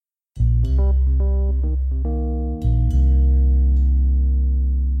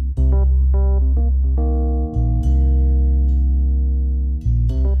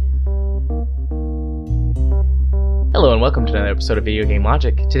Hello and welcome to another episode of Video Game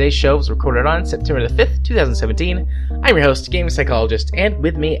Logic. Today's show was recorded on September the 5th, 2017. I'm your host, gaming psychologist, and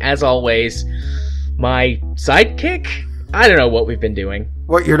with me, as always, my sidekick? I don't know what we've been doing.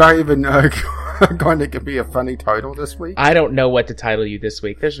 What, you're not even going to give me a funny title this week? I don't know what to title you this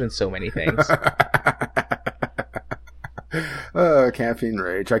week. There's been so many things. Caffeine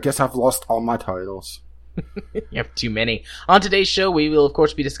Rage. I guess I've lost all my titles. You have too many. On today's show, we will, of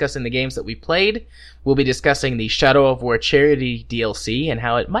course, be discussing the games that we played. We'll be discussing the Shadow of War Charity DLC and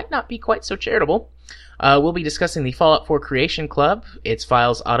how it might not be quite so charitable. We'll be discussing the Fallout 4 Creation Club, its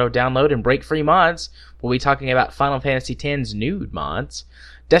files auto-download and break-free mods. We'll be talking about Final Fantasy X's nude mods.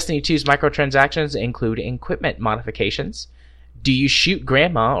 Destiny 2's microtransactions include equipment modifications. Do you shoot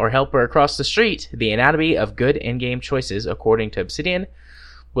grandma or help her across the street? The anatomy of good in-game choices, according to Obsidian.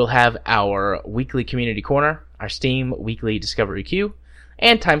 We'll have our weekly community corner, our Steam weekly discovery queue,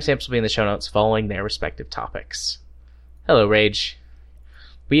 and timestamps will be in the show notes following their respective topics. Hello, Rage.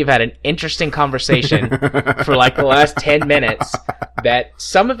 We have had an interesting conversation for like the last 10 minutes that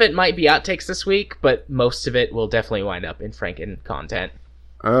some of it might be outtakes this week, but most of it will definitely wind up in Franken content.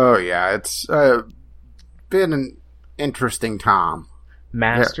 Oh, yeah. It's been an interesting time.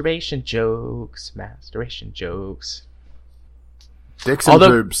 Masturbation jokes. Dicks and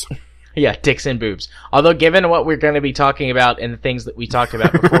boobs. Yeah, dicks and boobs. Although, given what we're going to be talking about and the things that we talked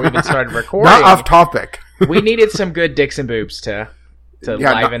about before we even started recording... Not off topic. We needed some good dicks and boobs to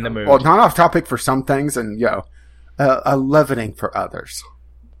liven the mood. Well, not off topic for some things and, a leavening for others.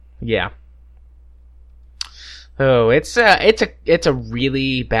 Yeah. Oh, it's a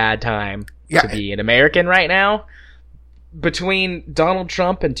really bad time to be an American right now. Between Donald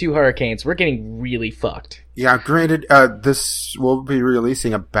Trump and two hurricanes, we're getting really fucked. Yeah, granted, this will be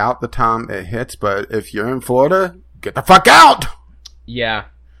releasing about the time it hits, but if you're in Florida, get the fuck out! Yeah.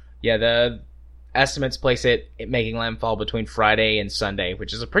 Yeah, the estimates place it making landfall between Friday and Sunday,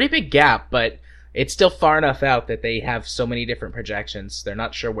 which is a pretty big gap, but it's still far enough out that they have so many different projections. They're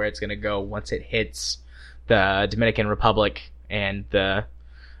not sure where it's going to go once it hits the Dominican Republic and the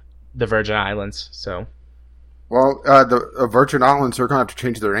Virgin Islands, so... Well, the Virgin Islands are going to have to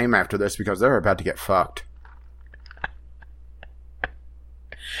change their name after this because they're about to get fucked.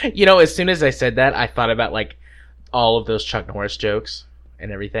 You know, as soon as I said that, I thought about, like, all of those Chuck Norris jokes and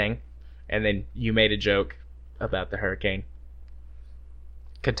everything. And then you made a joke about the hurricane.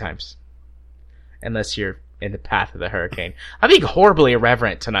 Good times. Unless you're in the path of the hurricane. I'm being horribly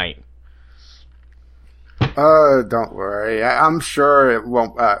irreverent tonight. Don't worry. I'm sure it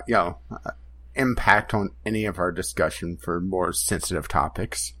won't, impact on any of our discussion for more sensitive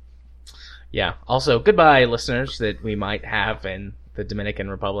topics. Yeah. Also, goodbye, listeners that we might have in the Dominican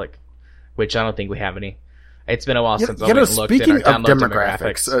Republic, which I don't think we have any. It's been a while since I looked at our download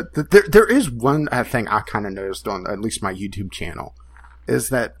demographics. There is one thing I kind of noticed on at least my YouTube channel, is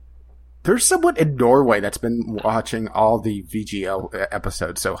that there's someone in Norway that's been watching all the VGL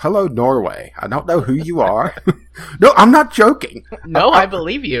episodes. So, hello, Norway. I don't know who you are. No, I'm not joking. No, I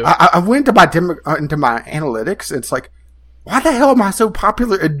believe you. I went into my analytics. It's like, why the hell am I so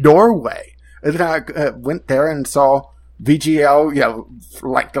popular in Norway? And then I went there and saw VGL, for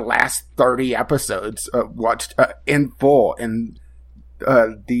like the last 30 episodes, watched in full. And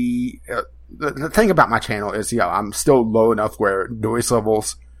the thing about my channel is, I'm still low enough where noise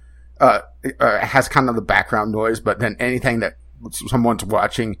levels... has kind of the background noise, but then anything that someone's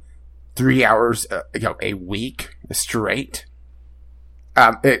watching 3 hours, a week straight,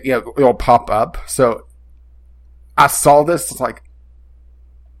 it'll pop up. So I saw this, it's like,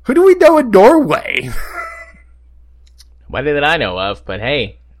 who do we know in Norway? Nobody that I know of, but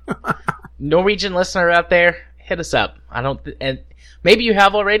hey, Norwegian listener out there, hit us up. And maybe you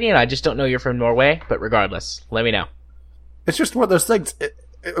have already, and I just don't know you're from Norway, but regardless, let me know. It's just one of those things.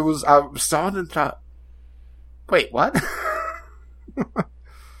 I saw it and thought, wait, what?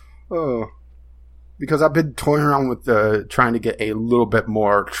 Oh, because I've been toying around with trying to get a little bit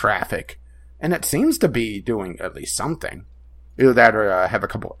more traffic, and it seems to be doing at least something. Either that or have a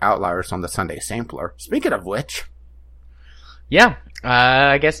couple outliers on the Sunday Sampler. Speaking of which. Yeah,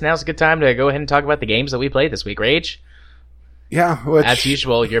 I guess now's a good time to go ahead and talk about the games that we played this week, Rage. Yeah, as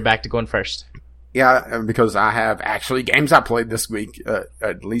usual, you're back to going first. Yeah, because I have actually games I played this week,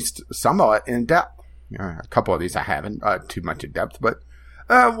 at least somewhat in depth. A couple of these I haven't too much in depth, but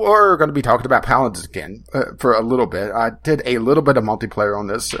We're going to be talking about Paladins again for a little bit. I did a little bit of multiplayer on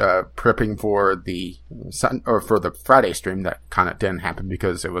this, prepping for the Friday stream that kind of didn't happen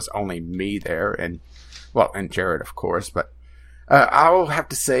because it was only me there and Jared, of course. But I'll have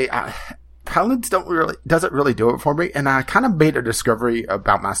to say, Paladins doesn't really do it for me. And I kind of made a discovery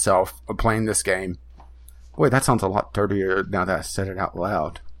about myself of playing this game. Boy, that sounds a lot dirtier now that I said it out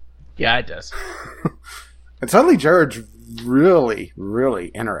loud. Yeah, it does. And suddenly Jared's really, really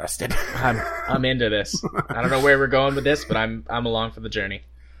interested. I'm into this. I don't know where we're going with this, but I'm along for the journey.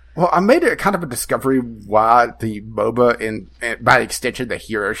 Well, I made it kind of a discovery why the MOBA and by extension the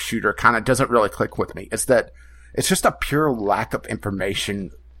hero shooter kind of doesn't really click with me. It's that it's just a pure lack of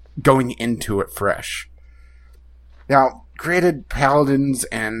information going into it fresh. Now, granted, Paladins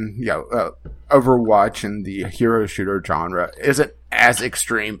and Overwatch and the hero shooter genre isn't as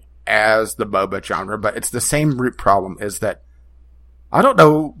extreme as the MOBA genre, but it's the same root problem, is that I don't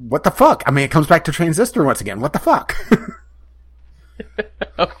know what the fuck. I mean, it comes back to Transistor once again. What the fuck?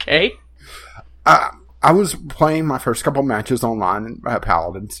 Okay. I was playing my first couple matches online in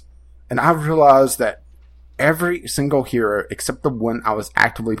Paladins, and I realized that every single hero, except the one I was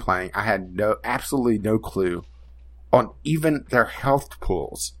actively playing, I had absolutely no clue on even their health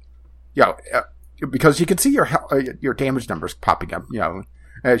pools. Because you can see your damage numbers popping up,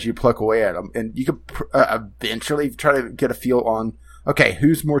 as you pluck away at them, and you could eventually try to get a feel on, okay,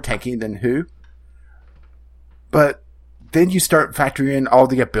 who's more tanky than who. But then you start factoring in all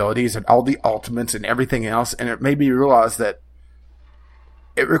the abilities and all the ultimates and everything else, and it made me realize that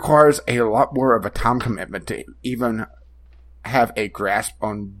it requires a lot more of a time commitment to even have a grasp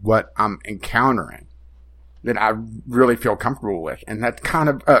on what I'm encountering that I really feel comfortable with. And that kind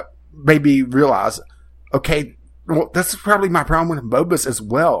of made me realize, okay, well, that's probably my problem with MOBAs as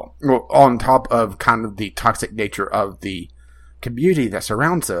well. Well, on top of kind of the toxic nature of the community that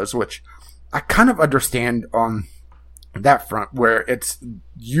surrounds those, which I kind of understand on that front, where it's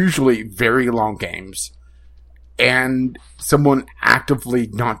usually very long games and someone actively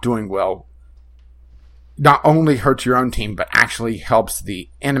not doing well not only hurts your own team, but actually helps the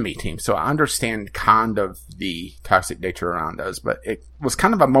enemy team. So I understand kind of the toxic nature around those, but it was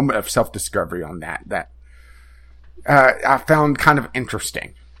kind of a moment of self-discovery on that I found kind of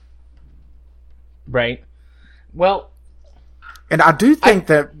interesting. Right. Well, and I do think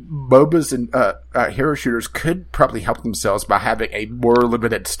that MOBAs and hero shooters could probably help themselves by having a more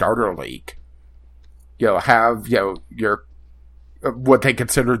limited starter league. Have your what they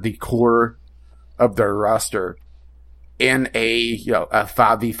consider the core of their roster in a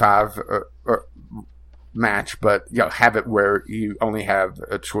 5v5 match, but have it where you only have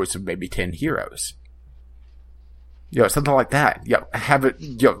a choice of maybe 10 heroes. Something like that. Have it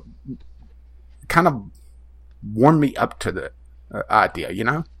kind of warm me up to the idea,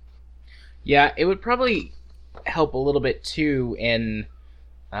 Yeah, it would probably help a little bit too in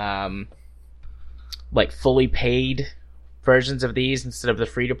fully paid versions of these instead of the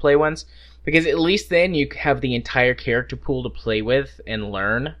free-to-play ones, because at least then you have the entire character pool to play with and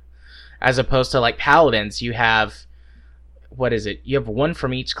learn, as opposed to Paladins. You have, you have one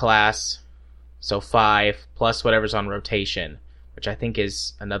from each class, so 5 plus whatever's on rotation, which I think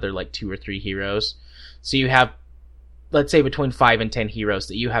is another 2 or 3 heroes. So you have, let's say, between 5 and 10 heroes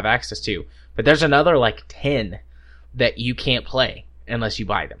that you have access to, but there's another 10 that you can't play unless you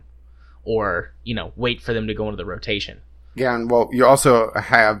buy them, or wait for them to go into the rotation. Yeah, and you also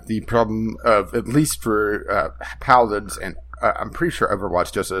have the problem of, at least for Paladins, and I'm pretty sure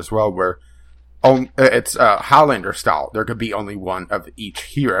Overwatch does it as well, where it's Highlander style. There could be only one of each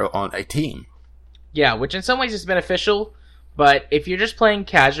hero on a team. Yeah, which in some ways is beneficial, but if you're just playing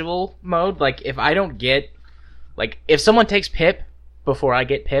casual mode, if I don't get, if someone takes Pip before I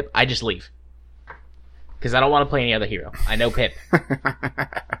get Pip, I just leave. Because I don't want to play any other hero. I know Pip.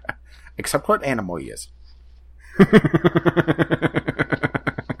 Except what animal he is.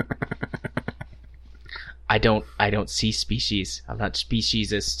 I don't see species. I'm not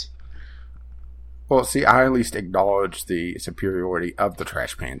speciesist. Well, see, I at least acknowledge the superiority of the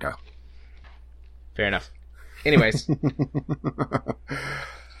trash panda. Fair enough. Anyways.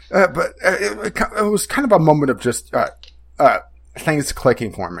 But it was kind of a moment of just things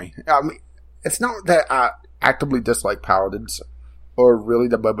clicking for me. I mean, it's not that I actively dislike Paladins or really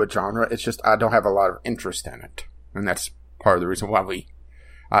the MOBA genre. It's just I don't have a lot of interest in it. And that's part of the reason why we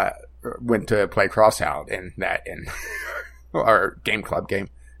went to play Crossout and that in our game club game.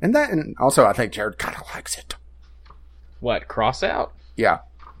 And also I think Jared kind of likes it. What, Crossout? Yeah.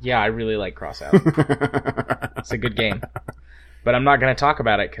 Yeah, I really like Crossout. It's a good game. But I'm not going to talk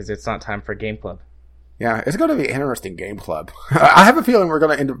about it because it's not time for Game Club. Yeah, it's going to be an interesting game club. I have a feeling we're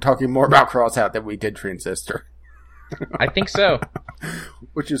going to end up talking more about Crossout than we did Transistor. I think so.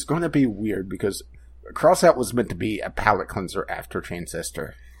 Which is going to be weird because Crossout was meant to be a palate cleanser after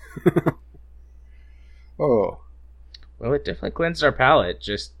Transistor. Oh. Well, it definitely cleansed our palate,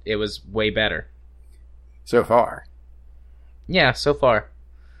 just it was way better. So far. Yeah, so far.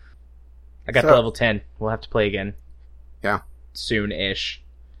 I got to level 10. We'll have to play again. Yeah. Soon-ish.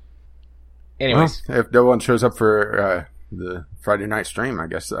 Anyways. Well, if no one shows up for the Friday night stream, I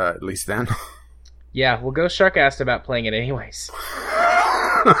guess at least then. Yeah, well, Ghost Shark asked about playing it anyways.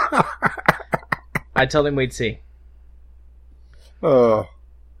 I told him we'd see. Oh.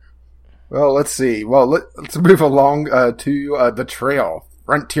 Well, let's see. Well, let's move along to the Trail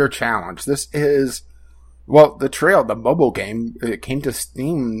Frontier Challenge. This is, well, the Trail, the mobile game, it came to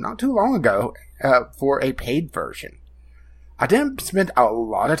Steam not too long ago for a paid version. I didn't spend a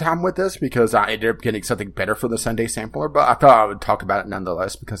lot of time with this because I ended up getting something better for the Sunday Sampler, but I thought I would talk about it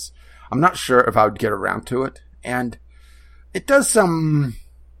nonetheless because I'm not sure if I would get around to it. And it does some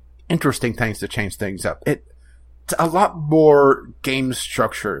interesting things to change things up. It's a lot more game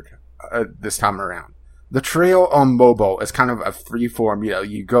structured this time around. The Trail on mobile is kind of a free form,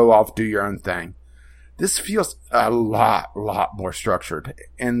 you go off, do your own thing. This feels a lot more structured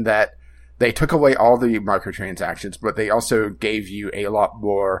in that they took away all the microtransactions, but they also gave you a lot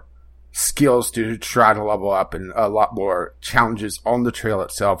more skills to try to level up and a lot more challenges on the trail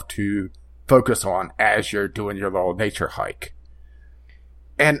itself to focus on as you're doing your little nature hike.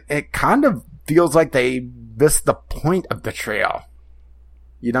 And it kind of feels like they missed the point of the trail.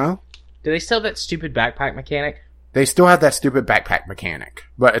 You know? Do they still have that stupid backpack mechanic? They still have that stupid backpack mechanic,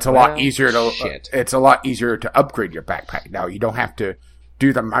 but it's a lot easier to upgrade your backpack now. You don't have to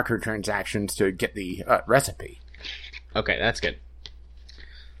do the microtransactions to get the recipe. Okay, that's good.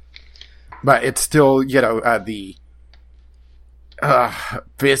 But it's still, the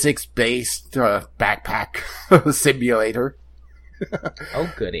physics-based backpack simulator.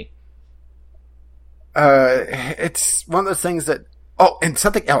 Oh, goody. It's one of those things that... Oh, and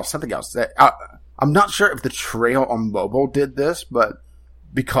something else that... I'm not sure if the Trail on mobile did this, but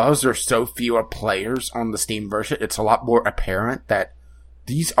because there's so fewer players on the Steam version, it's a lot more apparent that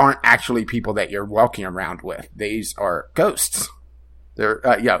these aren't actually people that you're walking around with. These are ghosts. They're,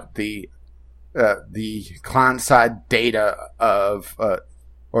 the client-side data of,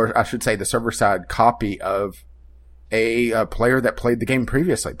 or I should say the server-side copy of a player that played the game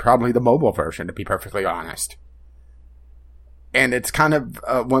previously. Probably the mobile version, to be perfectly honest. And it's kind of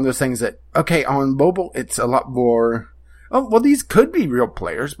one of those things that, okay, on mobile, it's a lot more... Oh, well, these could be real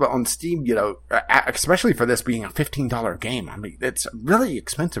players, but on Steam, especially for this being a $15 game, I mean, it's really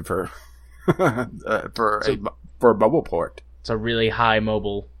expensive for a mobile port. It's a really high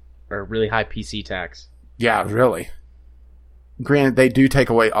mobile, or really high PC tax. Yeah, really. Granted, they do take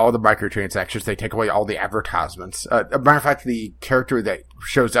away all the microtransactions. They take away all the advertisements. As a matter of fact, the character that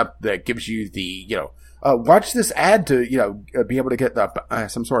shows up that gives you the, watch this ad to, be able to get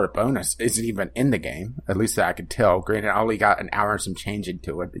some sort of bonus isn't even in the game. At least that I could tell. Granted, I only got an hour and some change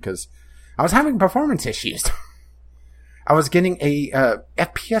into it because I was having performance issues. I was getting a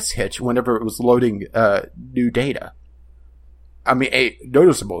FPS hitch whenever it was loading new data. I mean, a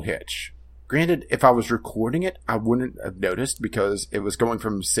noticeable hitch. Granted, if I was recording it, I wouldn't have noticed because it was going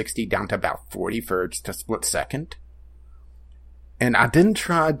from 60 down to about 40 for just a split second. And I didn't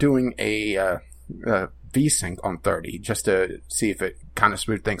try doing a VSync on 30 just to see if it kind of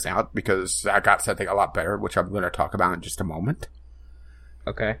smoothed things out because I got something a lot better, which I'm going to talk about in just a moment.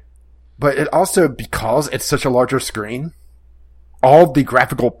 Okay. But it also, because it's such a larger screen, all the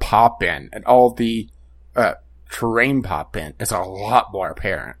graphical pop in and all the terrain pop in is a lot more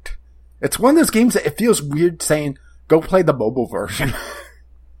apparent. It's one of those games that it feels weird saying, go play the mobile version.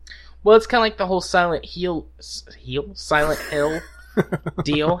 Well, it's kind of like the whole Silent Hill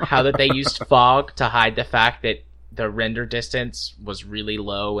deal, how that they used fog to hide the fact that the render distance was really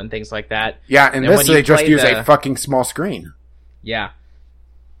low and things like that. Yeah, and this they just use a fucking small screen. Yeah.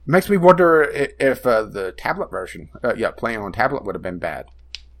 Makes me wonder if the tablet version, playing on tablet would have been bad.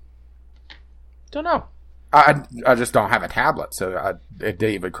 Don't know. I just don't have a tablet, so it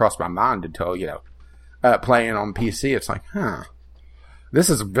didn't even cross my mind until, playing on PC. It's like, this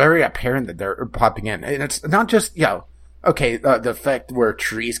is very apparent that they're popping in. And it's not just, okay, the effect where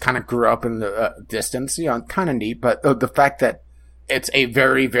trees kind of grew up in the distance, kind of neat, but the fact that it's a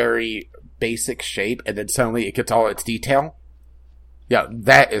very, very basic shape and then suddenly it gets all its detail,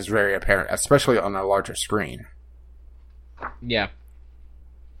 that is very apparent, especially on a larger screen. Yeah.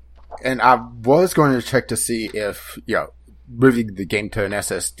 And I was going to check to see if, moving the game to an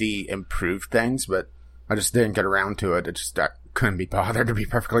SSD improved things, but I just didn't get around to it. I couldn't be bothered, to be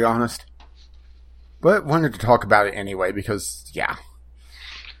perfectly honest. But wanted to talk about it anyway because, yeah.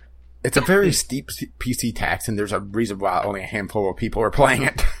 It's a very steep PC tax, and there's a reason why only a handful of people are playing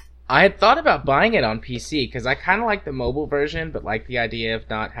it. I had thought about buying it on PC, because I kind of like the mobile version, but like the idea of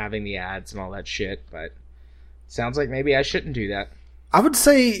not having the ads and all that shit, but sounds like maybe I shouldn't do that. I would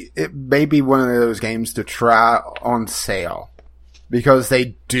say it may be one of those games to try on sale, because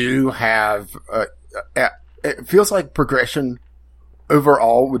they do have, it feels like progression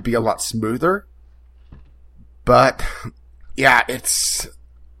overall would be a lot smoother. But, yeah, it's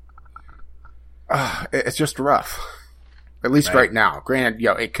just rough. At least right now. Granted,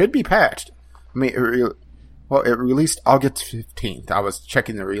 it could be patched. I mean, it released August 15th. I was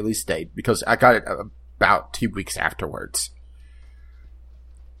checking the release date because I got it about 2 weeks afterwards.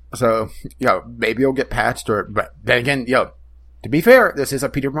 So, maybe it'll get patched, but then again, to be fair, this is a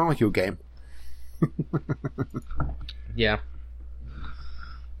Peter Molyneux game. Yeah.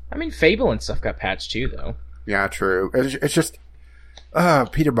 I mean, Fable and stuff got patched too, though. Yeah, true. It's just,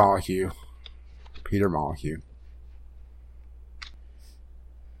 Peter Molyneux. Peter Molyneux.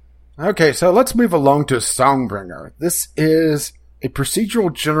 Okay, so let's move along to Songbringer. This is a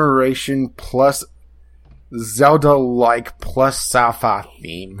procedural generation plus Zelda-like plus sci-fi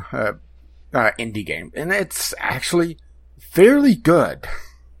theme indie game. And it's actually fairly good.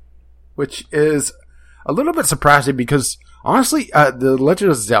 Which is a little bit surprising because honestly, the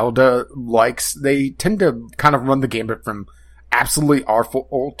Legend of Zelda likes, they tend to kind of run the gambit from absolutely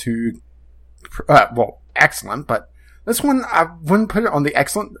awful to, excellent, but this one, I wouldn't put it on the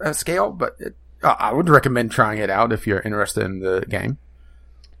excellent scale, but I would recommend trying it out if you're interested in the game.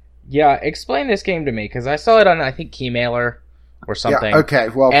 Yeah, explain this game to me, because I saw it on, I think, Keymailer or something. Yeah, okay,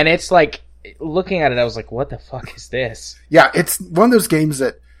 well. And it's like, looking at it, I was like, what the fuck is this? Yeah, it's one of those games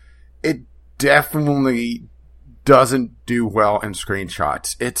that it definitely doesn't do well in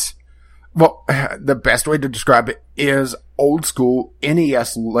screenshots. It's, the best way to describe it is old school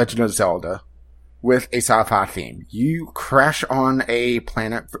NES Legend of Zelda with a sci-fi theme. You crash on a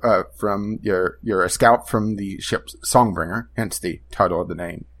planet from you're a scout from the ship Songbringer, hence the title of the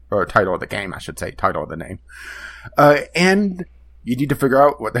name, or title of the game, I should say, title of the name. And you need to figure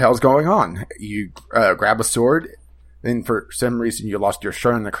out what the hell's going on. You grab a sword, then for some reason you lost your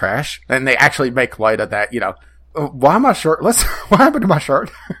shirt in the crash, and they actually make light of that, why am I shirtless? What happened to my shirt?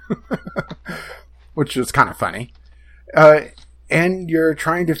 Which is kind of funny. And you're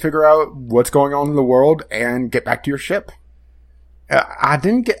trying to figure out what's going on in the world and get back to your ship. I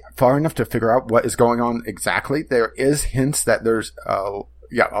didn't get far enough to figure out what is going on exactly. There is hints that there's a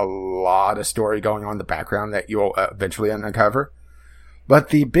lot of story going on in the background that you'll eventually uncover.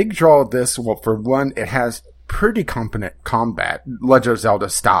 But the big draw of this, for one, it has pretty competent combat, Legend of Zelda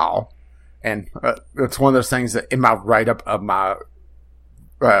style. And it's one of those things that in my write-up of my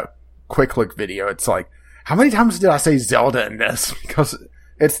quick look video, it's like, how many times did I say Zelda in this? Because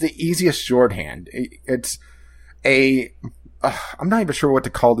it's the easiest shorthand. It's I'm not even sure what to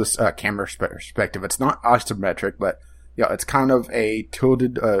call this camera perspective. It's not isometric, but it's kind of a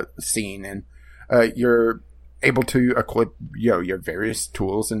tilted scene, and you're able to equip your various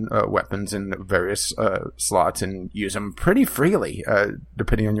tools and weapons in various slots and use them pretty freely,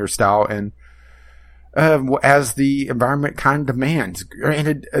 depending on your style and as the environment kind of demands.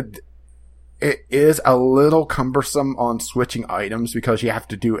 Granted, it is a little cumbersome on switching items because you have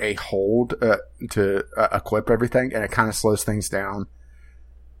to do a hold to equip everything, and it kind of slows things down.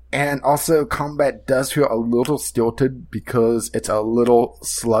 And also, combat does feel a little stilted because it's a little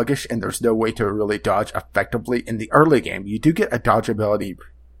sluggish and there's no way to really dodge effectively. In the early game, you do get a dodge ability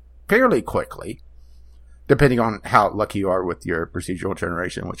fairly quickly, depending on how lucky you are with your procedural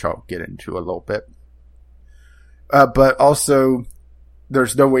generation, which I'll get into a little bit. But also,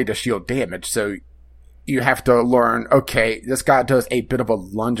 there's no way to shield damage, so you have to learn, okay, this guy does a bit of a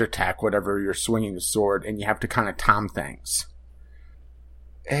lunge attack whenever you're swinging the sword, and you have to kind of time things.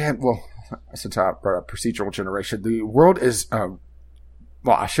 And, since I brought up procedural generation, the world is,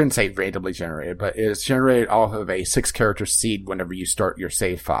 I shouldn't say randomly generated, but it's generated off of a 6-character seed whenever you start your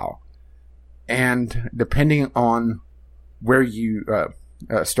save file. And depending on where you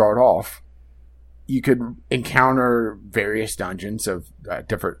start off, you could encounter various dungeons of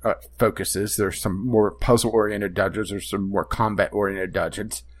different focuses. There's some more puzzle-oriented dungeons. There's some more combat-oriented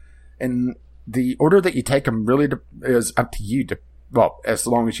dungeons. And the order that you take them really is up to you, as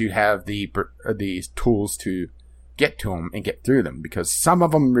long as you have the tools to get to them and get through them. Because some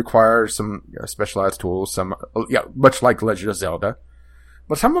of them require some specialized tools, some much like Legend of Zelda.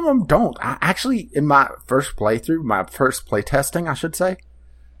 But some of them don't. Actually, in my first playthrough, my first playtesting, I should say,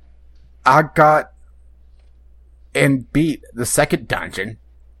 I got and beat the second dungeon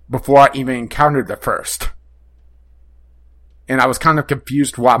before I even encountered the first. And I was kind of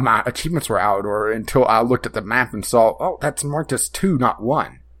confused why my achievements were out, or until I looked at the map and saw, oh, that's marked as 2, not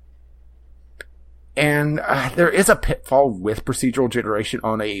 1. And there is a pitfall with procedural generation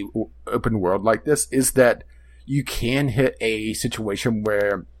on a open world like this, is that you can hit a situation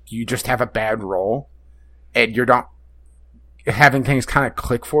where you just have a bad roll, and you're not having things kind of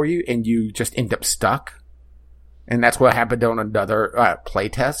click for you, and you just end up stuck. And that's what happened on another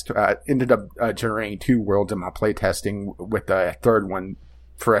playtest. Ended up generating 2 worlds in my playtesting, with the third one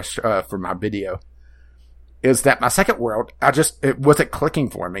fresh for my video. Is that my second world, it wasn't clicking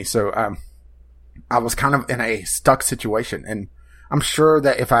for me, so I was kind of in a stuck situation. And I'm sure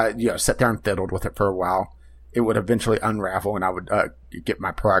that if I sat there and fiddled with it for a while, it would eventually unravel and I would get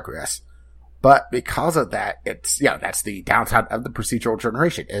my progress. But because of that, that's the downside of the procedural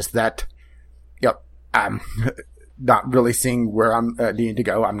generation, is that I'm not really seeing where I'm needing to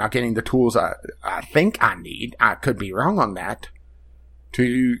go. I'm not getting the tools I think I need. I could be wrong on that,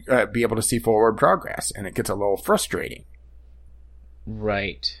 to be able to see forward progress, and it gets a little frustrating.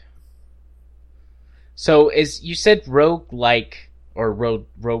 Right. So, you said roguelike, or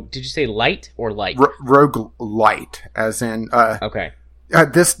rogue, did you say light or light? Roguelite, as in, okay.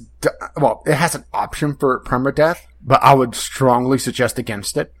 It has an option for permadeath, but I would strongly suggest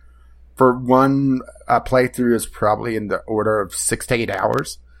against it. For one playthrough is probably in the order of 6 to 8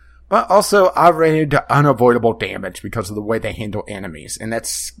 hours. But also, I ran into unavoidable damage because of the way they handle enemies. And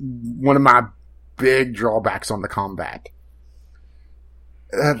that's one of my big drawbacks on the combat.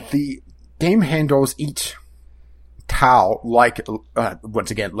 The game handles each tile like,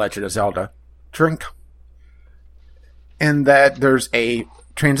 once again, Legend of Zelda, drink. And that there's a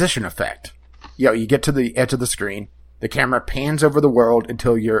transition effect. You get to the edge of the screen. The camera pans over the world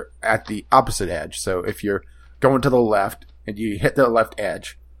until you're at the opposite edge. So if you're going to the left and you hit the left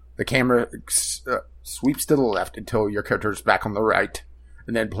edge, the camera sweeps to the left until your character is back on the right,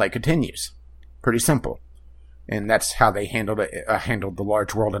 and then play continues. Pretty simple. And that's how they handled the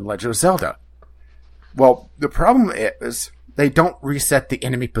large world in Legend of Zelda. Well, the problem is they don't reset the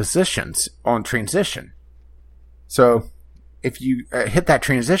enemy positions on transition. So if you hit that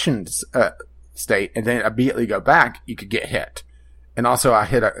transition state and then immediately go back, you could get hit. And also I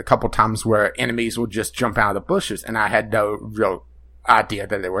hit a couple times where enemies would just jump out of the bushes and I had no real idea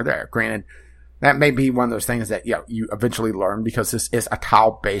that they were there. Granted, that may be one of those things that you eventually learn, because this is a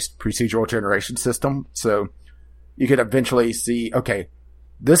tile-based procedural generation system. So you could eventually see, okay,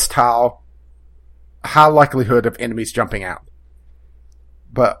 this tile, high likelihood of enemies jumping out.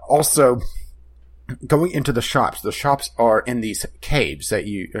 But also, going into the shops are in these caves that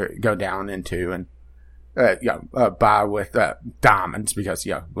you go down into and buy with diamonds, because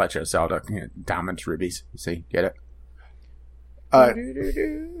Legend of Zelda, diamonds, rubies. See, get it?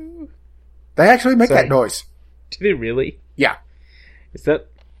 They actually make that noise. Do they really? Yeah. Is that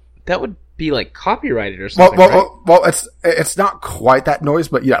would be like copyrighted or something? Well, it's not quite that noise,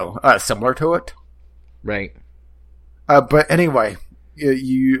 but similar to it. Right. But anyway,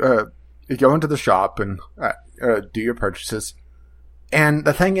 you go into the shop and do your purchases. And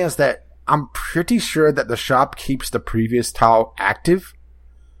the thing is that I'm pretty sure that the shop keeps the previous tile active,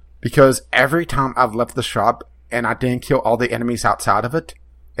 because every time I've left the shop and I didn't kill all the enemies outside of it,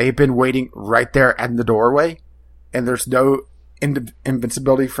 they've been waiting right there in the doorway, and there's no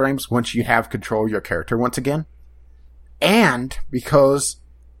invincibility frames once you have control of your character once again. And because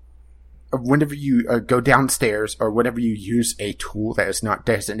whenever you go downstairs, or whenever you use a tool that is not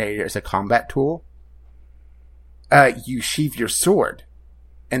designated as a combat tool, you sheath your sword.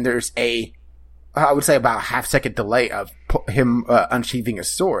 And there's I would say about a half-second delay of him unsheathing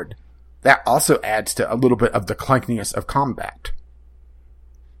his sword. That also adds to a little bit of the clunkiness of combat.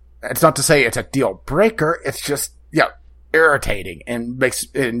 It's not to say it's a deal breaker, it's just, irritating, and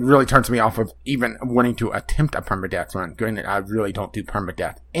really turns me off of even wanting to attempt a permadeath run. Granted, I really don't do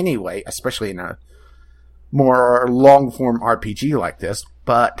permadeath anyway, especially in a more long-form RPG like this,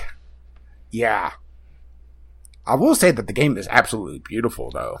 but yeah. I will say that the game is absolutely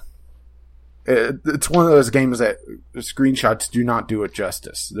beautiful, though. It's one of those games that screenshots do not do it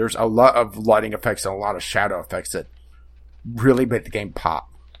justice. There's a lot of lighting effects and a lot of shadow effects that really make the game pop.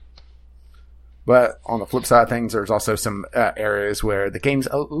 But on the flip side of things, there's also some areas where the game's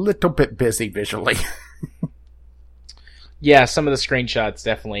a little bit busy visually. Yeah, some of the screenshots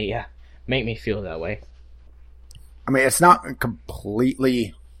definitely make me feel that way. I mean, it's not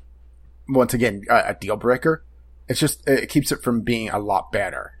completely, once again, a deal breaker. It's just, it keeps it from being a lot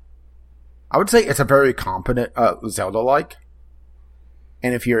better. I would say it's a very competent Zelda-like.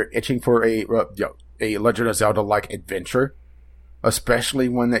 And if you're itching for a Legend of Zelda-like adventure, especially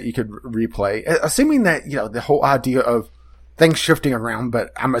one that you could replay. Assuming that, the whole idea of things shifting around,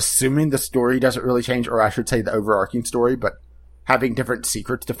 but I'm assuming the story doesn't really change, or I should say the overarching story, but having different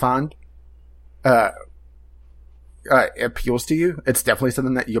secrets to find, appeals to you. It's definitely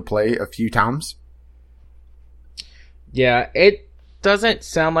something that you play a few times. Yeah, it doesn't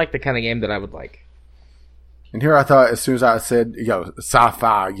sound like the kind of game that I would like. And here I thought, as soon as I said,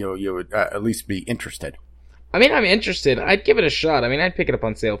 sci-fi, you would at least be interested. I mean, I'm interested. I'd give it a shot. I mean, I'd pick it up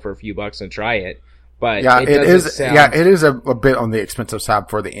on sale for a few bucks and try it. But yeah, it is. Sound... Yeah, it is a bit on the expensive side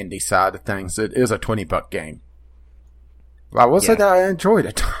for the indie side of things. It is a $20 game. Well, I will say that I enjoyed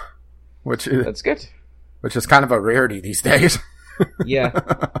it, that's good. Which is kind of a rarity these days. Yeah,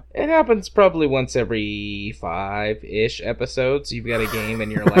 it happens probably once every 5-ish episodes. You've got a game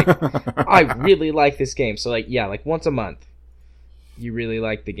and you're like, I really like this game. So like once a month, you really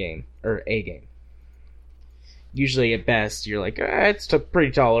like the game or a game. Usually at best, you're like, it's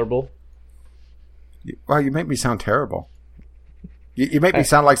pretty tolerable. Well, you make me sound terrible. You make me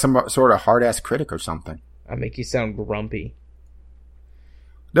sound like some sort of hard-ass critic or something. I make you sound grumpy.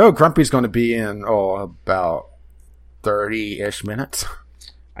 No, Grumpy's going to be in, about 30-ish minutes.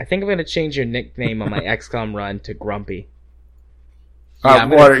 I think I'm going to change your nickname on my XCOM run to Grumpy. Yeah,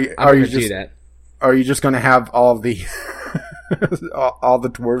 are you just do that? Are you just going to have all the all the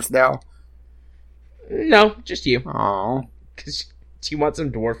dwarves now? No, just you. Oh, because do you want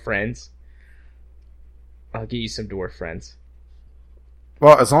some dwarf friends? I'll get you some dwarf friends.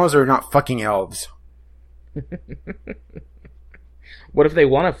 Well, as long as they're not fucking elves. What if they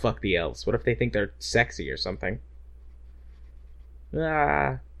want to fuck the elves? What if they think they're sexy or something?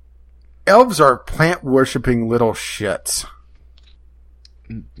 Elves are plant-worshipping little shits.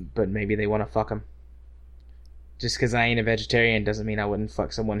 But maybe they want to fuck them. Just because I ain't a vegetarian doesn't mean I wouldn't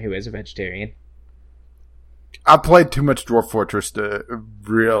fuck someone who is a vegetarian. I played too much Dwarf Fortress to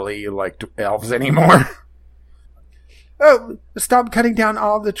really like elves anymore. Oh, stop cutting down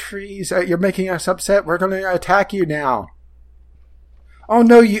all the trees. You're making us upset. We're going to attack you now. Oh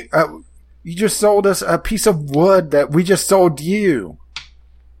no, you just sold us a piece of wood that we just sold you.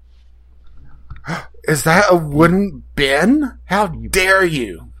 Is that a wooden bin? How dare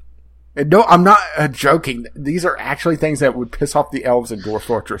you? And no, I'm not joking. These are actually things that would piss off the elves in Dwarf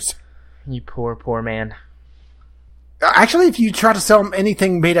Fortress. You poor, poor man. Actually, if you try to sell them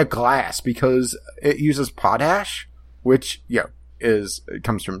anything made of glass, because it uses potash, which, it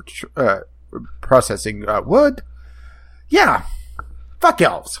comes from processing wood. Yeah. Fuck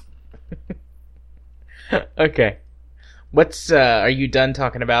elves. Okay. Are you done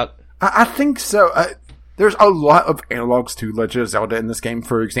talking about? I think so. There's a lot of analogs to Legend of Zelda in this game.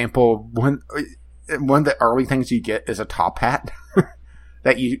 For example, one of the early things you get is a top hat.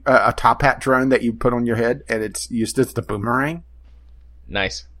 A top hat drone that you put on your head, and it's used as the boomerang.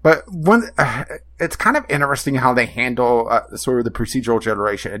 Nice. But it's kind of interesting how they handle sort of the procedural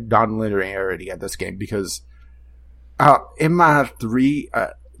generation and non-linearity of this game, because in my 3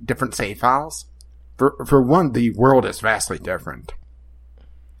 different save files, for one, the world is vastly different.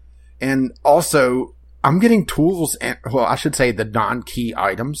 And also, I'm getting tools and, well, I should say the non-key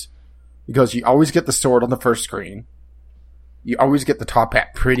items, because you always get the sword on the first screen. You always get the top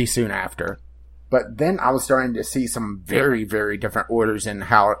hat pretty soon after. But then I was starting to see some very, very different orders in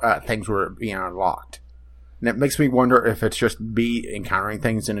how things were being unlocked. And it makes me wonder if it's just me encountering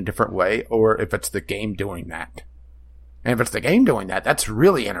things in a different way, or if it's the game doing that. And if it's the game doing that, that's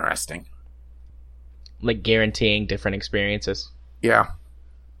really interesting. Like guaranteeing different experiences. Yeah.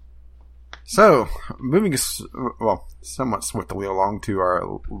 So, moving somewhat swiftly along to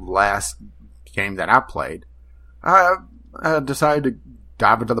our last game that I played, I decided to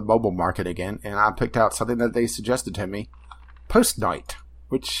dive into the mobile market again, and I picked out something that they suggested to me, Post Night,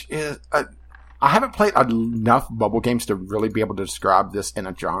 which is I haven't played enough mobile games to really be able to describe this in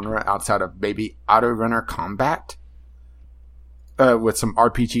a genre outside of maybe Auto Runner Combat, with some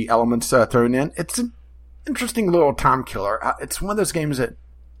RPG elements thrown in. It's an interesting little time killer. It's one of those games that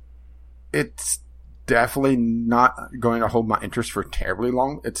it's definitely not going to hold my interest for terribly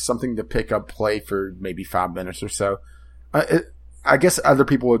long. It's something to pick up, play for maybe 5 minutes or so. I guess other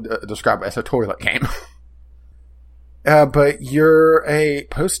people would describe it as a toilet game. But you're a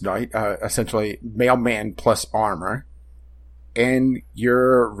post knight, essentially mailman plus armor, and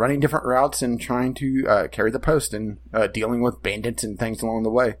you're running different routes and trying to carry the post and dealing with bandits and things along the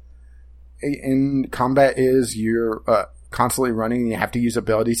way. In combat is you're constantly running, and you have to use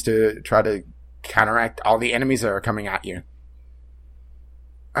abilities to try to counteract all the enemies that are coming at you.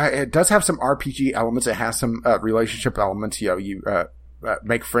 It does have some RPG elements. It has some relationship elements. You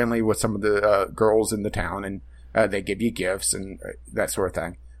make friendly with some of the girls in the town, and they give you gifts and that sort of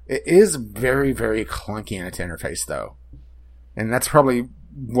thing. It is very, very clunky in its interface, though. And that's probably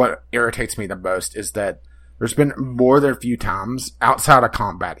what irritates me the most, is that there's been more than a few times outside of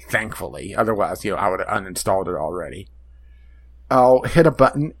combat, thankfully. Otherwise, I would have uninstalled it already. I'll hit a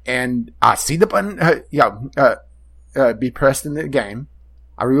button, and I see the button be pressed in the game.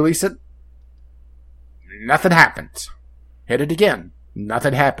 I release it. Nothing happens. Hit it again.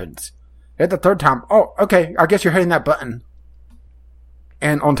 Nothing happens. Hit the third time. Oh, okay. I guess you're hitting that button.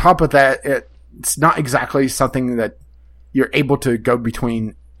 And on top of that, it's not exactly something that you're able to go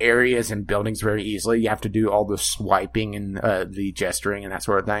between areas and buildings very easily. You have to do all the swiping and the gesturing and that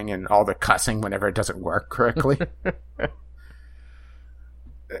sort of thing, and all the cussing whenever it doesn't work correctly.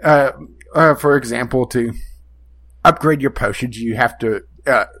 For example, to upgrade your potions, you have to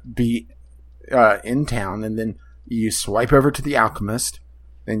be in town, and then you swipe over to the alchemist,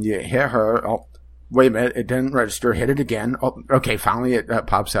 and you hit her. Oh, wait a minute, it didn't register. Hit it again. Oh, okay, finally it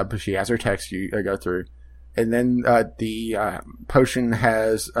pops up. She has her text. You go through. And then the potion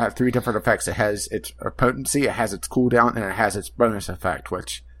has 3 different effects. It has its potency, it has its cooldown, and it has its bonus effect,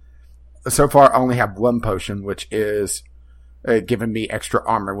 which so far I only have 1 potion, which is giving me extra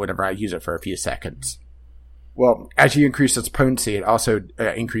armor whenever I use it for a few seconds. Well, as you increase its potency, it also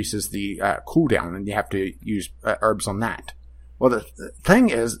increases the cooldown, and you have to use herbs on that. Well, the thing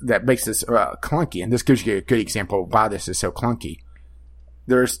is that makes this clunky, and this gives you a good example of why this is so clunky.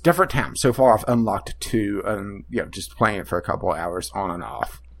 There's different towns. So far, I've unlocked 2, just playing it for a couple of hours on and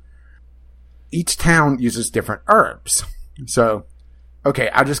off. Each town uses different herbs. So, okay,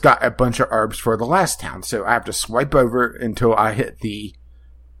 I just got a bunch of herbs for the last town, so I have to swipe over until I hit the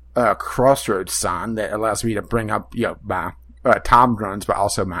crossroads sign that allows me to bring up, my time runs, but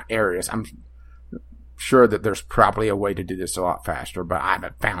also my areas. I'm sure that there's probably a way to do this a lot faster, but I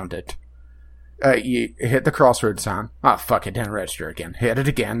haven't found it. You hit the crossroads sign. Oh, fuck, it didn't register again. Hit it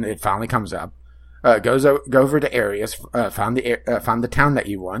again. It finally comes up. Go over to areas. Find the town that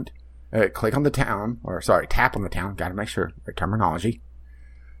you want. Click on the town, tap on the town. Gotta make sure the terminology.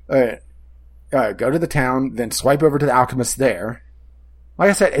 Go to the town, then swipe over to the alchemist there. Like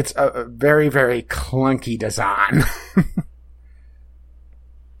I said, it's a very, very clunky design.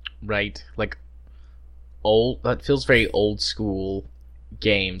 Right. Like, that feels very old school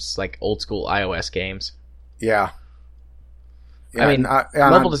games, like old school iOS games. Yeah. I mean,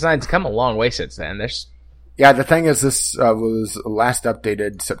 mobile design's come a long way since then. The thing is, this was last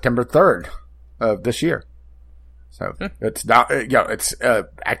updated September 3rd of this year. So it's not, it's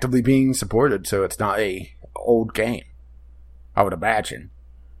actively being supported, so it's not a old game, I would imagine.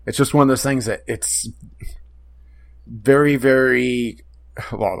 It's just one of those things that it's very, very,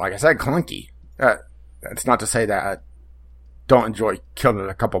 well, like I said, clunky. It's not to say that I don't enjoy killing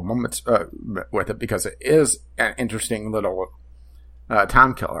a couple moments with it, because it is an interesting little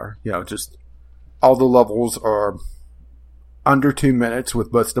time killer. Just all the levels are under 2 minutes,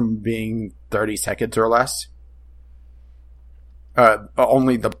 with most of them being 30 seconds or less.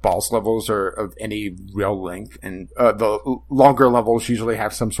 Only the boss levels are of any real length, and the longer levels usually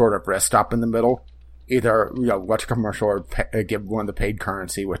have some sort of rest stop in the middle. Either, watch a commercial or give one the paid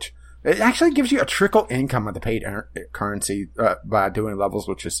currency, which it actually gives you a trickle income of the paid currency by doing levels,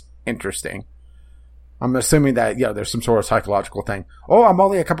 which is interesting. I'm assuming that, there's some sort of psychological thing. Oh, I'm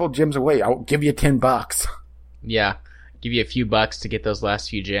only a couple of gems away. I'll give you $10. Yeah, give you a few bucks to get those last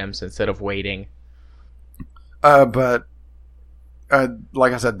few gems instead of waiting. But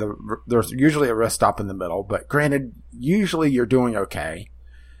like I said, there's usually a rest stop in the middle. But granted, usually you're doing okay.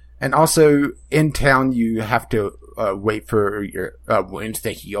 And also, in town, you have to wait for your wounds to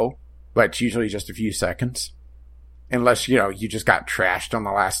heal. But it's usually just a few seconds. Unless, you just got trashed on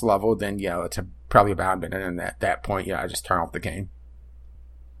the last level, then, it's probably about a minute. And at that point, I just turn off the game.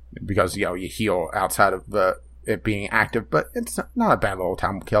 Because, you heal outside of it being active. But it's not a bad little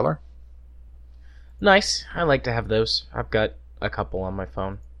time killer. Nice. I like to have those. I've got a couple on my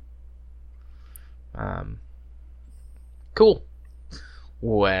phone. Cool.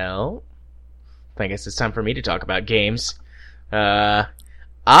 Well, I guess it's time for me to talk about games.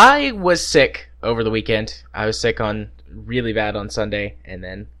 I was sick over the weekend. I was sick really bad on Sunday, and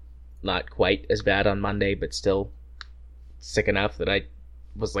then not quite as bad on Monday, but still sick enough that I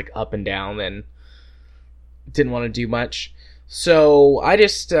was like up and down and didn't want to do much. So I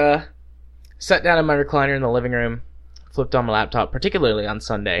just sat down in my recliner in the living room, flipped on my laptop, particularly on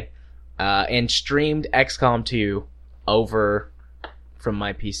Sunday, and streamed XCOM 2 over from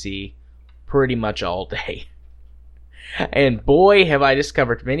my PC pretty much all day. And boy, have I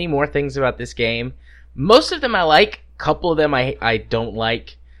discovered many more things about this game. Most of them I like. couple of them I don't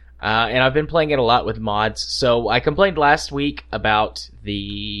like, and I've been playing it a lot with mods. So I complained last week about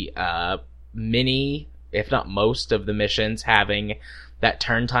the many, if not most, of the missions having that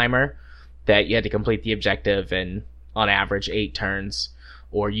turn timer that you had to complete the objective in, on average, 8 turns,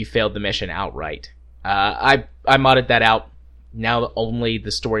 or you failed the mission outright. I modded that out. Now only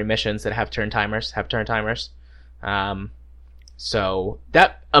the story missions that have turn timers have turn timers. So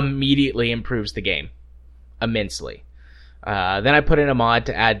that immediately improves the game immensely. Then I put in a mod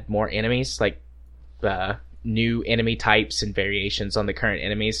to add more enemies, like new enemy types and variations on the current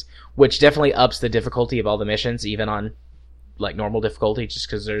enemies, which definitely ups the difficulty of all the missions, even on like normal difficulty, just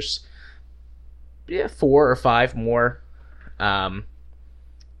because there's 4 or 5 more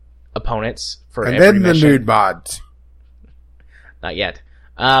opponents for and every then mission. the nude mods. Not yet.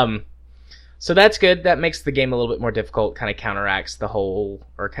 So that's good. That makes the game a little bit more difficult, kind of counteracts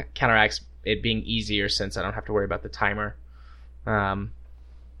counteracts it being easier since I don't have to worry about the timer. And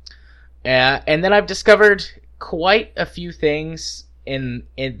then I've discovered quite a few things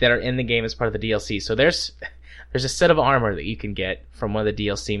that are in the game as part of the DLC. So there's a set of armor that you can get from one of the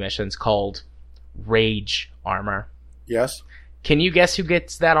DLC missions called Rage Armor. Yes. Can you guess who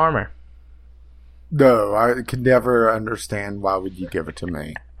gets that armor? No, I could never understand why would you give it to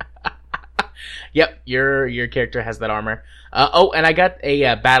me. Yep, your character has that armor. And I got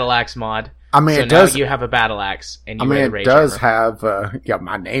a battle axe mod. I mean, so it does. Now you have a battle axe, and you I mean, wear the it Rage does armor. have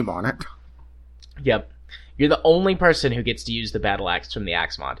my name on it. Yep, you're the only person who gets to use the battle axe from the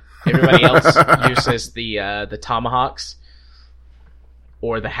axe mod. Everybody else uses the tomahawks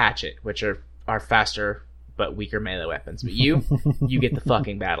or the hatchet, which are faster but weaker melee weapons. But you get the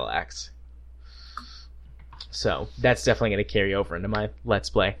fucking battle axe. So that's definitely going to carry over into my Let's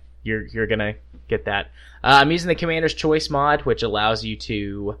Play. You're going to get that. I'm using the Commander's Choice mod, which allows you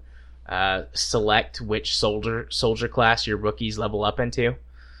to select which soldier class your rookies level up into.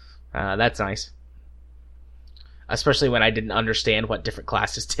 That's nice. Especially when I didn't understand what different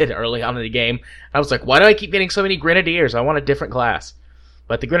classes did early on in the game. I was like, why do I keep getting so many Grenadiers? I want a different class.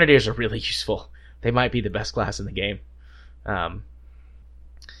 But the Grenadiers are really useful. They might be the best class in the game.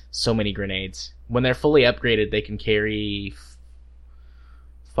 So many grenades. When they're fully upgraded, they can carry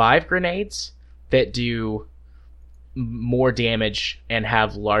 5 grenades that do more damage and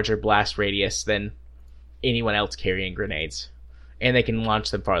have larger blast radius than anyone else carrying grenades. And they can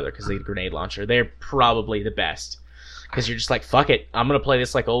launch them farther because they have a grenade launcher. They're probably the best. Because you're just like, fuck it. I'm going to play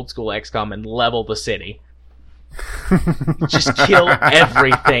this like old school XCOM and level the city. Just kill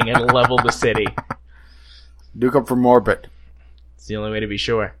everything and level the city. Duke up from orbit. It's the only way to be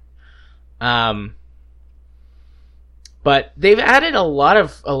sure. But they've added a lot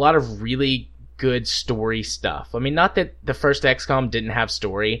of really good story stuff. I mean, not that the first XCOM didn't have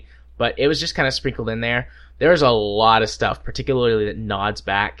story, but it was just kind of sprinkled in there. There's a lot of stuff, particularly that nods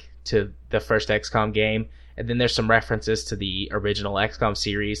back to the first XCOM game. And then there's some references to the original XCOM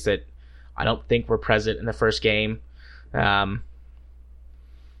series that I don't think were present in the first game. And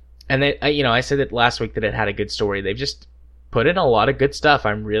then, I said that last week that it had a good story. They've just put in a lot of good stuff.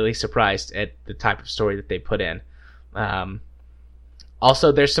 I'm really surprised at the type of story that they put in.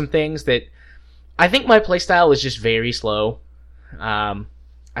 Also, there's some things that I think my playstyle is just very slow. I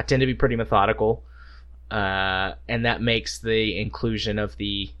tend to be pretty methodical. And that makes the inclusion of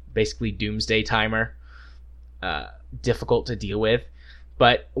the basically doomsday timer difficult to deal with.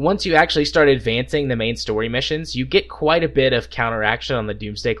 But once you actually start advancing the main story missions, you get quite a bit of counteraction on the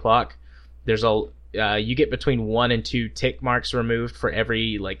doomsday clock. There's you get between 1 and 2 tick marks removed for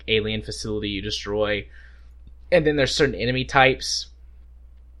every like alien facility you destroy. And then there's certain enemy types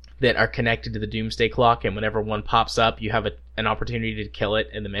that are connected to the doomsday clock, and whenever one pops up, you have an opportunity to kill it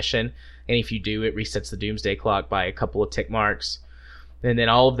in the mission. And if you do, it resets the doomsday clock by a couple of tick marks. And then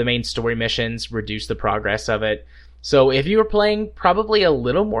all of the main story missions reduce the progress of it. So if you were playing probably a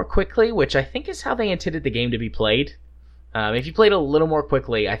little more quickly, which I think is how they intended the game to be played, if you played a little more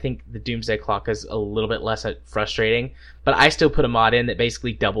quickly, I think the doomsday clock is a little bit less frustrating. But I still put a mod in that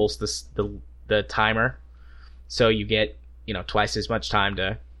basically doubles the timer, so you get twice as much time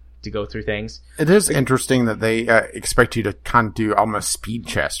to go through things. It is interesting that they expect you to kind of do almost speed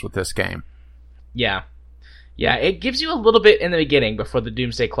chess with this game. Yeah, it gives you a little bit in the beginning before the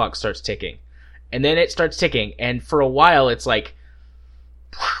doomsday clock starts ticking. And then it starts ticking, and for a while it's like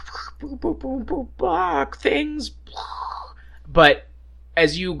things. But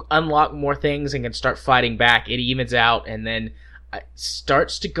as you unlock more things and can start fighting back, it evens out and then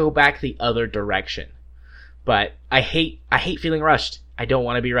starts to go back the other direction. But I hate feeling rushed. I don't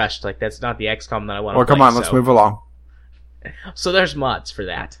want to be rushed. Like, that's not the XCOM that I want to play. Well, come on, let's move along. So there's mods for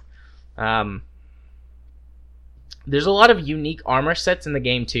that. There's a lot of unique armor sets in the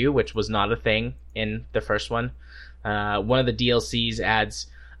game too, which was not a thing in the first one. One of the DLCs adds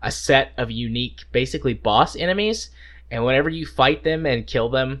a set of unique, basically boss enemies, and whenever you fight them and kill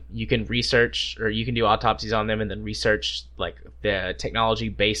them, you can research, or you can do autopsies on them and then research like the technology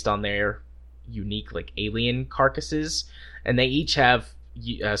based on their unique like alien carcasses, and they each have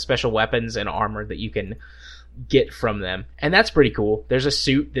special weapons and armor that you can get from them, and that's pretty cool. There's a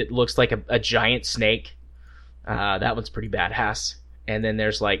suit that looks like a giant snake. That one's pretty badass. And then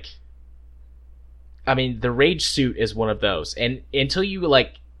there's like, I mean, the Rage suit is one of those, and until you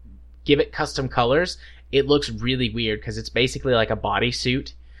like give it custom colors, it looks really weird because it's basically like a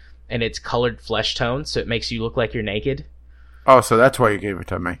bodysuit and it's colored flesh tones, so it makes you look like you're naked. Oh, so that's why you gave it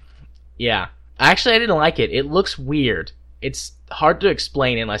to me. Yeah. Actually, I didn't like it. It looks weird. It's hard to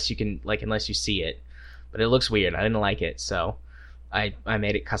explain unless you see it. But it looks weird. I didn't like it, so I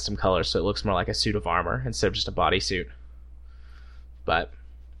made it custom colors so it looks more like a suit of armor instead of just a bodysuit. But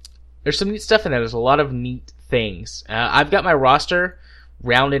there's some neat stuff in there. There's a lot of neat things. I've got my roster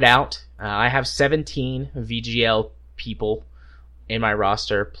rounded out. I have 17 VGL people in my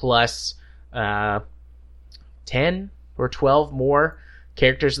roster, plus 10 or 12 more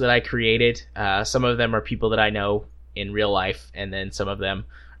characters that I created. Some of them are people that I know in real life, and then some of them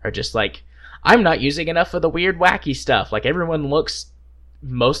are just like, I'm not using enough of the weird, wacky stuff. Like, everyone looks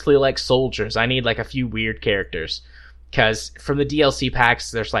mostly like soldiers. I need, like, a few weird characters. Because from the DLC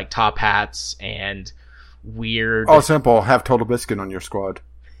packs, there's, like, top hats and weird... Oh, simple. Have Total Biscuit on your squad.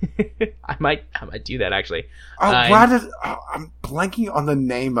 I might do that, actually. I'm blanking on the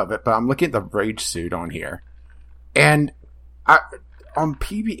name of it, but I'm looking at the Rage suit on here. And on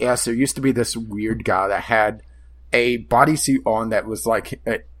PBS, there used to be this weird guy that had a bodysuit on that was, like...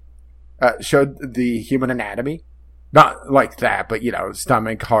 showed the human anatomy. Not like that, but,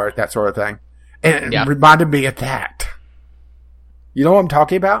 stomach, heart, that sort of thing. And it reminded me of that. You know what I'm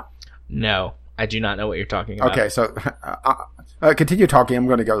talking about? No, I do not know what you're talking about. Okay, so continue talking. I'm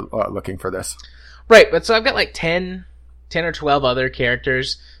going to go looking for this. Right, but so I've got like 10 or 12 other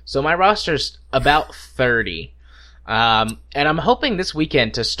characters. So my roster's about 30. And I'm hoping this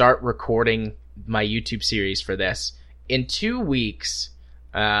weekend to start recording my YouTube series for this. In 2 weeks...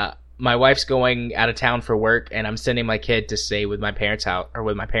 my wife's going out of town for work, and I'm sending my kid to stay with my parents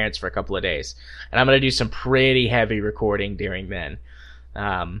for a couple of days. And I'm going to do some pretty heavy recording during then.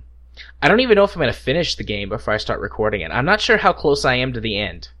 I don't even know if I'm going to finish the game before I start recording it. I'm not sure how close I am to the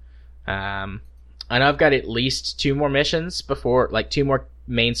end. I know I've got at least 2 more missions before, like 2 more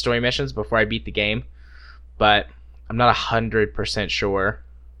main story missions before I beat the game. But I'm not 100% sure.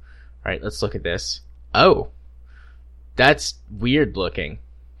 Alright, let's look at this. Oh. That's weird looking.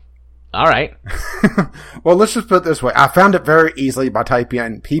 All right. Well, let's just put it this way. I found it very easily by typing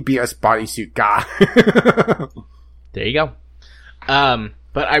in PBS bodysuit guy. There you go.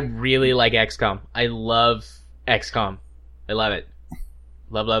 But I really like XCOM. I love XCOM. I love it.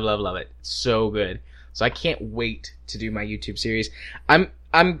 Love, love, love, love it. So good. So I can't wait to do my YouTube series.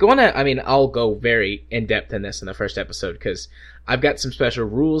 I'll go very in-depth in this in the first episode because I've got some special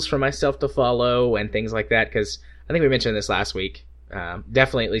rules for myself to follow and things like that because I think we mentioned this last week.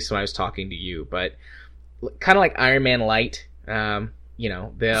 Definitely, at least when I was talking to you, but kind of like Iron Man Light,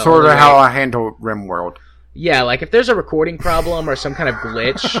 sort of how I handle RimWorld. Yeah, like if there's a recording problem or some kind of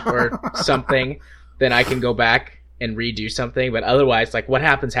glitch or something, then I can go back and redo something. But otherwise, like what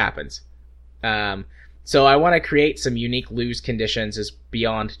happens. So I want to create some unique lose conditions as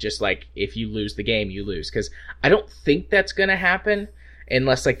beyond just like if you lose the game, you lose. Because I don't think that's gonna happen.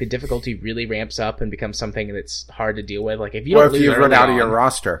 Unless like the difficulty really ramps up and becomes something that's hard to deal with, like if you don't lose, or if you run out of your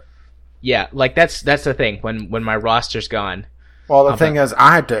roster. Yeah, like that's the thing. When my roster's gone. Well, the thing is,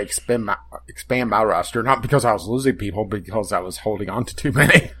 I had to expand my roster not because I was losing people, because I was holding on to too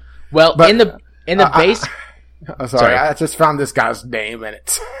many. Well, but, in the base. Sorry, I just found this guy's name and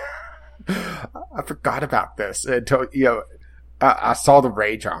it's. I forgot about this until I saw the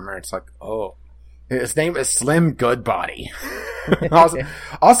Rage armor. It's like, oh. His name is Slim Goodbody.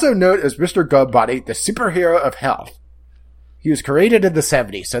 also known as Mr. Goodbody, the superhero of health. He was created in the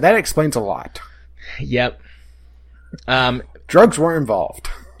 70s, so that explains a lot. Yep. Drugs were involved.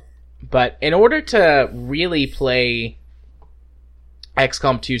 But in order to really play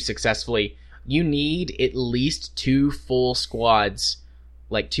XCOM 2 successfully, you need at least 2 full squads,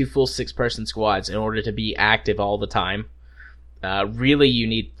 like 2 full 6-person squads, in order to be active all the time. Really, you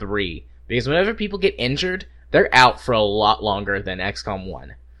need 3. Because whenever people get injured, they're out for a lot longer than XCOM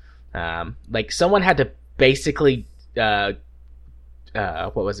 1. Like, someone had to basically, go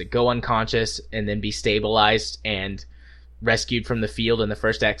unconscious and then be stabilized and rescued from the field in the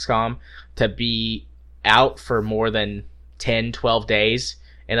first XCOM to be out for more than 10, 12 days,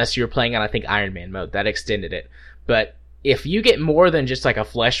 unless you were playing on, I think, Iron Man mode. That extended it. But if you get more than just like a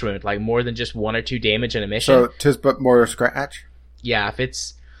flesh wound, like more than just 1 or 2 damage in a mission... So, 'tis but more a scratch? Yeah, if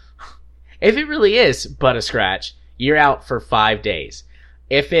it really is but a scratch, you're out for 5 days.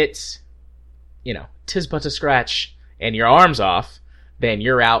 If it's, 'tis but a scratch and your arm's off, then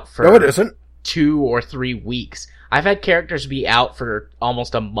you're out for... No, it isn't. 2 or 3 weeks. I've had characters be out for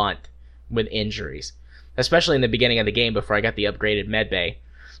almost a month with injuries, especially in the beginning of the game before I got the upgraded medbay,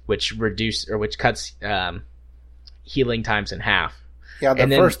 which cuts healing times in half. Yeah,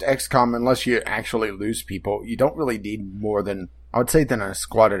 first XCOM, unless you actually lose people, you don't really need more than, I would say, than a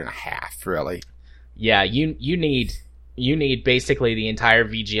squad and a half, really. Yeah, you need basically the entire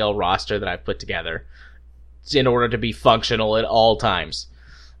VGL roster that I've put together in order to be functional at all times.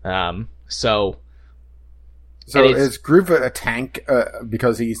 So is Groove a tank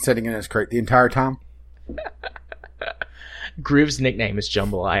because he's sitting in his crate the entire time? Groove's nickname is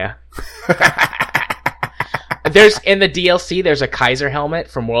Jambalaya. In the DLC, there's a Kaiser helmet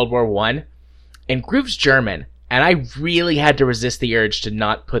from World War I, and Groove's German, and I really had to resist the urge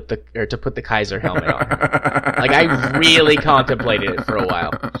to put the Kaiser helmet on. Like, I really contemplated it for a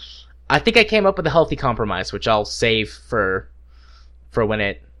while. I think I came up with a healthy compromise, which I'll save for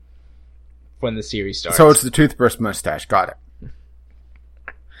when the series starts. So it's the toothbrush mustache. Got it.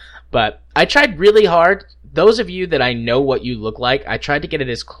 But I tried really hard. Those of you that I know what you look like, I tried to get it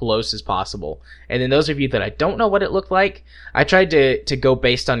as close as possible. And then those of you that I don't know what it looked like, I tried to go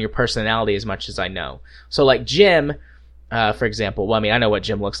based on your personality as much as I know. So like Jim, for example, well, I mean, I know what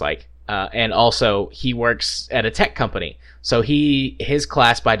Jim looks like. And also he works at a tech company. So his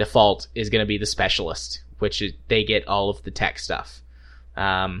class by default is going to be the specialist, they get all of the tech stuff.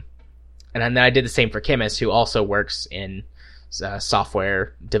 And then I did the same for Chemist, who also works in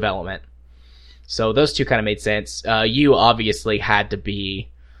software development. So those two kind of made sense. You obviously had to be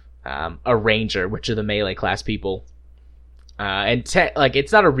a ranger, which are the melee class people.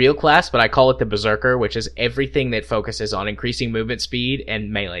 It's not a real class, but I call it the Berserker, which is everything that focuses on increasing movement speed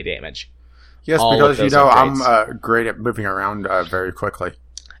and melee damage. Yes, because I'm great at moving around very quickly.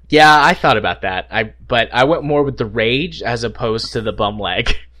 Yeah, I thought about that. But I went more with the rage as opposed to the bum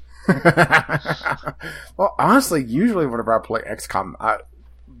leg. Well, honestly, usually whenever I play XCOM, I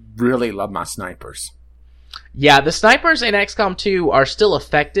really love my snipers. Yeah, the snipers in XCOM 2 are still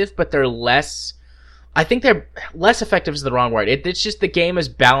effective, but they're less... I think they're less effective is the wrong word. It's just the game is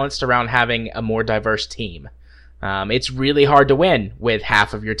balanced around having a more diverse team. It's really hard to win with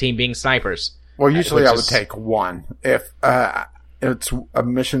half of your team being snipers. Well, usually I would take one. If it's a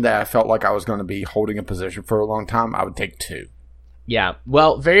mission that I felt like I was going to be holding a position for a long time, I would take 2. Yeah,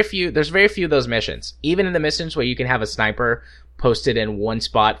 well, there's very few of those missions. Even in the missions where you can have a sniper posted in one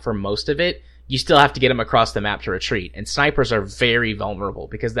spot for most of it, you still have to get them across the map to retreat. And snipers are very vulnerable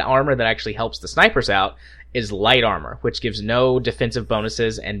because the armor that actually helps the snipers out is light armor, which gives no defensive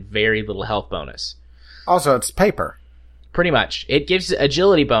bonuses and very little health bonus. Also, it's paper. Pretty much. It gives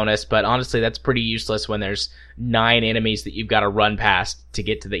agility bonus, but honestly, that's pretty useless when there's 9 enemies that you've got to run past to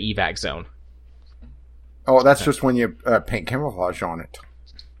get to the evac zone. Oh, that's just when you paint camouflage on it.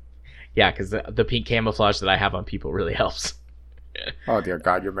 Yeah, because the pink camouflage that I have on people really helps. Oh, dear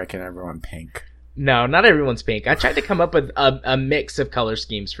God, you're making everyone pink. No, not everyone's pink. I tried to come up with a mix of color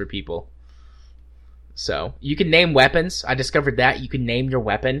schemes for people. So, you can name weapons. I discovered that. You can name your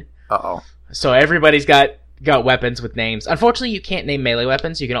weapon. Uh-oh. So everybody's got weapons with names. Unfortunately, you can't name melee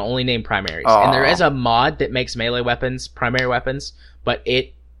weapons. You can only name primaries. Oh. And there is a mod that makes melee weapons primary weapons, but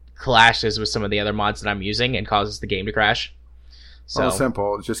it clashes with some of the other mods that I'm using and causes the game to crash. So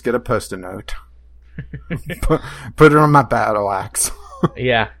simple. Just get a post-it note. put it on my battle axe.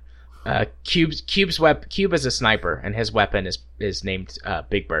 Yeah. Cube is a sniper, and his weapon is named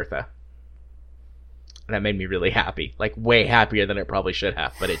Big Bertha. And that made me really happy. Like, way happier than it probably should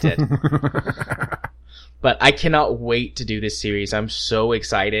have, but it did. But I cannot wait to do this series. I'm so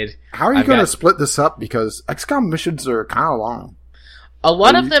excited. How are you going to split this up? Because XCOM missions are kind of long. A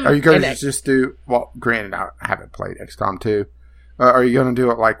lot of them... Are you going to just do... Well, granted, I haven't played XCOM 2. Are you going to do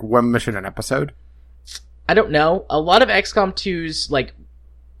it like one mission an episode? I don't know. A lot of XCOM 2's, like,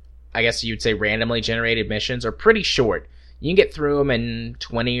 I guess you'd say randomly generated missions are pretty short. You can get through them in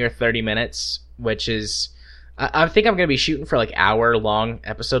 20 or 30 minutes, which is... I think I'm going to be shooting for, like, hour-long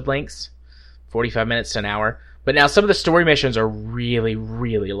episode lengths. 45 minutes to an hour. But now some of the story missions are really,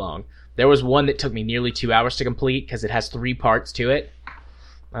 really long. There was one that took me nearly 2 hours to complete because it has 3 parts to it.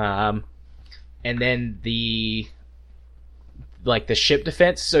 And then the ship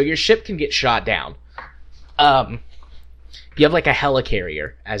defense. So your ship can get shot down. You have like a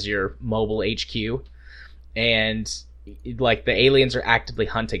helicarrier as your mobile HQ. and like the aliens are actively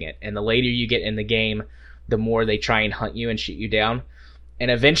hunting it. And the later you get in the game, the more they try and hunt you and shoot you down. And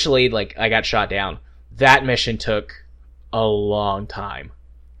eventually, like, I got shot down. That mission took a long time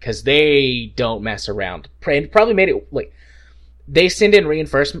because they don't mess around. Probably made it like they send in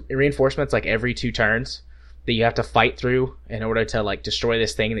reinforcements like every 2 turns that you have to fight through in order to like destroy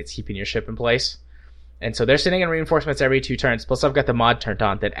this thing that's keeping your ship in place. And so they're sending in reinforcements every 2 turns. Plus, I've got the mod turned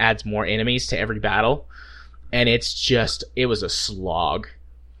on that adds more enemies to every battle, and it was a slog.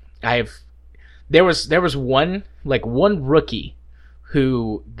 There was one rookie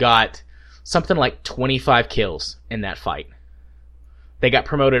who got something like 25 kills in that fight. They got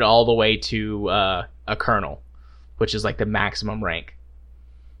promoted all the way to a colonel, which is like the maximum rank.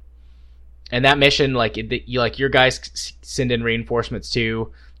 And that mission, like your guys send in reinforcements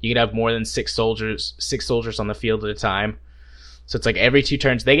too. You can have more than 6 soldiers on the field at a time. So it's like every 2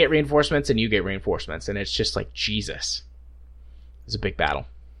 turns they get reinforcements and you get reinforcements, and it's just like Jesus. It was a big battle.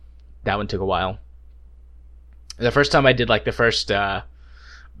 That one took a while. The first time I did like the first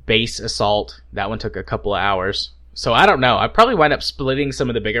base assault, that one took a couple of hours. So I don't know. I probably wind up splitting some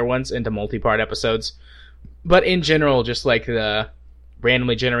of the bigger ones into multi-part episodes. But in general, just like the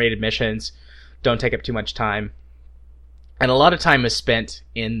randomly generated missions don't take up too much time. And a lot of time is spent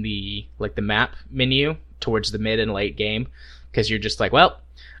in the map menu towards the mid and late game, because you're just like, well,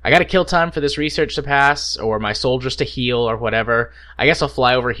 I got to kill time for this research to pass or my soldiers to heal or whatever. I guess I'll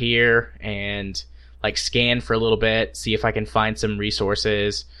fly over here and like scan for a little bit, see if I can find some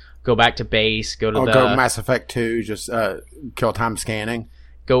resources, go back to base, go to Mass Effect 2, just kill time scanning.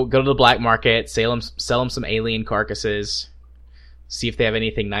 Go to the black market, sell them some alien carcasses, see if they have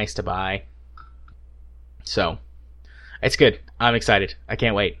anything nice to buy. So, it's good. I'm excited. I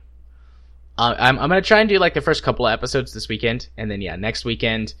can't wait. I'm gonna try and do like the first couple of episodes this weekend, and then next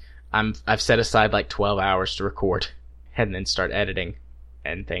weekend I've set aside like 12 hours to record, and then start editing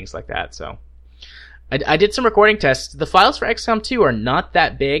and things like that. So, I did some recording tests. The files for XCOM 2 are not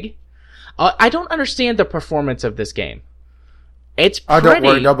that big. I don't understand the performance of this game. It's pretty. Oh, don't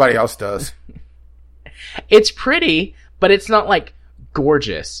worry, nobody else does. It's pretty, but it's not like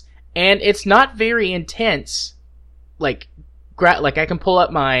gorgeous, and it's not very intense. Like I can pull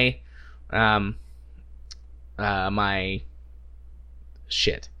up my my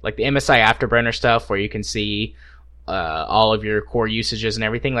shit, like the MSI Afterburner stuff, where you can see all of your core usages and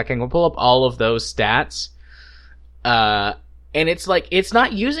everything. Like I can pull up all of those stats, and it's like it's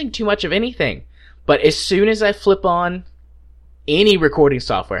not using too much of anything. But as soon as I flip on any recording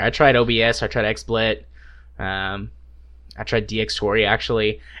software, I tried OBS, I tried XSplit, I tried DxTory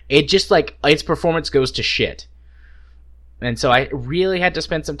actually, it just like its performance goes to shit. And so I really had to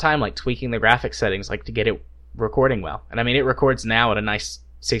spend some time like tweaking the graphics settings like to get it recording well. And I mean, it records now at a nice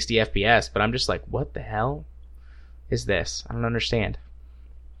 60 FPS, but I'm just like, what the hell is this? I don't understand.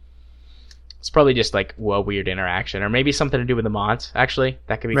 It's probably just like a weird interaction, or maybe something to do with the mods. Actually,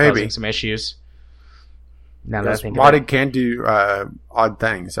 that could be causing some issues. Now that I think modded can do odd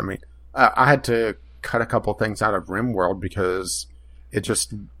things. I mean, I had to cut a couple things out of RimWorld because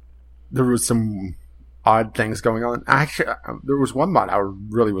there was some odd things going on. Actually, there was one mod I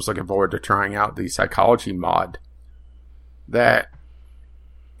really was looking forward to trying out, the psychology mod, that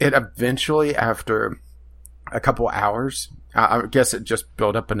it eventually, after a couple hours, I guess it just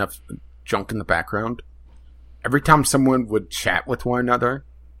built up enough junk in the background. Every time someone would chat with one another,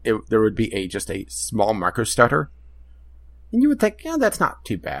 there would be just a small micro stutter. And you would think, yeah, that's not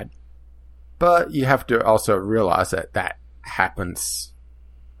too bad. But you have to also realize that happens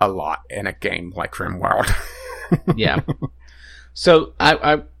a lot in a game like RimWorld. Yeah. So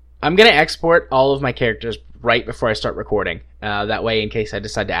I'm going to export all of my characters right before I start recording. That way, in case I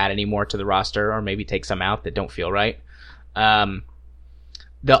decide to add any more to the roster, or maybe take some out that don't feel right. The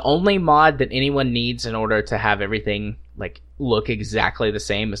only mod that anyone needs in order to have everything like look exactly the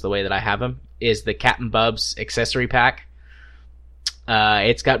same as the way that I have them is the Captain Bubs accessory pack.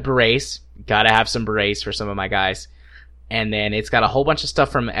 It's got berets. Gotta have some berets for some of my guys. And then it's got a whole bunch of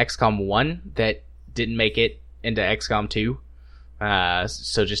stuff from XCOM 1 that didn't make it into XCOM 2.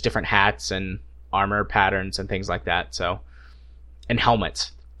 So just different hats and armor patterns and things like that. So, and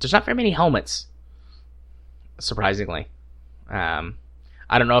helmets. There's not very many helmets, surprisingly.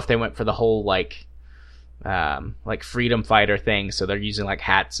 I don't know if they went for the whole like freedom fighter thing, so they're using like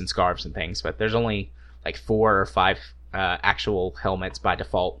hats and scarves and things, but there's only like 4 or 5 actual helmets by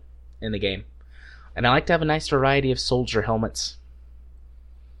default in the game. And I like to have a nice variety of soldier helmets.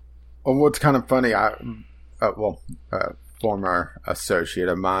 Well, what's kind of funny, former associate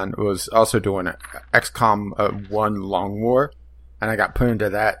of mine was also doing XCOM 1 Long War, and I got put into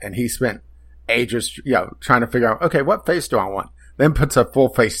that, and he spent ages, trying to figure out, okay, what face do I want? Then puts a full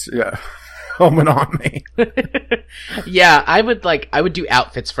face helmet on me. Yeah, I would do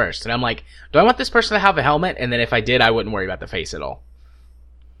outfits first, and I'm like, do I want this person to have a helmet? And then if I did, I wouldn't worry about the face at all.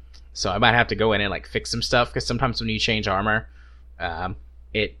 So I might have to go in and like fix some stuff, because sometimes when you change armor,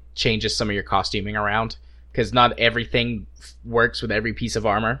 it changes some of your costuming around, because not everything works with every piece of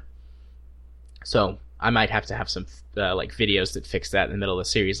armor. So I might have to have some like videos that fix that in the middle of the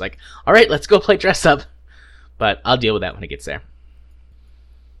series. Like, all right, let's go play dress up. But I'll deal with that when it gets there.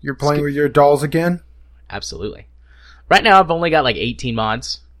 You're playing with your dolls again? Absolutely. Right now, I've only got like 18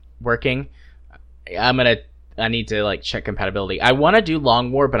 mods working. I need to like check compatibility. I want to do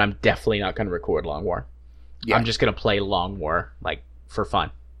Long War, but I'm definitely not going to record Long War. Yeah. I'm just going to play Long War like for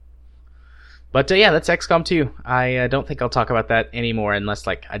fun. But yeah, that's XCOM 2. I don't think I'll talk about that anymore unless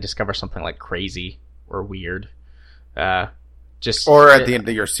like I discover something like crazy or weird. Or at the end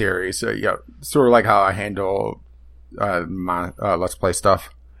of your series. Sort of like how I handle my Let's Play stuff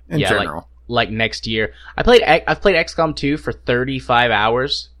in general. Like next year. I've played XCOM 2 for 35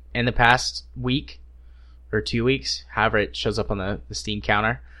 hours in the past week or 2 weeks, however it shows up on the Steam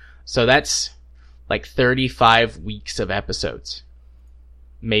counter. So that's like 35 weeks of episodes,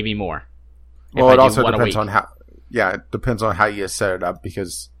 maybe more. Well, it also depends on how. Yeah, it depends on how you set it up,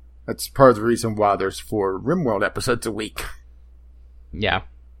 because that's part of the reason why there's 4 RimWorld episodes a week. Yeah.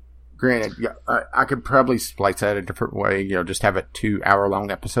 Granted, I could probably splice that a different way, just have it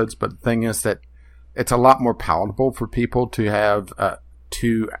 2-hour-long episodes, but the thing is that it's a lot more palatable for people to have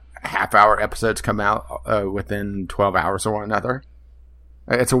 2 half-hour episodes come out within 12 hours of one another.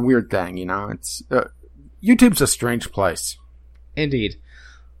 It's a weird thing, It's YouTube's a strange place. Indeed.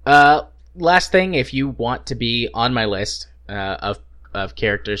 Last thing, if you want to be on my list of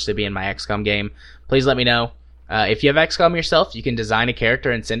characters to be in my XCOM game, please let me know. If you have XCOM yourself, you can design a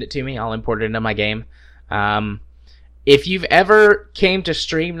character and send it to me. I'll import it into my game. If you've ever came to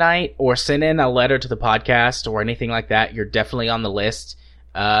stream night or sent in a letter to the podcast or anything like that, you're definitely on the list.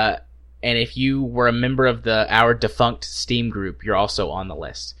 And if you were a member of our defunct Steam group, you're also on the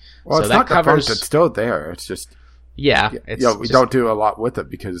list. Well, so it's not defunct, it's still there. It's just... Yeah. We don't do a lot with it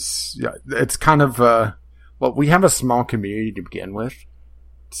because it's kind of... we have a small community to begin with.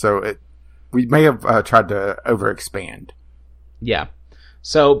 So we may have tried to overexpand. Yeah.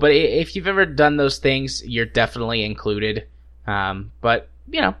 So, but if you've ever done those things, you're definitely included. But,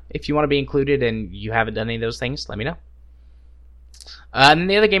 if you want to be included and you haven't done any of those things, let me know. And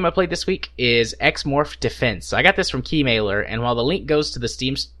the other game I played this week is Xmorph Defense. So I got this from Keymailer, and while the link goes to the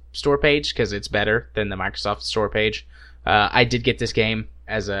Steam store page, because it's better than the Microsoft store page, I did get this game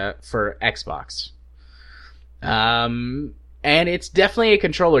for Xbox. And it's definitely a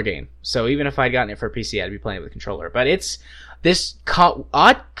controller game. So even if I'd gotten it for PC, I'd be playing it with a controller. But it's this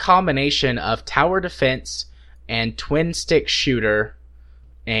odd combination of tower defense and twin stick shooter,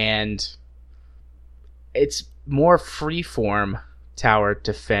 and it's more freeform tower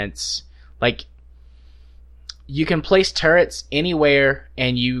defense. Like, you can place turrets anywhere,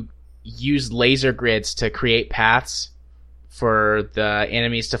 and you use laser grids to create paths for the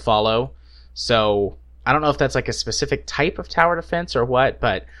enemies to follow. So I don't know if that's like a specific type of tower defense or what,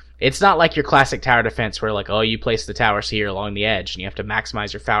 but it's not like your classic tower defense where like, oh, you place the towers here along the edge and you have to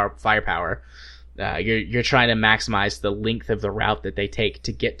maximize your firepower. You're trying to maximize the length of the route that they take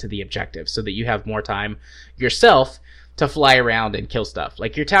to get to the objective so that you have more time yourself to fly around and kill stuff.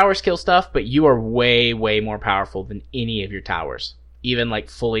 Like, your towers kill stuff, but you are way, way more powerful than any of your towers. Even like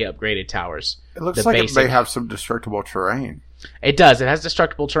fully upgraded towers. It looks like it may have some destructible terrain. It does. It has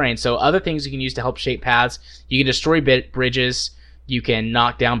destructible terrain. So other things you can use to help shape paths. You can destroy bridges. You can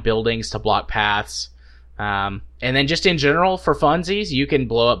knock down buildings to block paths. And then just in general, for funsies, you can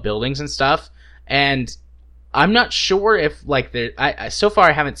blow up buildings and stuff. And I'm not sure if like so far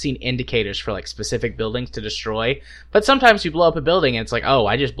I haven't seen indicators for like specific buildings to destroy. But sometimes you blow up a building and it's like, oh,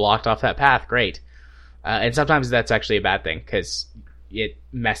 I just blocked off that path. Great. And sometimes that's actually a bad thing because it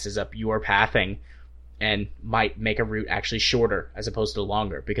messes up your pathing and might make a route actually shorter as opposed to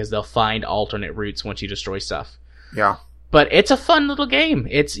longer because they'll find alternate routes once you destroy stuff. Yeah. But it's a fun little game.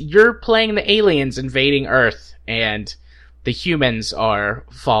 You're playing the aliens invading Earth, and the humans are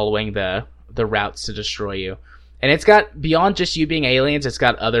following the routes to destroy you. And it's got, beyond just you being aliens, it's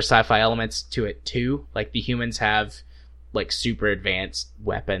got other sci-fi elements to it too. Like, the humans have like super advanced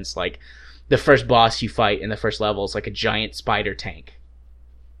weapons. Like, the first boss you fight in the first level is like a giant spider tank.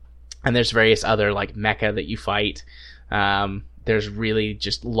 And there's various other like mecha that you fight. There's really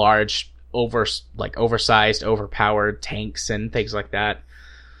just large, oversized, overpowered tanks and things like that.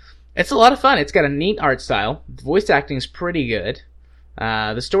 It's a lot of fun. It's got a neat art style. The voice acting is pretty good.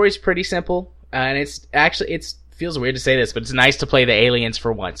 The story's pretty simple. and it's actually it feels weird to say this, but it's nice to play the aliens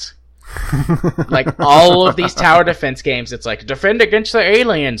for once. Like all of these tower defense games, it's like defend against the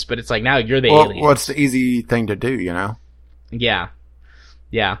aliens, but it's like now you're the alien. Well, it's the easy thing to do, you know? Yeah.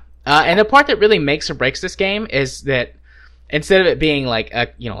 And the part that really makes or breaks this game is that instead of it being like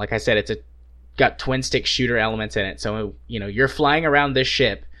like I said, it's got twin stick shooter elements in it. So you're flying around this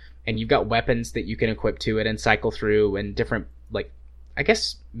ship, and you've got weapons that you can equip to it and cycle through, and different I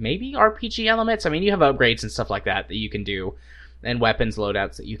guess maybe RPG elements. I mean, you have upgrades and stuff like that you can do, and weapons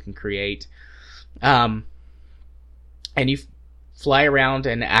loadouts that you can create. And you fly around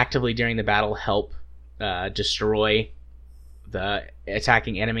and actively during the battle help destroy the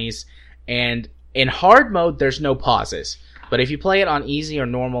attacking enemies. And in hard mode, there's no pauses. But if you play it on easy or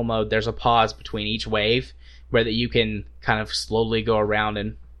normal mode, there's a pause between each wave where that you can kind of slowly go around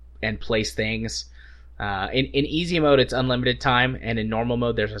and place things. In easy mode, it's unlimited time, and in normal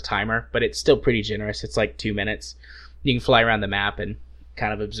mode, there's a timer, but it's still pretty generous. It's like 2 minutes. You can fly around the map and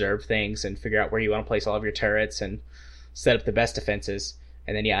kind of observe things and figure out where you want to place all of your turrets and set up the best defenses.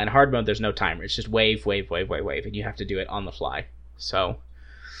 And then, in hard mode, there's no timer. It's just wave, and you have to do it on the fly. So,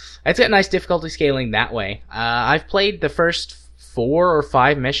 it's got nice difficulty scaling that way. I've played the first 4 or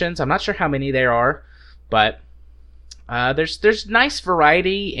 5 missions. I'm not sure how many there are, but there's nice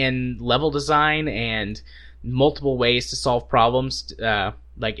variety in level design and multiple ways to solve problems.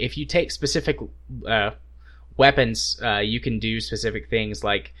 Like if you take specific weapons, you can do specific things.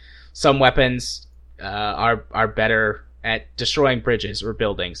 Like some weapons are better at destroying bridges or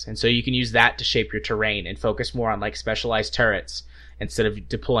buildings, and so you can use that to shape your terrain and focus more on like specialized turrets instead of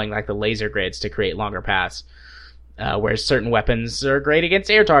deploying like the laser grids to create longer paths. Whereas certain weapons are great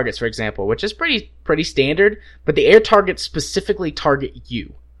against air targets, for example, which is pretty standard, but the air targets specifically target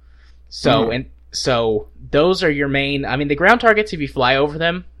you. So those are your main. I mean, the ground targets, if you fly over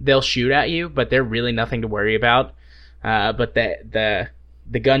them, they'll shoot at you, but they're really nothing to worry about. But the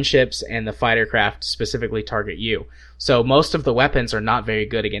gunships and the fighter craft specifically target you. So most of the weapons are not very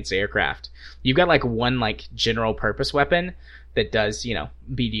good against aircraft. You've got like one like general purpose weapon that does,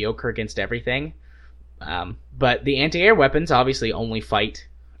 mediocre against everything. But the anti-air weapons obviously only fight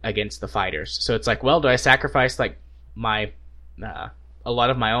against the fighters. So it's like, well, do I sacrifice like my a lot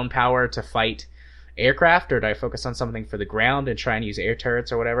of my own power to fight aircraft, or do I focus on something for the ground and try and use air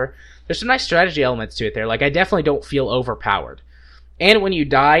turrets or whatever? There's some nice strategy elements to it there. Like I definitely don't feel overpowered. And when you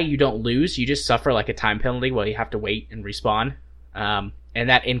die, you don't lose. You just suffer like a time penalty while you have to wait and respawn. And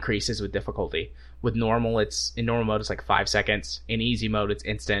that increases with difficulty. In normal mode, it's like 5 seconds. In easy mode, it's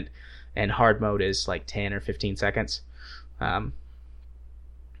instant. And hard mode is like 10 or 15 seconds.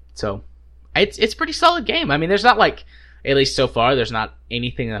 So it's a pretty solid game. I mean, there's not like, at least so far, there's not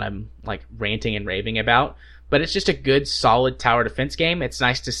anything that I'm like ranting and raving about. But it's just a good, solid tower defense game. It's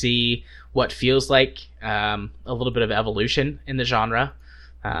nice to see what feels like a little bit of evolution in the genre.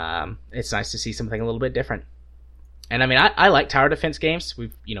 It's nice to see something a little bit different. And I mean, I like tower defense games.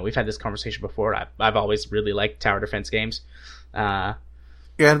 We've had this conversation before. I've always really liked tower defense games. Yeah,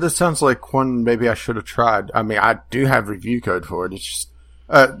 this sounds like one maybe I should have tried. I mean, I do have review code for it. It's just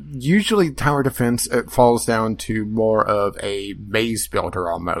usually tower defense, it falls down to more of a maze builder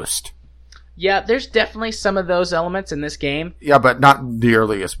almost. Yeah, there's definitely some of those elements in this game. Yeah, but not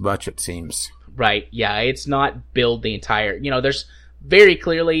nearly as much, it seems. Right, yeah, it's not build the entire... there's very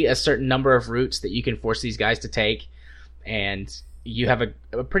clearly a certain number of routes that you can force these guys to take, and you have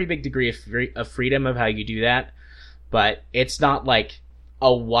a pretty big degree of freedom of how you do that, but it's not like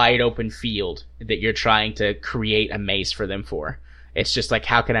a wide open field that you're trying to create a maze for them for. It's just like,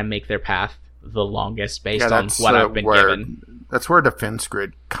 how can I make their path the longest based on what I've been given? That's where Defense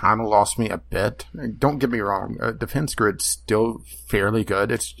Grid kind of lost me a bit. Don't get me wrong. Defense Grid's still fairly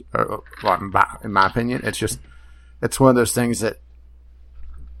good. It's, in my opinion, it's one of those things that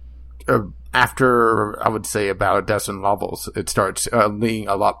after, I would say, about a dozen levels, it starts leaning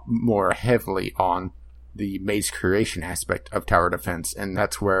a lot more heavily on the maze creation aspect of tower defense, and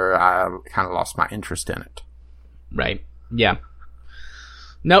that's where I kind of lost my interest in it. Right. Yeah.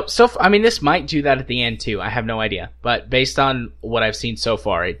 Nope. This might do that at the end too. I have no idea, but based on what I've seen so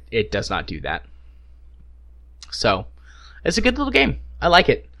far, it does not do that. So, it's a good little game. I like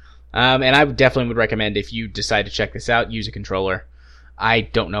it. And I definitely would recommend, if you decide to check this out, use a controller. I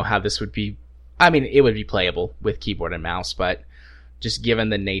don't know how this would be. I mean, it would be playable with keyboard and mouse, but just given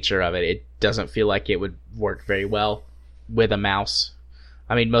the nature of it, it doesn't feel like it would work very well with a mouse.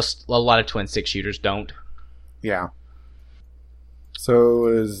 I mean, a lot of twin stick shooters don't. Yeah. So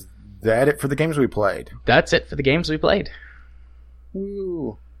is that it for the games we played? That's it for the games we played.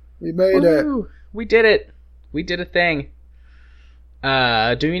 Woo! We made it. We did it. We did a thing.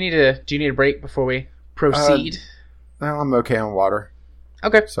 Do you need a break before we proceed? Well, I'm okay on water.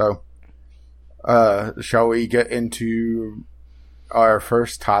 Okay. So, shall we get into our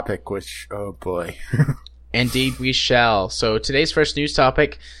first topic, which, oh boy. Indeed we shall. So today's first news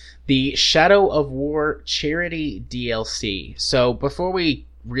topic, the Shadow of War charity DLC. So before we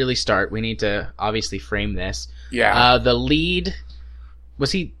really start, we need to obviously frame this. Yeah.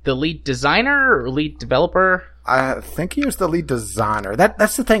 Was he the lead designer or lead developer? I think he was the lead designer.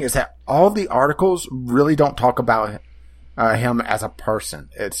 That's the thing, is that all the articles really don't talk about him as a person.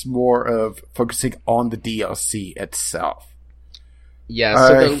 It's more of focusing on the DLC itself. Yeah,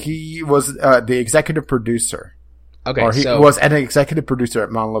 so he was the executive producer. Okay, or he was an executive producer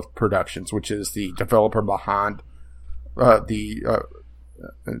at Monolith Productions, which is the developer behind the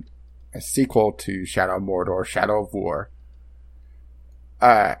sequel to Shadow of Mordor, Shadow of War.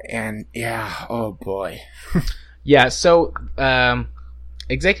 And yeah, oh boy. Yeah, so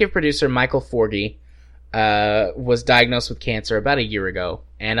executive producer Michael Forgey was diagnosed with cancer about a year ago,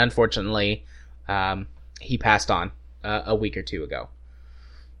 and unfortunately, he passed on a week or two ago.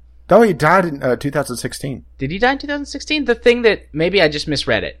 Oh, he died in 2016. Did he die in 2016? The thing that maybe I just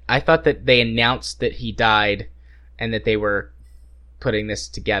misread it. I thought that they announced that he died and that they were putting this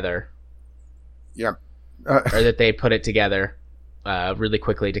together. Yep. Or that they put it together really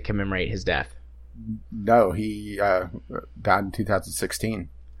quickly to commemorate his death. No, he died in 2016.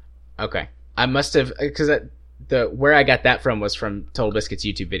 Okay. I must have, because where I got that from was from Total Biscuit's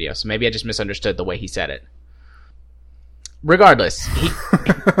YouTube video, so maybe I just misunderstood the way he said it. Regardless,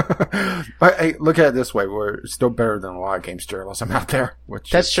 But hey, look at it this way: we're still better than a lot of games journalism out there,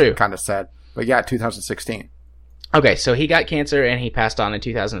 which that's true. Kind of sad. But yeah, 2016. Okay, so he got cancer and he passed on in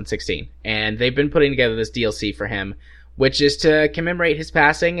 2016, and they've been putting together this DLC for him, which is to commemorate his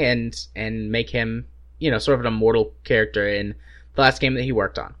passing and make him, sort of an immortal character in the last game that he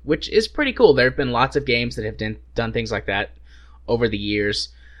worked on, which is pretty cool. There have been lots of games that have done things like that over the years.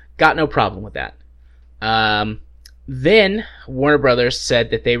 Got no problem with that. Then Warner Brothers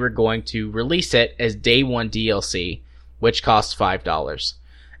said that they were going to release it as day one DLC, which costs $5,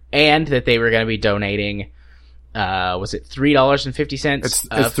 and that they were going to be donating. Was it $3.50? It's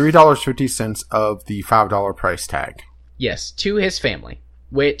 $3.50 of the $5 price tag. Yes, to his family.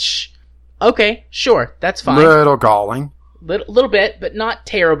 Which, okay, sure, that's fine. Little galling. Little bit, but not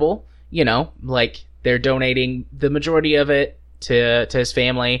terrible. Like they're donating the majority of it to his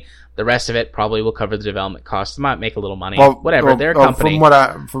family. The rest of it probably will cover the development costs. They might make a little money. Whatever. They're a company.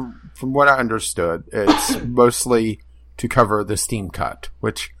 From what I understood, it's mostly to cover the Steam cut,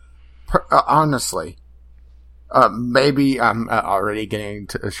 which honestly, maybe I'm already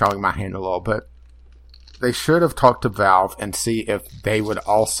showing my hand a little bit. They should have talked to Valve and see if they would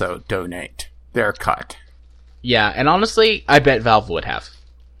also donate their cut. Yeah, and honestly, I bet Valve would have.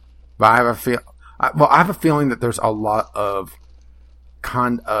 But I have a feeling that there's a lot of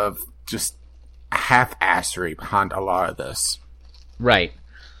kind of just half-assery behind a lot of this. Right.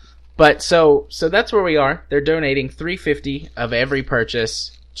 But so that's where we are. They're donating $3.50 of every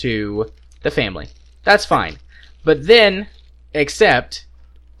purchase to the family. That's fine. But then, except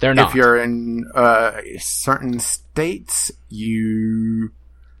they're not. If you're in certain states,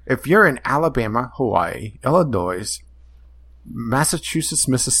 if you're in Alabama, Hawaii, Illinois, Massachusetts,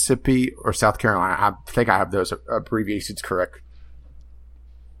 Mississippi, or South Carolina, I think I have those abbreviations correct.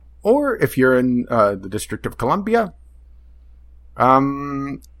 Or if you're in the District of Columbia,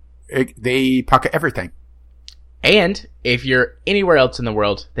 they pocket everything. And if you're anywhere else in the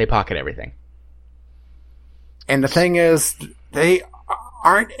world, they pocket everything. And the thing is, they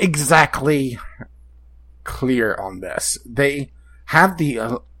aren't exactly clear on this. They have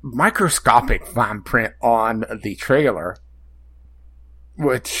the microscopic fine print on the trailer,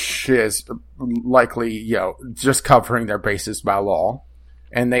 which is likely, just covering their bases by law.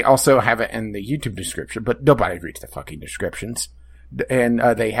 And they also have it in the YouTube description, but nobody reads the fucking descriptions. And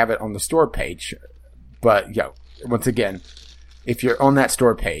they have it on the store page. But, once again, if you're on that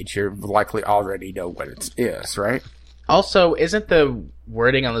store page, you likely already know what it is, right? Also, isn't the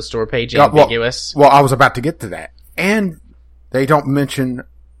wording on the store page ambiguous? Well, I was about to get to that. And they don't mention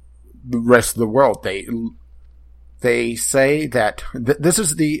the rest of the world. They say that this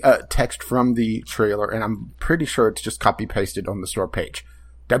is the text from the trailer, and I'm pretty sure it's just copy-pasted on the store page.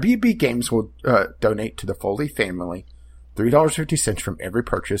 WB Games will donate to the Foley family $3.50 from every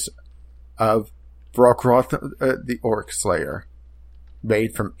purchase of Vrokroth the Orc Slayer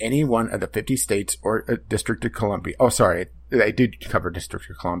made from any one of the 50 states or District of Columbia. Oh, sorry, they do cover District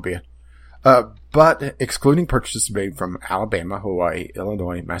of Columbia. But excluding purchases made from Alabama, Hawaii,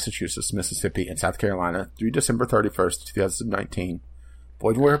 Illinois, Massachusetts, Mississippi, and South Carolina through December 31st, 2019,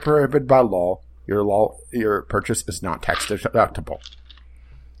 Void where prohibited by law. Your purchase is not tax deductible.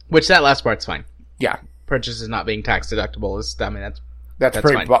 Which that last part's fine. Yeah. Purchase is not being tax deductible that's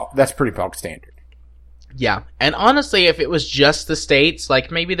pretty fine. That's pretty bog standard. Yeah. And honestly, if it was just the states,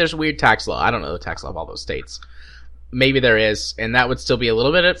 like maybe there's a weird tax law. I don't know the tax law of all those states. Maybe there is, and that would still be a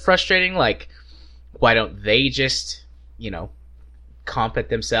little bit frustrating. Like, why don't they just, comp it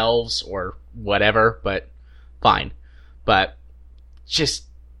themselves or whatever? But fine. But just,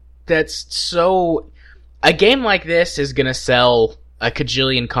 that's so... A game like this is going to sell a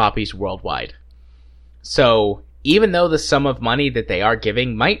cajillion copies worldwide. So, even though the sum of money that they are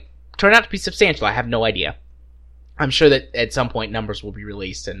giving might turn out to be substantial, I have no idea. I'm sure that at some point numbers will be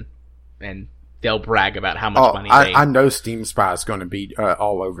released and they'll brag about how much money they... I know Steam Spy is going to be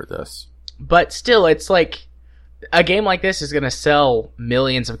all over this. But still, it's like... A game like this is going to sell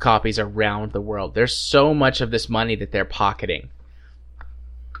millions of copies around the world. There's so much of this money that they're pocketing.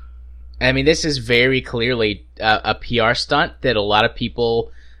 I mean, this is very clearly a PR stunt that a lot of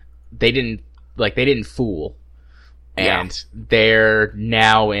people, they didn't fool. And they're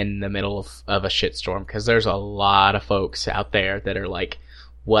now in the middle of a shitstorm because there's a lot of folks out there that are like,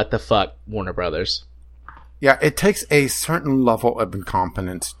 what the fuck, Warner Brothers? Yeah, it takes a certain level of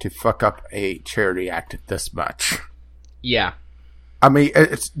incompetence to fuck up a charity act this much. Yeah. I mean,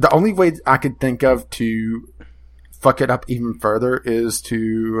 it's the only way I could think of to fuck it up even further is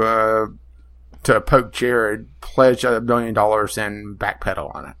to poke Jared, pledge $1 million and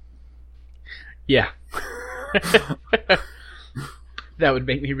backpedal on it. Yeah. That would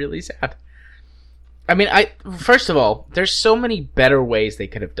make me really sad. I mean, first of all, there's so many better ways they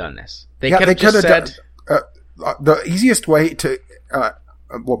could have done this. They could have just said... the easiest way to...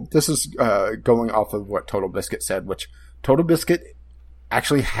 this is going off of what Total Biscuit said, which Total Biscuit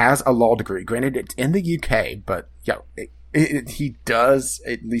actually has a law degree. Granted, it's in the UK, but he does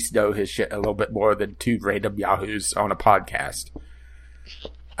at least know his shit a little bit more than two random yahoos on a podcast.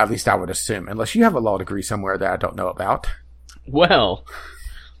 At least I would assume. Unless you have a law degree somewhere that I don't know about. Well,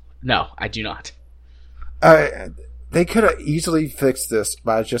 no, I do not. They could have easily fixed this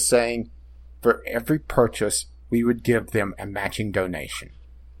by just saying, for every purchase, we would give them a matching donation.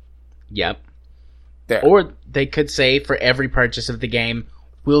 Yep. There. Or they could say, for every purchase of the game,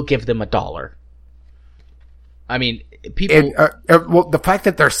 we'll give them $1. I mean, people... well, the fact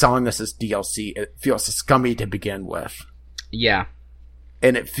that they're selling this as DLC, it feels scummy to begin with. Yeah.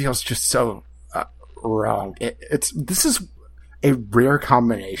 And it feels just so wrong. This is a rare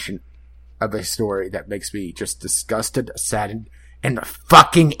combination of a story that makes me just disgusted, saddened, and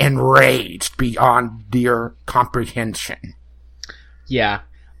fucking enraged beyond dear comprehension. Yeah.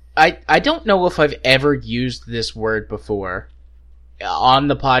 I don't know if I've ever used this word before on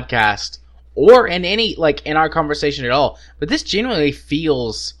the podcast or in any, in our conversation at all, but this genuinely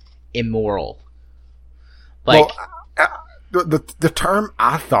feels immoral. The term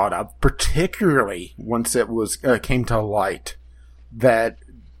I thought of, particularly once it was came to light, that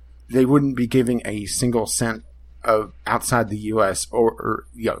they wouldn't be giving a single cent of outside the U.S. or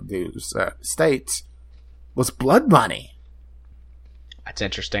those states, was blood money. That's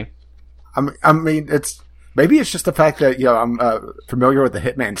interesting. I mean, maybe it's just the fact that I'm familiar with the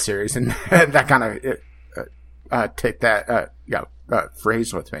Hitman series, and that kind of take that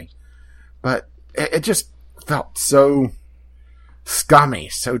phrase with me. But it just felt so scummy,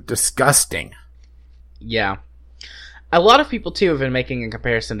 so disgusting. Yeah. A lot of people, too, have been making a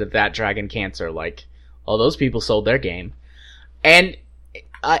comparison to That Dragon Cancer, those people sold their game. And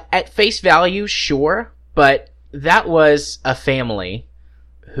at face value, sure, but that was a family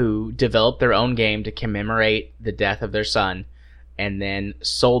who developed their own game to commemorate the death of their son, and then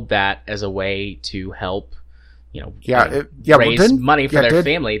sold that as a way to help, raise money for their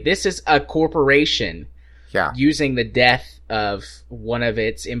family. This is a corporation using the death of one of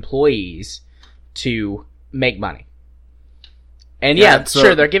its employees to make money. And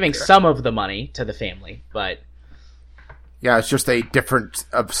sure, they're giving some of the money to the family, but... Yeah, it's just a difference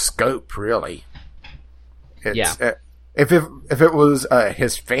of scope, really. If it was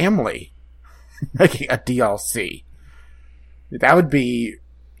his family making a DLC, that would be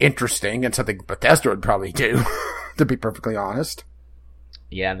interesting and something Bethesda would probably do, to be perfectly honest.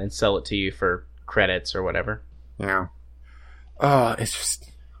 Yeah, and then sell it to you for credits or whatever. Yeah. It's just...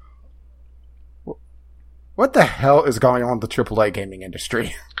 What the hell is going on in the AAA gaming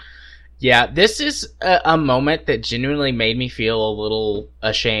industry? Yeah, this is a moment that genuinely made me feel a little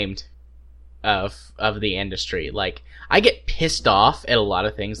ashamed of the industry. I get pissed off at a lot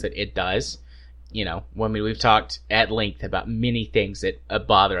of things that it does. We've talked at length about many things that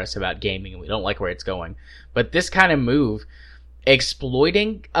bother us about gaming, and we don't like where it's going. But this kind of move,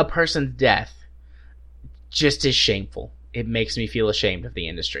 exploiting a person's death just is shameful. It makes me feel ashamed of the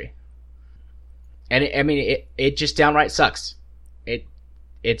industry. And it just downright sucks.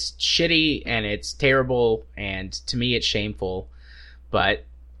 It's shitty and it's terrible, and to me it's shameful, but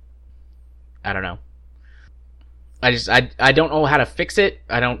I don't know. I don't know how to fix it.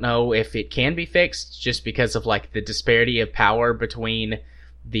 I don't know if it can be fixed just because of like the disparity of power between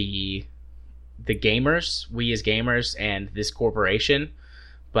the gamers, we as gamers, and this corporation,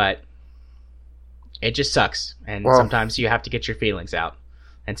 but it just sucks. And sometimes you have to get your feelings out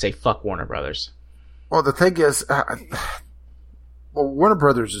and say fuck Warner Brothers. Well, the thing is, Warner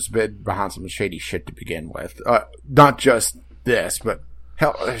Brothers has been behind some shady shit to begin with. Not just this, but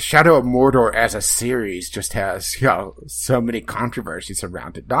hell, Shadow of Mordor as a series just has, so many controversies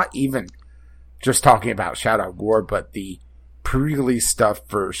around it. Not even just talking about Shadow of War, but the pre-release stuff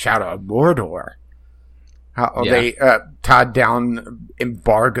for Shadow of Mordor. How they tied down,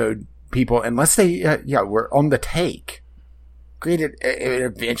 embargoed people unless they were on the take. Granted, it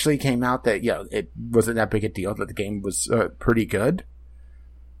eventually came out that it wasn't that big a deal, that the game was pretty good,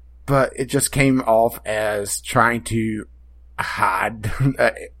 but it just came off as trying to hide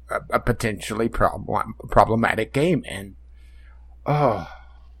a potentially problematic game, and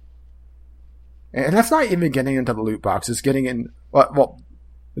that's not even getting into the loot boxes. Getting in, well,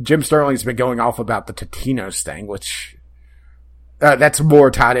 Jim Sterling's been going off about the Totinos thing, which that's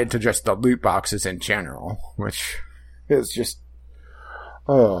more tied into just the loot boxes in general, which is just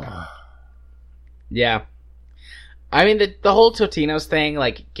yeah. I mean, the whole Totinos thing,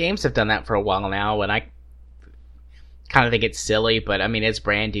 like, games have done that for a while now, and I kind of think it's silly, but I mean, it's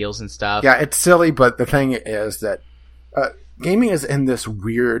brand deals and stuff. Yeah, it's silly, but the thing is that gaming is in this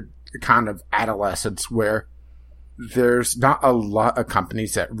weird kind of adolescence where there's not a lot of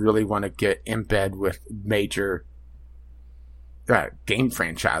companies that really want to get in bed with major game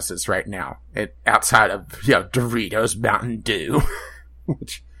franchises right now, outside of Doritos, Mountain Dew,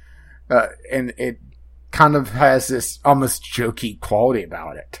 which and it kind of has this almost jokey quality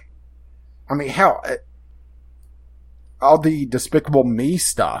about it. I mean, hell, all the Despicable Me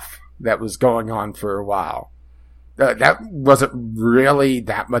stuff that was going on for a while, that wasn't really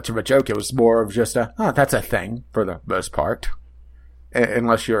that much of a joke. It was more of just that's a thing for the most part.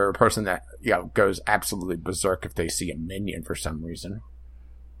 Unless you're a person that, goes absolutely berserk if they see a Minion for some reason.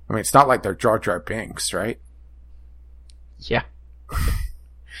 I mean, it's not like they're Jar Jar Binks, right? Yeah.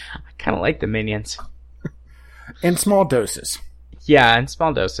 I kind of like the Minions. In small doses. Yeah, in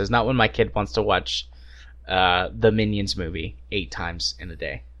small doses. Not when my kid wants to watch the Minions movie 8 times in a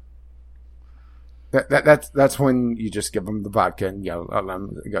day. That's when you just give them the vodka and let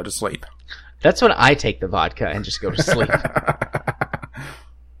them go to sleep. That's when I take the vodka and just go to sleep.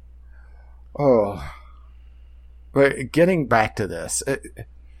 But getting back to this,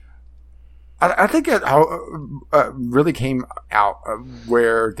 I think it really came out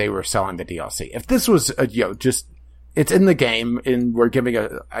where they were selling the DLC. If this was just it's in the game and we're giving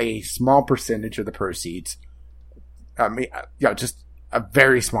a small percentage of the proceeds, I mean, just a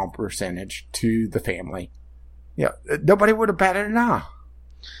very small percentage to the family, nobody would have batted an eye.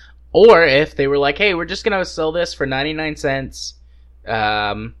 Or if they were like, hey, we're just gonna sell this for 99 cents.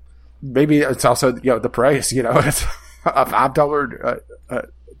 Maybe it's also, the price, it's a $5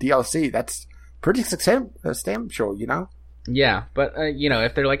 DLC. That's pretty substantial, Yeah, but,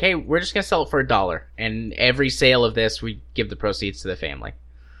 if they're like, hey, we're just going to sell it for $1, and every sale of this, we give the proceeds to the family.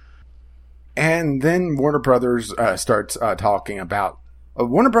 And then Warner Brothers starts talking about,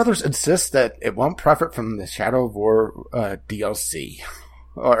 Warner Brothers insists that it won't profit from the Shadow of War DLC,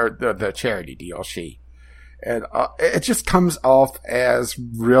 or the charity DLC. And it just comes off as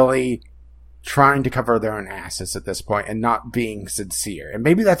really trying to cover their own asses at this point and not being sincere. And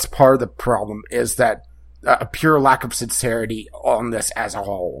maybe that's part of the problem, is that a pure lack of sincerity on this as a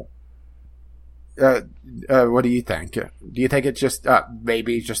whole. What do you think? Do you think it's just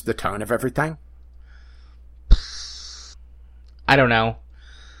maybe just the tone of everything? I don't know.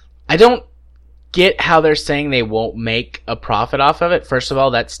 I don't get how they're saying they won't make a profit off of it. First of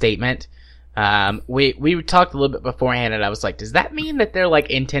all, that statement... we talked a little bit beforehand, and I was like, does that mean that they're like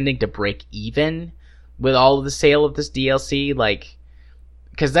intending to break even with all of the sale of this DLC? Like,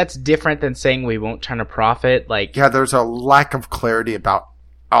 because that's different than saying we won't turn a profit. Like, yeah, there's a lack of clarity about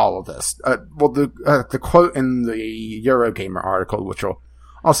all of this. The quote in the Eurogamer article, which will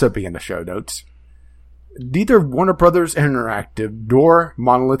also be in the show notes. Neither Warner Brothers Interactive nor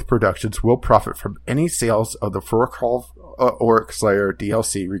Monolith Productions will profit from any sales of the Furcrawl Orc Slayer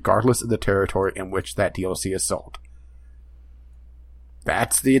DLC, regardless of the territory in which that DLC is sold.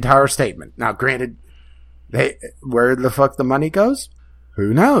 That's the entire statement. Now, granted, Where the fuck the money goes?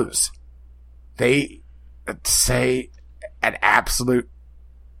 Who knows? They say an absolute,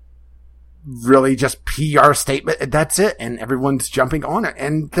 really just PR statement, and that's it, and everyone's jumping on it,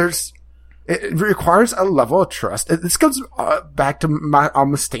 and it requires a level of trust. This goes back to my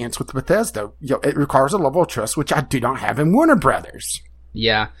almost stance with Bethesda. It requires a level of trust which I do not have in Warner Brothers.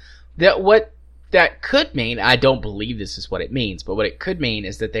 Yeah. What that could mean, I don't believe this is what it means, but what it could mean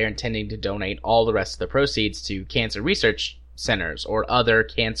is that they're intending to donate all the rest of the proceeds to cancer research centers or other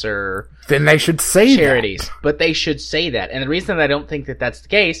cancer then they should say charities. that. But they should say that. And the reason that I don't think that that's the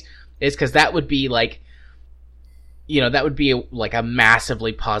case is because that would be like, that would be like a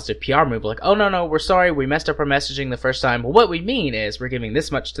massively positive PR move. Like, oh, no, we're sorry. We messed up our messaging the first time. Well, what we mean is we're giving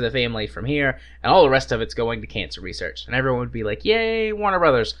this much to the family from here, and all the rest of it's going to cancer research. And everyone would be like, yay, Warner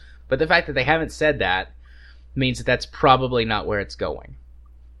Brothers. But the fact that they haven't said that means that that's probably not where it's going.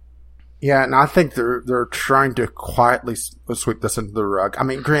 Yeah, and I think they're trying to quietly sweep this under the rug. I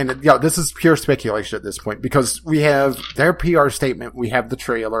mean, granted, this is pure speculation at this point, because we have their PR statement, we have the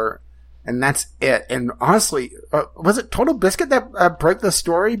trailer, and that's it. And honestly, was it Total Biscuit that broke the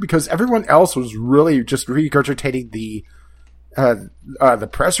story? Because everyone else was really just regurgitating the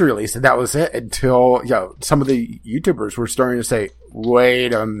press release, and that was it, until some of the YouTubers were starting to say,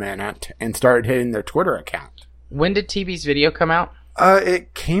 wait a minute, and started hitting their Twitter account. When did TV's video come out?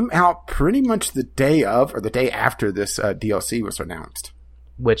 It came out pretty much the day of, or the day after this DLC was announced.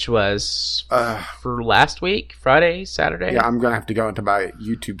 Which was for last week? Friday? Saturday? Yeah, I'm going to have to go into my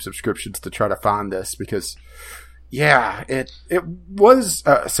YouTube subscriptions to try to find this, because, it was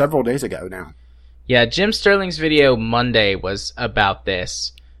several days ago now. Yeah, Jim Sterling's video Monday was about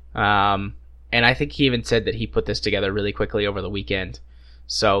this. And I think he even said that he put this together really quickly over the weekend.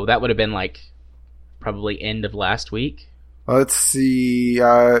 So that would have been probably end of last week. Let's see,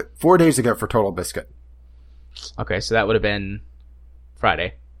 4 days ago for Total Biscuit. Okay, so that would have been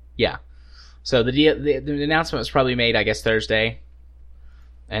Friday. Yeah. So the announcement was probably made, I guess, Thursday.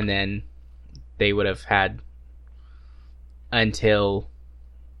 And then they would have had until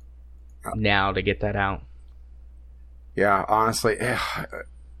now to get that out. Yeah, honestly,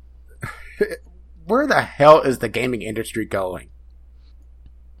 where the hell is the gaming industry going?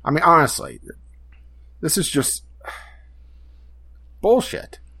 I mean, honestly, this is just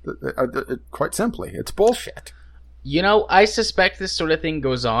bullshit. Quite simply, it's bullshit. I suspect this sort of thing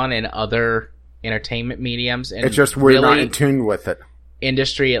goes on in other entertainment mediums, and it's just we're really not in tune with it.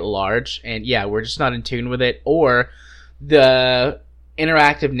 Industry at large, and we're just not in tune with it, or the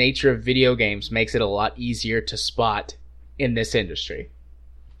interactive nature of video games makes it a lot easier to spot in this industry.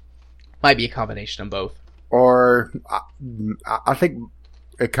 Might be a combination of both. Or I think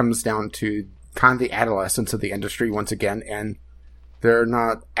it comes down to kind of the adolescence of the industry once again, and they're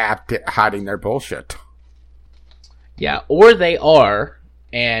not apt at hiding their bullshit. Yeah, or they are,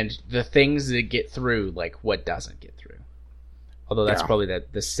 and the things that get through, what doesn't get through. Although that's probably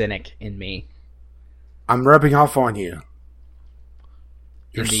the cynic in me. I'm rubbing off on you.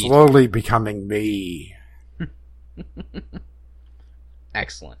 You're Indeed. slowly becoming me.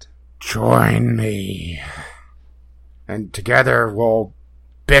 Excellent. Join me. And together we'll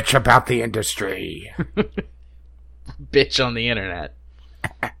bitch about the industry. Bitch on the internet.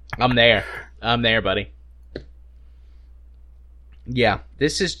 I'm there, buddy. Yeah,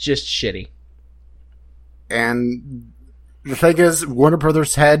 this is just shitty. And the thing is, Warner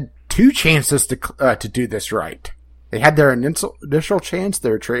Brothers had 2 chances to do this right. They had their initial chance,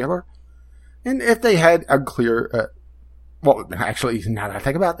 their trailer, and if they had a clear, actually, now that I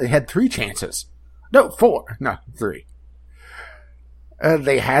think about it, they had 3 chances. No, 4. No, 3.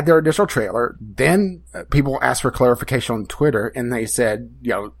 They had their initial trailer, then people asked for clarification on Twitter, and they said,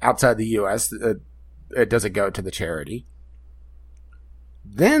 outside the U.S., it doesn't go to the charity.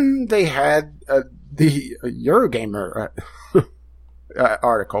 Then they had the Eurogamer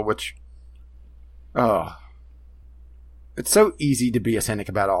article, which, it's so easy to be a cynic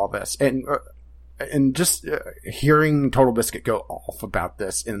about all this. And just hearing Total Biscuit go off about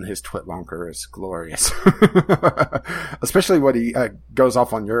this in his Twitlonger is glorious. Especially when he goes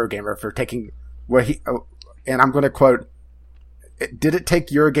off on Eurogamer for taking what he... and I'm going to quote, did it take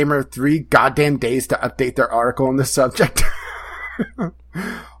Eurogamer 3 goddamn days to update their article on this subject?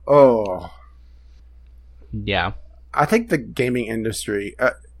 Oh. Yeah. I think the gaming industry...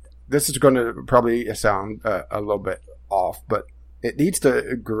 this is going to probably sound a little bit off, but it needs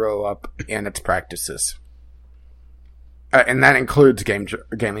to grow up in its practices. And that includes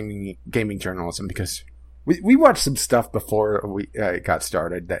gaming journalism, because we watched some stuff before we got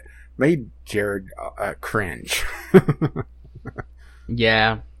started that made Jared cringe.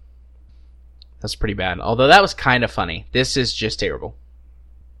 Yeah. That's pretty bad. Although that was kind of funny. This is just terrible.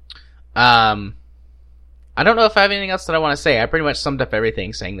 I don't know if I have anything else that I want to say. I pretty much summed up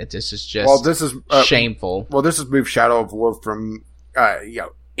everything saying that this is just shameful. Well, this has moved Shadow of War from,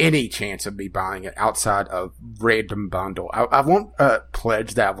 any chance of me buying it outside of random bundle. I won't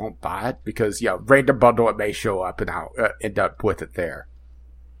pledge that I won't buy it because, random bundle, it may show up and I'll end up with it there.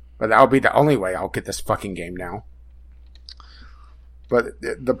 But that'll be the only way I'll get this fucking game now. But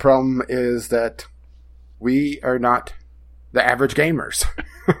the problem is that we are not the average gamers.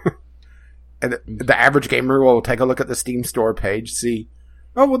 And the average gamer will take a look at the Steam store page, see,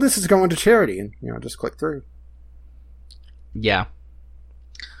 oh, well, this is going to charity, and, just click through. Yeah.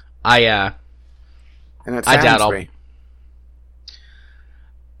 And it saddens me.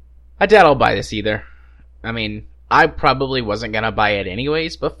 I doubt I'll buy this either. I mean, I probably wasn't going to buy it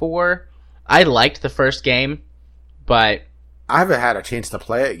anyways before. I liked the first game, but I haven't had a chance to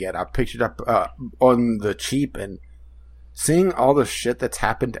play it yet. I picked it up on the cheap, and seeing all the shit that's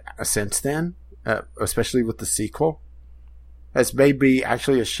happened since then, especially with the sequel, has made me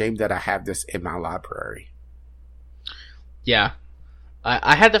actually ashamed that I have this in my library. Yeah.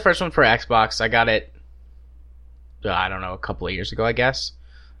 I had the first one for Xbox. I got it, I don't know, a couple of years ago, I guess.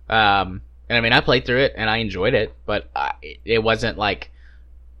 And I mean, I played through it, and I enjoyed it, but it wasn't, like,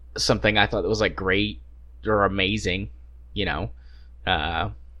 something I thought that was, like, great or amazing, So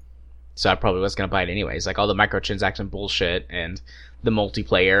I probably was going to buy it anyways. Like, all the microtransaction bullshit and the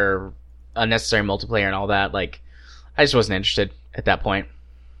multiplayer, unnecessary multiplayer and all that, like, I just wasn't interested at that point.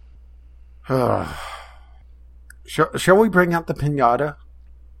 Shall we bring out the piñata?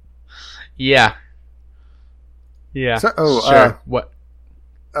 Yeah. Yeah. So, sure. What?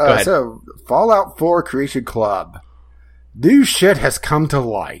 Go ahead. So, Fallout 4 Creation Club. New shit has come to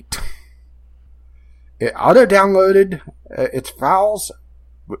light. It auto-downloaded its files,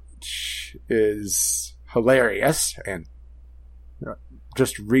 which is hilarious and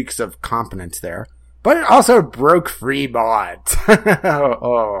just reeks of competence there. But it also broke free mods.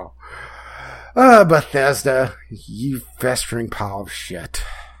 Bethesda, you festering pile of shit.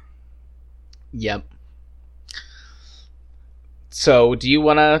 Yep. So, do you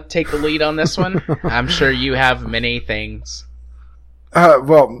want to take the lead on this one? I'm sure you have many things.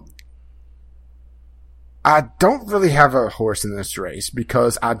 Well, I don't really have a horse in this race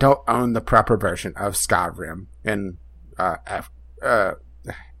because I don't own the proper version of Skyrim and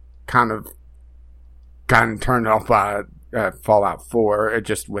kind of gotten turned off by Fallout 4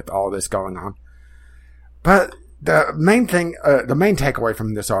 just with all this going on. But the main thing, the main takeaway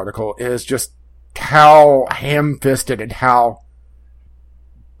from this article is just how ham-fisted and how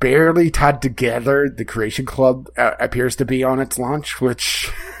barely tied together the Creation Club appears to be on its launch,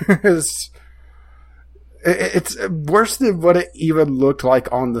 which is it's worse than what it even looked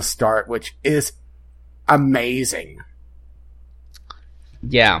like on the start, which is amazing.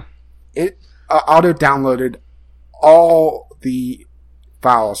 Yeah. It auto-downloaded all the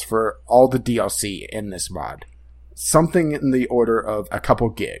files for all the DLC in this mod. Something in the order of a couple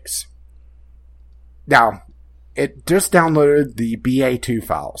gigs. Now, it just downloaded the BA2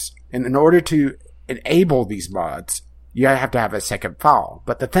 files. And in order to enable these mods, you have to have a second file.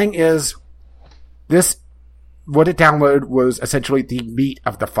 But the thing is, what it downloaded was essentially the meat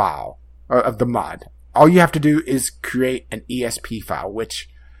of the file, or of the mod. All you have to do is create an ESP file, which,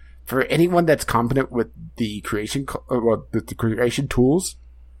 for anyone that's competent with the creation tools,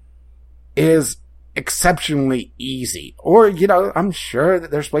 is exceptionally easy. Or, I'm sure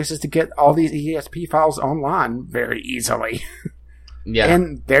that there's places to get all these ESP files online very easily. Yeah.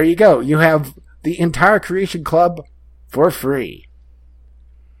 And there you go. You have the entire Creation Club for free.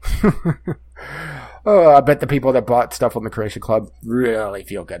 Oh, I bet the people that bought stuff on the Creation Club really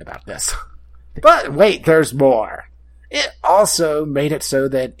feel good about this. But wait, there's more. It also made it so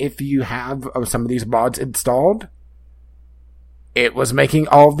that if you have some of these mods installed, it was making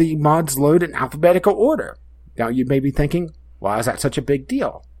all the mods load in alphabetical order. Now you may be thinking, why is that such a big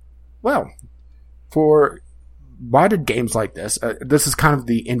deal? Well, for modded games like this, this is kind of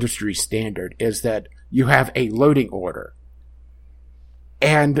the industry standard, is that you have a loading order.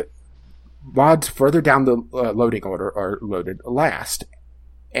 And mods further down the loading order are loaded last.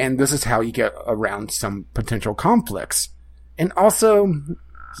 And this is how you get around some potential conflicts. And also,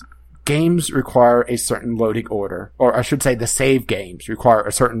 games require a certain loading order. Or I should say the save games require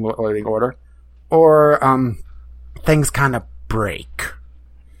a certain loading order. Or things kind of break.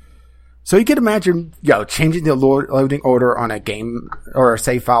 So you can imagine, changing the loading order on a game or a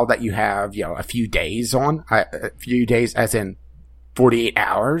save file that you have, a few days on. A few days as in 48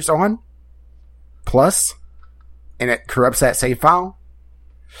 hours on. Plus. And it corrupts that save file.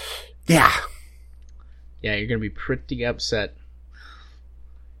 Yeah. Yeah, you're going to be pretty upset.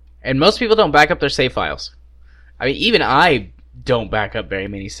 And most people don't back up their save files. I mean, even I don't back up very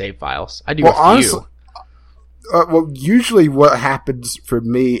many save files. I do a few. Honestly, usually what happens for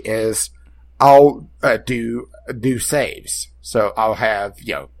me is I'll do saves. So I'll have,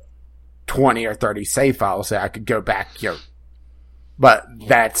 20 or 30 save files that I could go back, but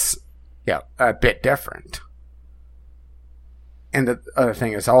that's, a bit different. And the other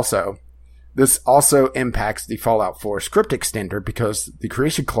thing is also, this also impacts the Fallout 4 script extender because the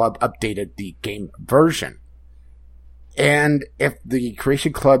Creation Club updated the game version. And if the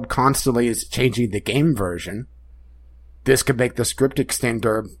Creation Club constantly is changing the game version, this could make the script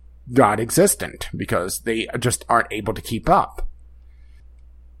extender non-existent because they just aren't able to keep up.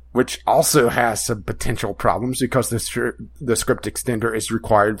 Which also has some potential problems because the script extender is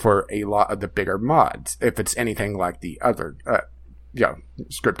required for a lot of the bigger mods. If it's anything like the other,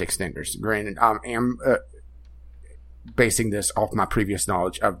 script extenders. Granted, I am basing this off my previous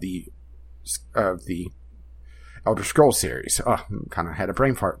knowledge of the Elder Scrolls series. Kind of had a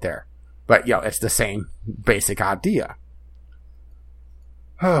brain fart there. But, it's the same basic idea.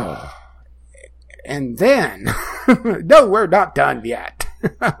 And then, no, we're not done yet.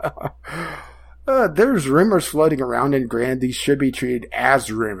 There's rumors floating around, and granted, these should be treated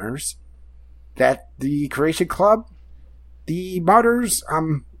as rumors, that the Creation Club, the modders,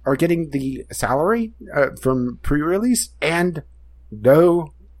 are getting the salary from pre-release and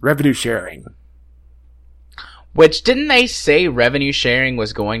no revenue sharing. Which, didn't they say revenue sharing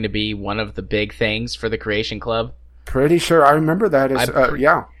was going to be one of the big things for the Creation Club? Pretty sure I remember that.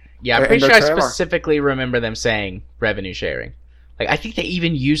 Yeah, I'm pretty sure I specifically remember them saying revenue sharing. Like, I think they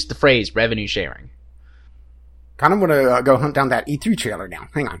even used the phrase revenue sharing. Kind of want to go hunt down that E3 trailer now.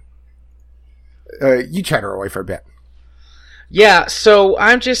 Hang on. You chatter away for a bit. Yeah, so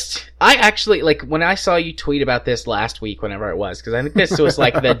I actually, like, when I saw you tweet about this last week, whenever it was, because I think this was,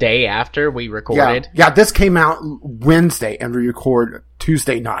 like, the day after we recorded. Yeah, this came out Wednesday, and we record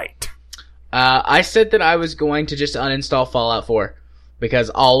Tuesday night. I said that I was going to just uninstall Fallout 4, because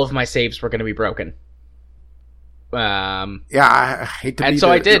all of my saves were going to be broken. I hate to be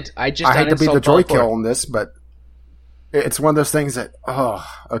I did. I hate to be the joy kill on this, but it's one of those things that,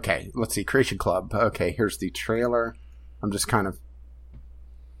 okay, let's see, Creation Club. Okay, here's the trailer. I'm just kind of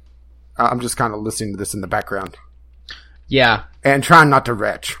listening to this in the background. Yeah. And trying not to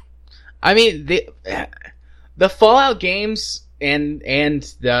retch. I mean, the Fallout games and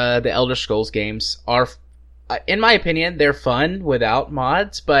the Elder Scrolls games are, in my opinion, they're fun without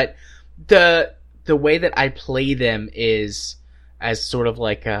mods, but the way that I play them is as sort of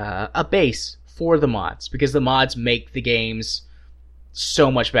like a base for the mods, because the mods make the games so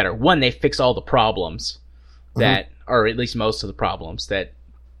much better. One, they fix all the problems that, or at least most of the problems that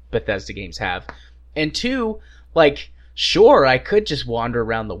Bethesda games have. And two, like, sure, I could just wander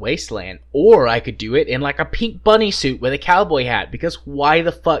around the wasteland, or I could do it in like a pink bunny suit with a cowboy hat, because why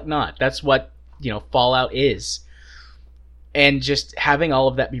the fuck not? That's what, Fallout is. And just having all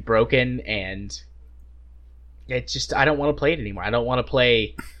of that be broken, and it's just, I don't want to play it anymore. I don't want to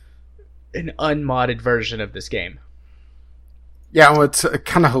play an unmodded version of this game. Yeah, what's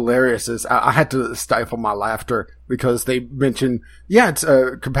kind of hilarious is I had to stifle my laughter because they mentioned, it's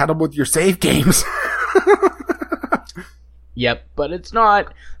compatible with your save games. Yep, but it's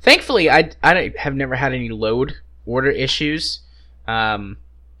not. Thankfully, I have never had any load order issues. It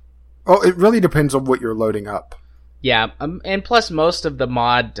really depends on what you're loading up. Yeah, and plus most of the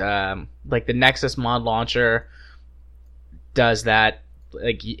mod, like the Nexus mod launcher, does that.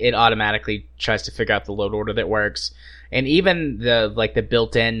 Like, it automatically tries to figure out the load order that works. And even the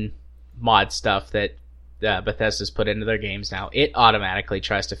built-in mod stuff that Bethesda's put into their games now, it automatically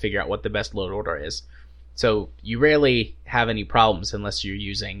tries to figure out what the best load order is. So you rarely have any problems unless you're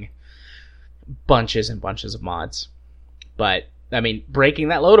using bunches and bunches of mods. But, I mean, breaking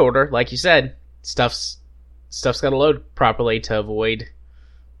that load order, like you said, stuff's got to load properly to avoid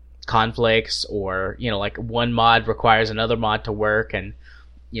conflicts, or, like one mod requires another mod to work, and,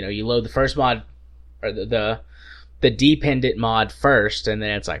 you load the first mod, or the dependent mod first, and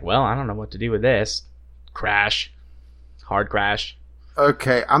then it's like, well, I don't know what to do with this. Crash. Hard crash.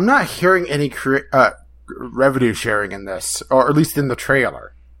 Okay, I'm not hearing any revenue sharing in this, or at least in the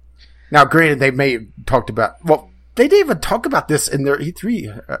trailer. Now, granted, they may have talked about, they didn't even talk about this in their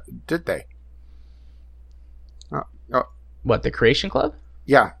E3, did they? What, the Creation Club?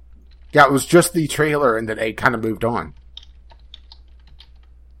 Yeah. Yeah, it was just the trailer, and then they kind of moved on.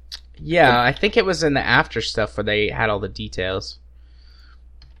 Yeah, I think it was in the after stuff where they had all the details.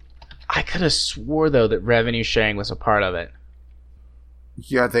 I could have swore, though, that revenue sharing was a part of it.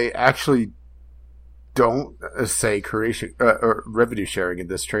 Yeah, they actually don't say creation or revenue sharing in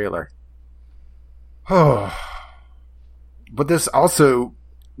this trailer. Oh, but this also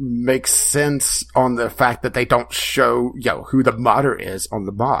makes sense on the fact that they don't show who the modder is on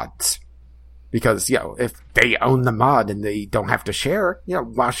the mods, because if they own the mod and they don't have to share,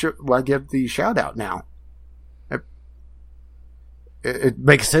 why give the shout out now? It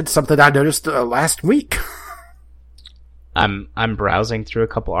makes sense. Something I noticed last week. I'm browsing through a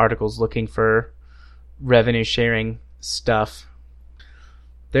couple articles looking for revenue sharing stuff.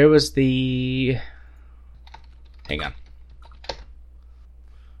 There was hang on.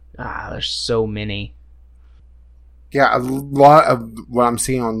 There's so many. Yeah, a lot of what I'm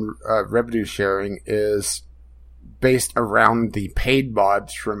seeing on revenue sharing is based around the paid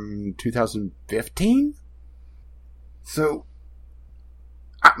mods from 2015. So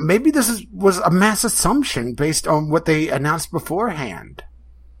maybe this was a mass assumption based on what they announced beforehand.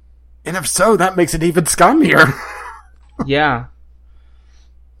 And if so, that makes it even scummier. Yeah.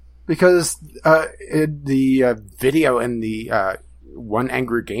 Because in the video in the One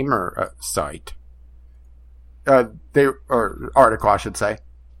Angry Gamer site, article, I should say,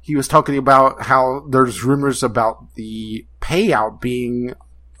 he was talking about how there's rumors about the payout being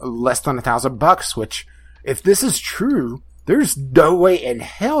less than $1,000, which, if this is true, there's no way in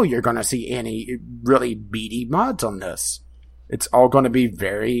hell you're going to see any really meaty mods on this. It's all going to be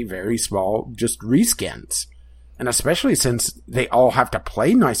very, very small, just reskins. And especially since they all have to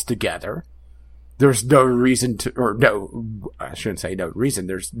play nice together, there's no reason I shouldn't say no reason,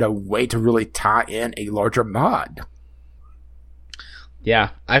 there's no way to really tie in a larger mod. Yeah,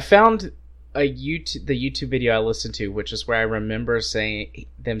 I found the YouTube video I listened to, which is where I remember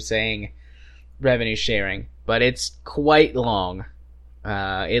them saying revenue sharing, but it's quite long,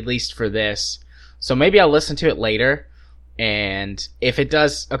 at least for this. So maybe I'll listen to it later, and if it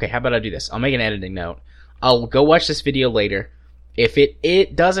does, okay, how about I do this? I'll make an editing note. I'll go watch this video later. If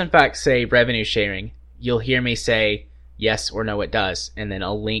it does in fact say revenue sharing, you'll hear me say yes or no it does, and then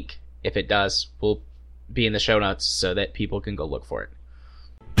I'll link, if it does, will be in the show notes so that people can go look for it.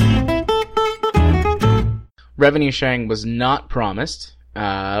 Revenue sharing was not promised,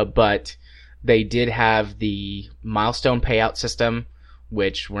 but they did have the milestone payout system,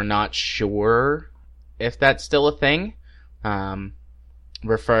 which we're not sure if that's still a thing.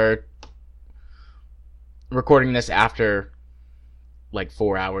 Recording this after like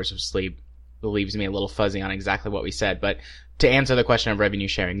 4 hours of sleep leaves me a little fuzzy on exactly what we said. But to answer the question of revenue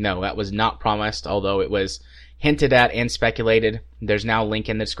sharing, no, that was not promised, although it was hinted at and speculated. There's now a link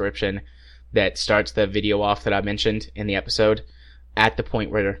in the description that starts the video off that I mentioned in the episode at the point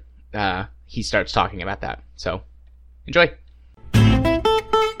where he starts talking about that. So, enjoy.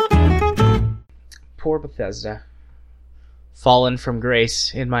 Poor Bethesda. Fallen from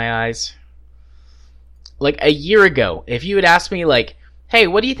grace in my eyes. Like, a year ago, if you had asked me, like, hey,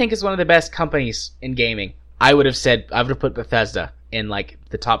 what do you think is one of the best companies in gaming? I would have put Bethesda in, like,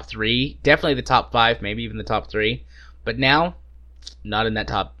 the top 3. Definitely the top 5, maybe even the top 3. But now, not in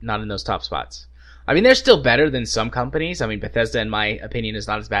those top spots. I mean, they're still better than some companies. I mean, Bethesda, in my opinion, is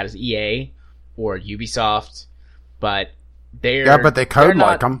not as bad as EA or Ubisoft. But but they code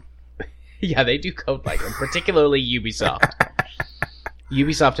like them. Yeah, they do code like them, particularly Ubisoft.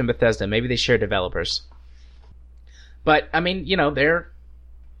 Ubisoft and Bethesda, maybe they share developers. But, I mean, they're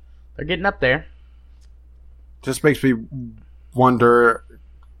getting up there. Just makes me wonder,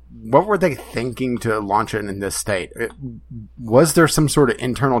 what were they thinking to launch it in this state? Was there some sort of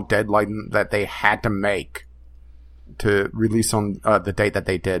internal deadline that they had to make to release on the date that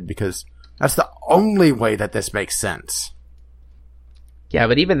they did? Because that's the only way that this makes sense. Yeah,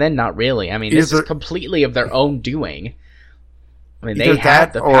 but even then, not really. I mean, this is completely of their own doing. I mean, they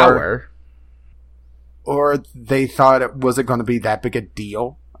had the power. Or they thought it wasn't going to be that big a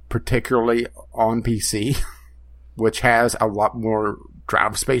deal, particularly on PC, which has a lot more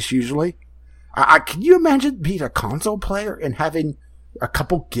drive space usually. Can you imagine being a console player and having a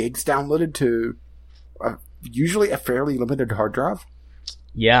couple gigs downloaded to usually a fairly limited hard drive?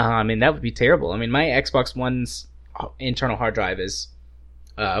 Yeah, I mean, that would be terrible. I mean, my Xbox One's internal hard drive is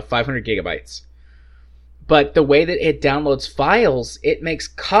 500 gigabytes. But the way that it downloads files, it makes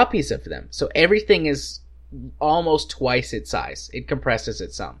copies of them. So everything is almost twice its size. It compresses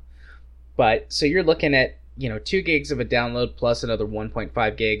it some. But, so you're looking at, 2 gigs of a download plus another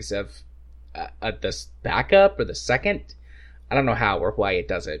 1.5 gigs of the backup or the second. I don't know how or why it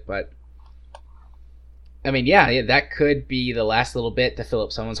does it, but I mean, yeah, that could be the last little bit to fill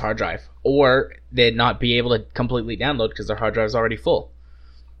up someone's hard drive. Or they'd not be able to completely download because their hard drive is already full.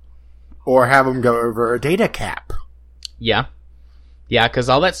 Or have them go over a data cap. Yeah. Yeah, because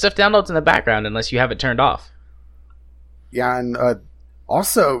all that stuff downloads in the background unless you have it turned off. Yeah, and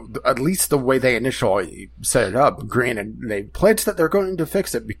also, at least the way they initially set it up, granted, they pledged that they're going to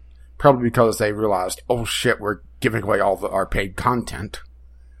fix it, probably because they realized, oh shit, we're giving away all our paid content,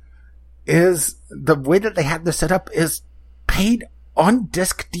 is the way that they have this set up is paid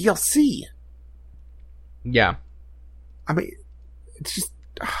on-disc DLC. Yeah. I mean, it's just...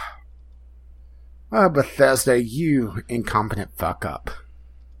 Bethesda, you incompetent fuck up.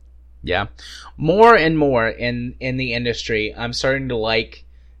 Yeah. More and more in the industry, I'm starting to like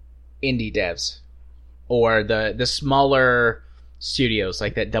indie devs. Or the smaller studios,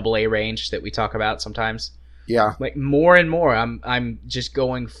 like that AA range that we talk about sometimes. Yeah. Like, more and more, I'm just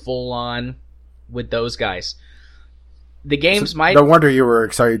going full on with those guys. The games might... No wonder you were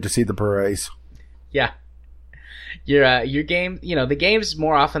excited to see the berets. Yeah. Your game, the games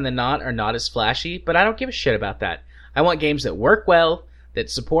more often than not are not as flashy, but I don't give a shit about that. I want games that work well, that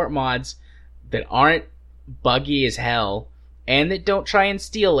support mods, that aren't buggy as hell, and that don't try and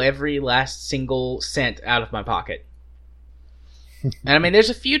steal every last single cent out of my pocket. And I mean, there's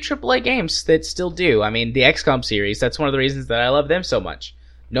a few AAA games that still do. I mean, the XCOM series, that's one of the reasons that I love them so much.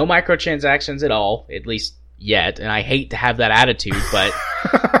 No microtransactions at all, at least yet, and I hate to have that attitude, but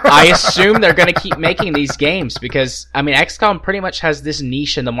I assume they're going to keep making these games because, I mean, XCOM pretty much has this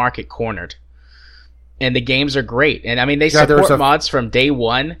niche in the market cornered. And the games are great. And I mean, they support mods from day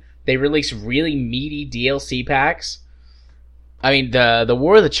one. They release really meaty DLC packs. I mean, the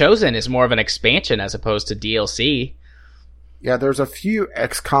War of the Chosen is more of an expansion as opposed to DLC. Yeah, there's a few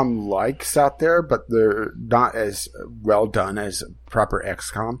XCOM likes out there, but they're not as well done as proper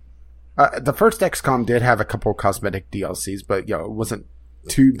XCOM. The first XCOM did have a couple cosmetic DLCs, but it wasn't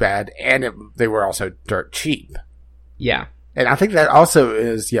too bad, and they were also dirt cheap. Yeah, and I think that also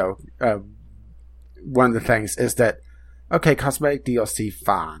is one of the things is that okay, cosmetic DLC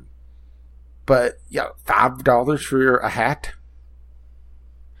fine, but $5 for a hat.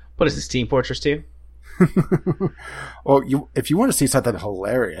 What is this, Team Fortress 2? Well, if you want to see something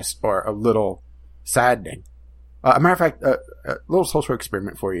hilarious or a little saddening, a matter of fact, a little social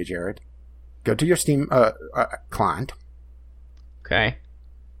experiment for you, Jared. Go to your Steam client. Okay.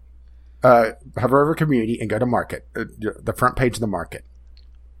 Hover over community and go to market, the front page of the market.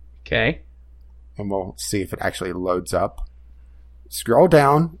 Okay. And we'll see if it actually loads up. Scroll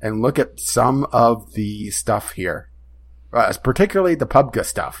down and look at some of the stuff here, particularly the PUBG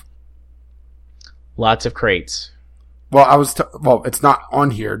stuff. Lots of crates. Well, it's not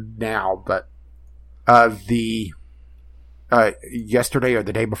on here now, but yesterday or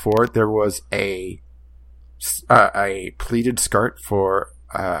the day before, there was a pleated skirt for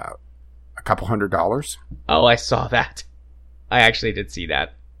a couple $100. Oh, I saw that. I actually did see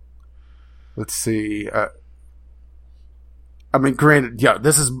that. Let's see. I mean, granted,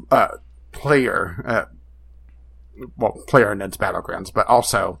 this is player in Ned's Battlegrounds, but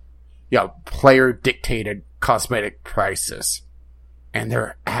also, player dictated cosmetic prices, and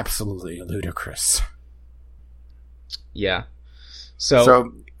they're absolutely ludicrous. Yeah.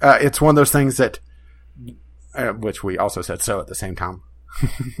 So it's one of those things that, which we also said so at the same time.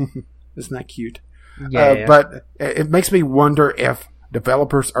 Isn't that cute? Yeah. But it makes me wonder if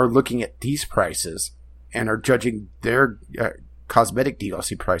developers are looking at these prices and are judging their cosmetic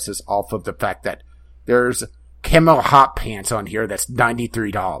DLC prices off of the fact that there's camo hot pants on here that's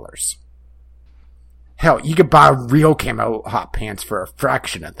 $93. Hell, you could buy real camo hot pants for a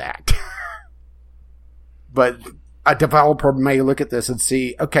fraction of that. But a developer may look at this and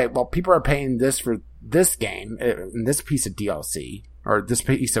see, okay, well, people are paying this for this game, and this piece of DLC, or this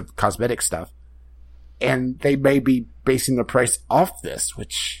piece of cosmetic stuff, and they may be basing the price off this,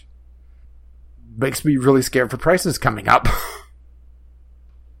 which makes me really scared for prices coming up.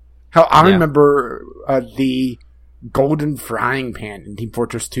 Hell, I remember the golden frying pan in Team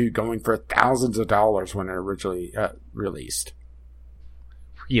Fortress 2 going for thousands of dollars when it originally released.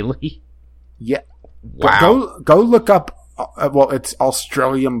 Really? Yeah. Wow. Go look up, it's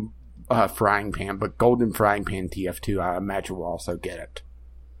Australian frying pan, but golden frying pan TF2, I imagine will also get it.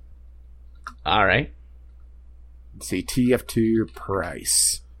 All right. Let's see, TF2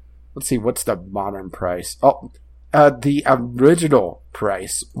 price. Let's see, what's the modern price? Oh, the original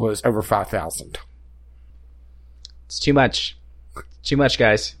price was over 5,000. It's too much. Too much,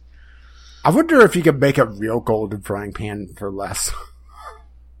 guys. I wonder if you could make a real golden frying pan for less.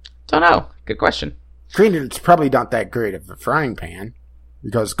 Don't know. Good question. Granted, it's probably not that great of a frying pan,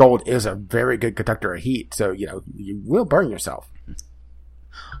 because gold is a very good conductor of heat, so, you will burn yourself.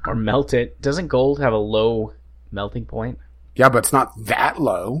 Or melt it. Doesn't gold have a low melting point? Yeah, but it's not that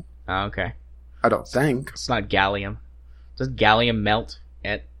low. Oh, okay. I don't think. It's not gallium. Does gallium melt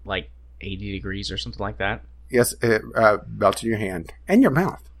at like 80 degrees or something like that? Yes, it melts in your hand and your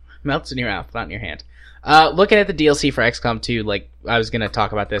mouth. Melts in your mouth, not in your hand. Looking at the DLC for XCOM 2, like, I was going to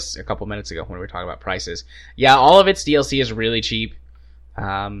talk about this a couple minutes ago when we were talking about prices. Yeah, all of its DLC is really cheap.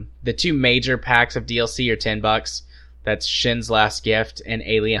 The 2 major packs of DLC are $10. That's Shin's Last Gift and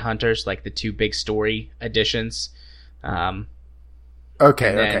Alien Hunters, like the 2 big story editions.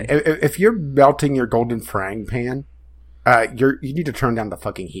 Okay. If you're melting your golden frying pan, you need to turn down the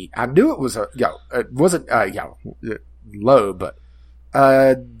fucking heat. I knew it was it wasn't low, but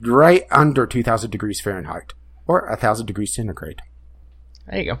right under 2,000 degrees Fahrenheit or 1,000 degrees centigrade.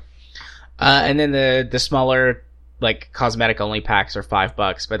 There you go. And then the smaller, like, cosmetic only packs are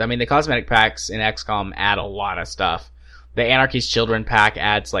 $5. But I mean, the cosmetic packs in XCOM add a lot of stuff. The Anarchy's Children pack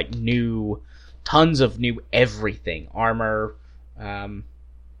adds like tons of new everything, armor,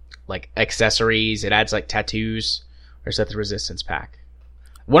 like accessories. It adds like tattoos. Or is that the Resistance pack?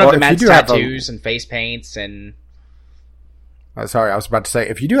 One of them adds tattoos and face paints and. Sorry, I was about to say,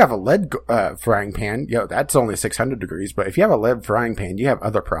 if you do have a lead frying pan, that's only 600 degrees. But if you have a lead frying pan, you have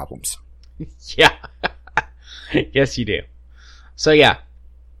other problems. Yeah. Yes, you do. So yeah.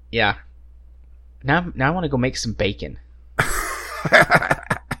 Now I want to go make some bacon.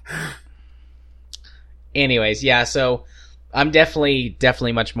 Anyways, yeah. So I'm definitely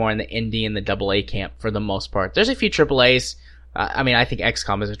much more in the indie and the AA camp for the most part. There's a few AAAs. I mean, I think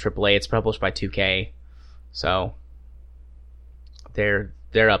XCOM is a AAA. It's published by 2K, so they're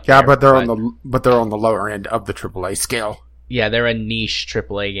up there. Yeah, but they're on the lower end of the AAA scale. Yeah, they're a niche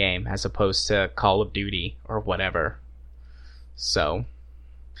AAA game as opposed to Call of Duty or whatever. So,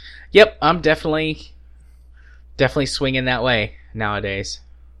 yep, I'm definitely swinging that way nowadays.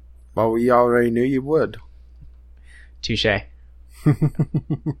 Well, we already knew you would. Touché.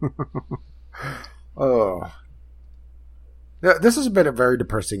 Oh. This has been a very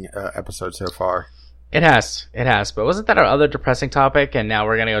depressing episode so far. It has. But wasn't that our other depressing topic? And now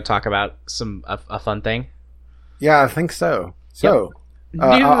we're going to go talk about a fun thing? Yeah, I think so. So,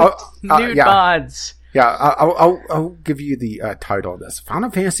 yep. Nude mods. Yeah, I'll give you the title of this. Final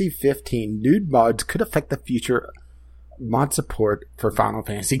Fantasy 15 nude mods could affect the future mod support for Final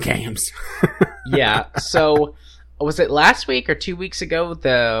Fantasy games. Yeah, so was it last week or 2 weeks ago?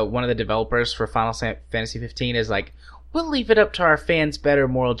 One of the developers for Final Fantasy 15 is like, we'll leave it up to our fans' better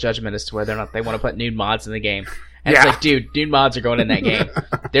moral judgment as to whether or not they want to put nude mods in the game. And It's like, dude, nude mods are going in that game.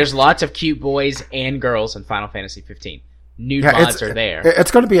 There's lots of cute boys and girls in Final Fantasy 15. Nude mods are there.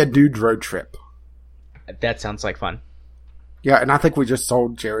 It's going to be a nude road trip. That sounds like fun. Yeah, and I think we just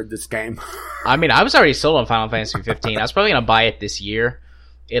sold Jared this game. I mean, I was already sold on Final Fantasy 15. I was probably going to buy it this year.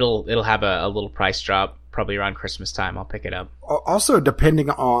 It'll have a little price drop probably around Christmas time. I'll pick it up. Also, depending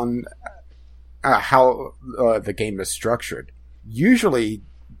on how the game is structured, usually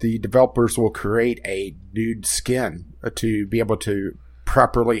the developers will create a nude skin to be able to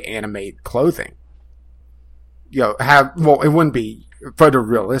properly animate clothing. It wouldn't be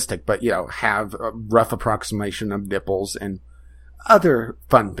photorealistic, but have a rough approximation of nipples and other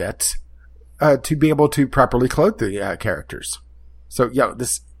fun bits to be able to properly clothe the characters. So,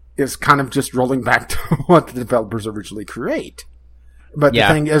 this is kind of just rolling back to what the developers originally create. But the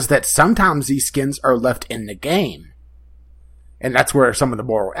thing is that sometimes these skins are left in the game. And that's where some of the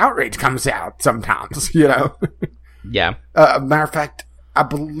moral outrage comes out sometimes, Yeah. Matter of fact, I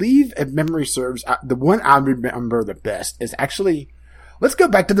believe, if memory serves, the one I remember the best is actually, let's go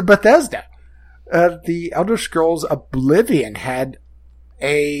back to the Bethesda. The Elder Scrolls Oblivion had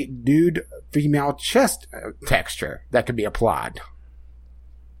a nude female chest texture that could be applied.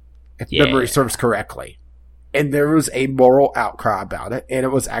 If memory serves correctly. And there was a moral outcry about it, and it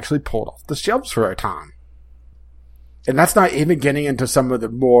was actually pulled off the shelves for a time. And that's not even getting into some of the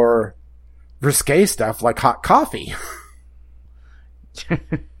more risque stuff like hot coffee.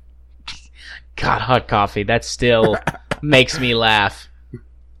 God, hot coffee. That still makes me laugh.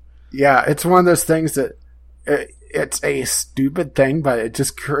 Yeah, it's one of those things that it's a stupid thing, but it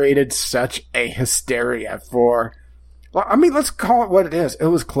just created such a hysteria for... Well, I mean, let's call it what it is. It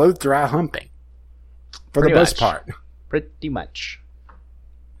was clothed dry humping. For the most part. Pretty much.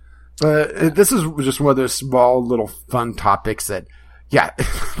 This is just one of those small little fun topics that,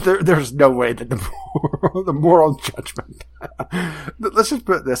 there's no way that the moral judgment. Let's just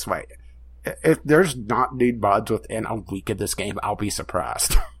put it this way. If there's not nude mods within a week of this game, I'll be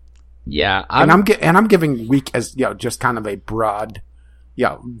surprised. Yeah. I'm giving week as, just kind of a broad,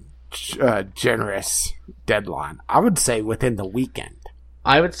 generous deadline. I would say within the weekend.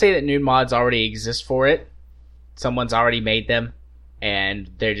 I would say that nude mods already exist for it. Someone's already made them, and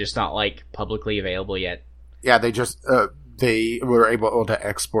they're just not, publicly available yet. Yeah, they just, they were able to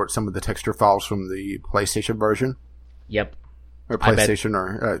export some of the texture files from the PlayStation version. Yep. Or PlayStation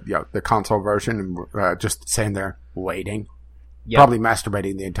or the console version, and just sitting there waiting. Yep. Probably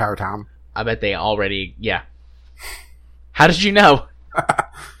masturbating the entire time. I bet they already... Yeah. How did you know?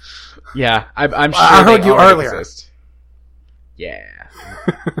 Yeah, I'm sure I heard you earlier. Exist. Yeah.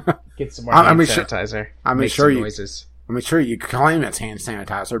 Get some more hand sanitizer. Make some noises. Sure you claim it's hand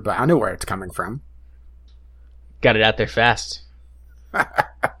sanitizer, but I know where it's coming from. Got it out there fast.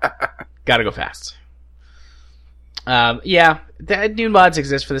 Gotta go fast. Yeah, the new mods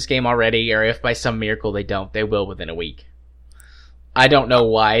exist for this game already, or if by some miracle they don't, they will within a week. I don't know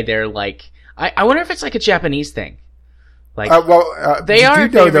why they're like... I wonder if it's like a Japanese thing. Like, they are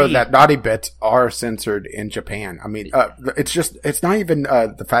know though that naughty bits are censored in Japan. I mean, it's not even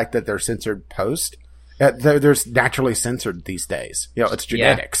the fact that they're censored post. There's naturally censored these days. It's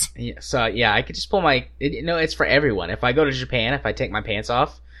genetics. Yeah. So I could just pull my. It's for everyone. If I go to Japan, if I take my pants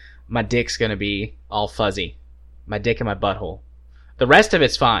off, my dick's gonna be all fuzzy. My dick and my butthole. The rest of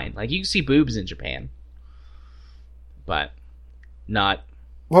it's fine. Like, you can see boobs in Japan, but not.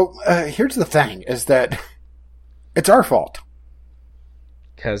 Well, here's the thing: is that it's our fault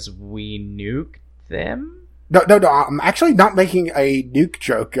because we nuked them. No, I'm actually not making a nuke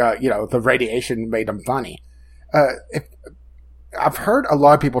joke. The radiation made them funny. I've heard a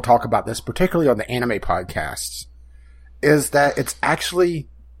lot of people talk about this, particularly on the anime podcasts, is that it's actually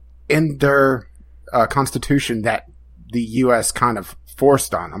in their constitution that the U.S. kind of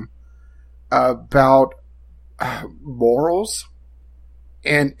forced on them about morals,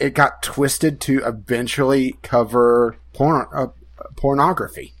 and it got twisted to eventually cover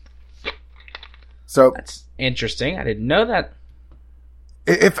pornography. So that's interesting. I didn't know that.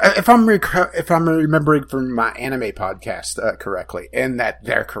 If I'm remembering from my anime podcast correctly, and that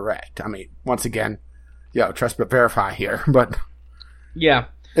they're correct. I mean, once again, trust but verify here. But yeah,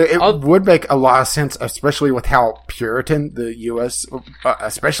 it would make a lot of sense, especially with how Puritan the U.S.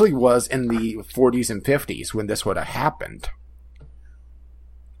 Especially was in the 40s and 50s when this would have happened.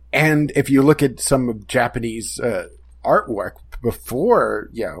 And if you look at some of Japanese artwork before,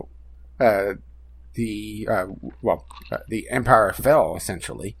 the empire fell,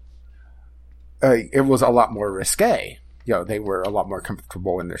 essentially, it was a lot more risque. They were a lot more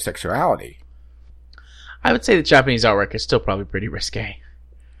comfortable in their sexuality. I would say the Japanese artwork is still probably pretty risque.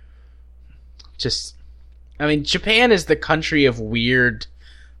 Japan is the country of weird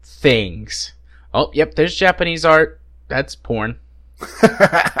things. Oh, yep, there's Japanese art. That's porn.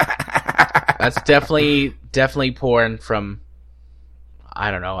 That's definitely porn from,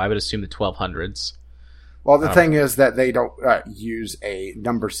 I don't know, I would assume the 1200s. Well, the thing is that they don't use a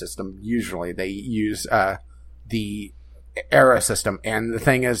number system. Usually they use the era system. And the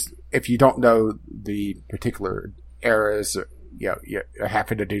thing is, if you don't know the particular eras, you're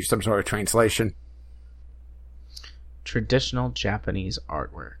having to do some sort of translation. Traditional Japanese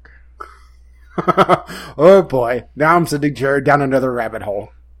artwork. Oh boy. Now I'm sending Jared down another rabbit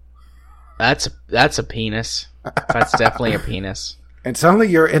hole. That's a penis. That's definitely a penis. And suddenly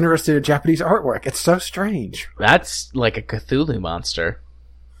you're interested in Japanese artwork. It's so strange. That's like a Cthulhu monster.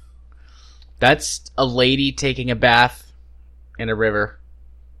 That's a lady taking a bath in a river.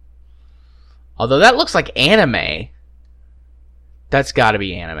 Although that looks like anime. That's gotta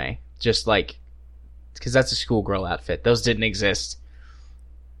be anime. Just like, because that's a schoolgirl outfit. Those didn't exist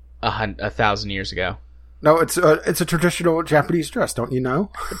 1,000 years ago. No, it's a traditional Japanese dress, don't you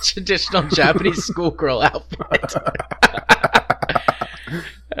know? A traditional Japanese schoolgirl outfit.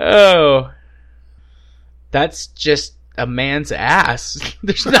 Oh, that's just a man's ass.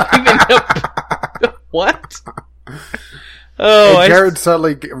 There's not even a... What? Oh, and Jared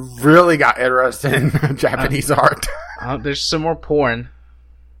suddenly really got interested in Japanese art. There's some more porn.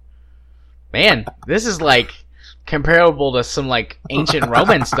 Man, this is like comparable to some like ancient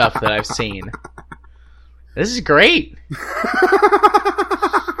Roman stuff that I've seen. This is great.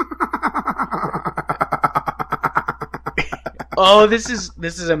 Oh, this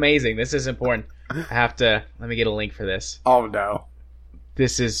is amazing. This is important. Let me get a link for this. Oh no.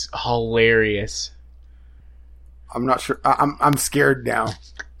 This is hilarious. I'm not sure. I'm scared now.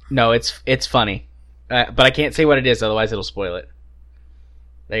 No, it's funny. But I can't say what it is, otherwise it'll spoil it.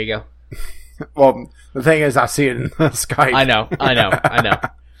 There you go. Well, the thing is, I see it in Skype. I know.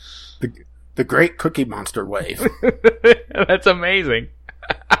 The Great Cookie Monster Wave. That's amazing.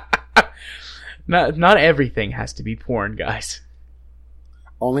 Not everything has to be porn, guys.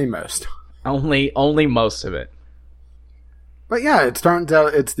 Only most. Only most of it. But yeah, it turns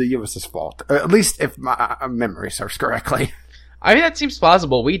out it's the U.S.'s fault. At least if my memory serves correctly. I mean, that seems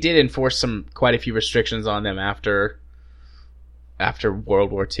plausible. We did enforce quite a few restrictions on them after after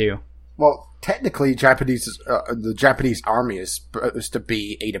World War II. Well, technically, the Japanese army is supposed to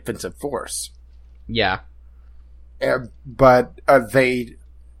be a defensive force. Yeah. But they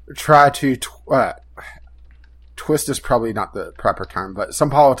try to twist is probably not the proper term, but some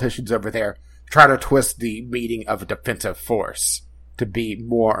politicians over there try to twist the meaning of a defensive force to be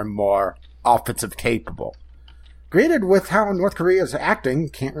more and more offensive capable. Granted, with how North Korea is acting,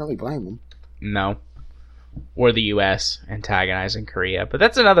 can't really blame them. No. Or the U.S. antagonizing Korea. But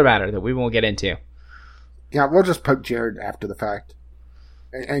that's another matter that we won't get into. Yeah, we'll just poke Jared after the fact.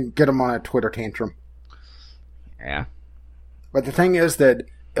 And get him on a Twitter tantrum. Yeah. But the thing is that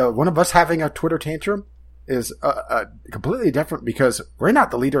one of us having a Twitter tantrum is completely different because we're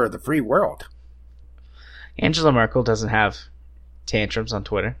not the leader of the free world. Angela Merkel doesn't have tantrums on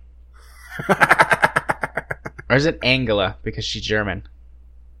Twitter. Or is it Angela because she's German?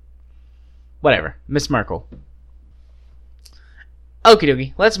 Whatever. Miss Merkel. Okie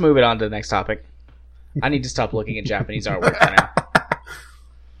dokie. Let's move it on to the next topic. I need to stop looking at Japanese artwork for now.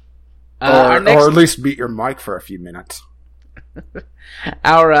 Or at least beat your mic for a few minutes.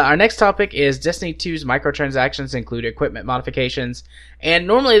 Our next topic is Destiny 2's microtransactions include equipment modifications, and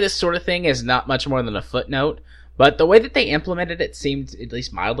normally this sort of thing is not much more than a footnote, but the way that they implemented it seemed at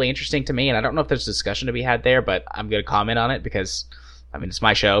least mildly interesting to me, and I don't know if there's a discussion to be had there, but I'm going to comment on it because, I mean, it's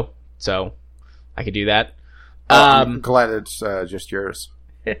my show, so I could do that. I'm glad it's just yours.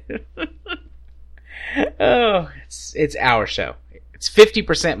 Oh, it's our show. It's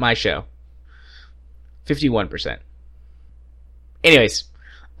 50% my show. 51%. Anyways,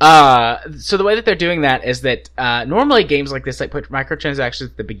 so the way that they're doing that is that normally games like this like put microtransactions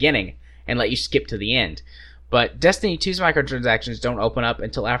at the beginning and let you skip to the end. But Destiny 2's microtransactions don't open up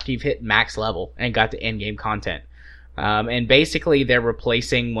until after you've hit max level and got to end-game content. And basically they're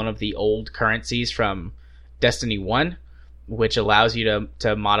replacing one of the old currencies from Destiny 1, which allows you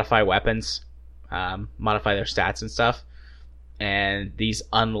to modify weapons, modify their stats and stuff. And these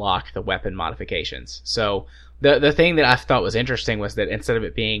unlock the weapon modifications. So the thing that I thought was interesting was that instead of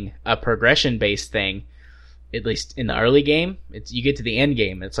it being a progression-based thing, at least in the early game, you get to the end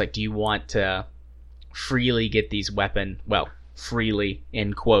game, it's like, do you want to freely get these freely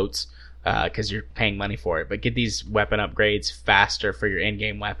in quotes, because you're paying money for it, but get these weapon upgrades faster for your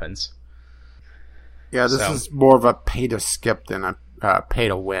end-game weapons. Yeah, this is more of a pay-to-skip than a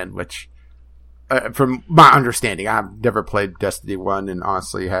pay-to-win, which... from my understanding, I've never played Destiny 1 and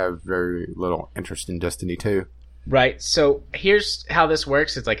honestly have very little interest in Destiny 2. Right, so here's how this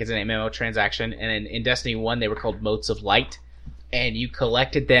works. It's like it's an MMO transaction, and in Destiny 1 they were called Motes of Light, and you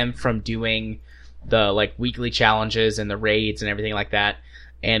collected them from doing the like weekly challenges and the raids and everything like that.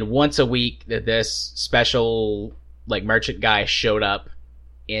 And once a week, this special like merchant guy showed up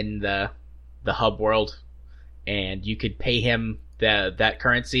in the hub world, and you could pay him that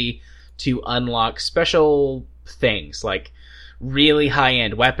currency to unlock special things like really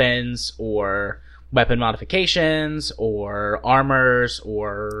high-end weapons or weapon modifications or armors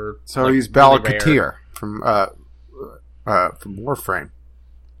or... So he's Bala Katir from Warframe.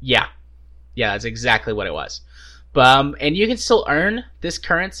 Yeah, that's exactly what it was. And you can still earn this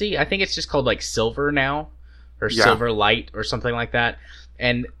currency. I think it's just called like silver now, or silver light or something like that.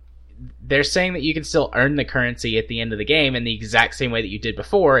 And they're saying that you can still earn the currency at the end of the game in the exact same way that you did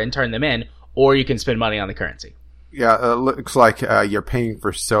before and turn them in, or you can spend money on the currency. Yeah, it looks like you're paying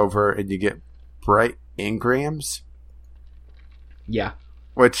for silver and you get bright engrams. Yeah.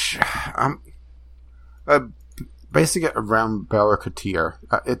 Which, basing it around Bala Katir,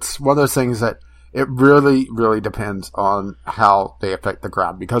 it's one of those things that it really, really depends on how they affect the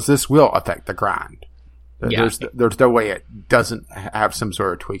grind, because this will affect the grind. Yeah. There's no way it doesn't have some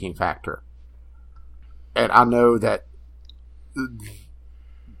sort of tweaking factor. And I know that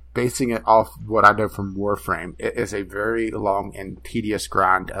basing it off what I know from Warframe, it is a very long and tedious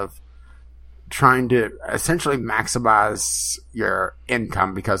grind of trying to essentially maximize your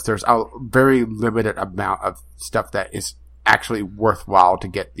income, because there's a very limited amount of stuff that is actually worthwhile to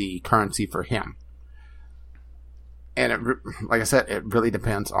get the currency for him. And like I said, it really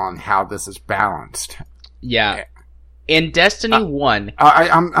depends on how this is balanced. Yeah. In Destiny 1...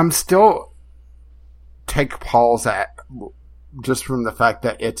 I'm still take pause at just from the fact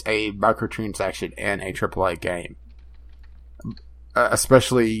that it's a microtransaction in a AAA game.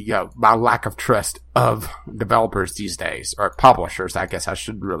 Especially, my lack of trust of developers these days, or publishers, I guess I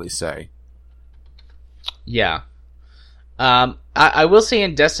should really say. Yeah. I will say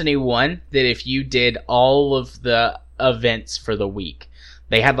in Destiny 1 that if you did all of the events for the week,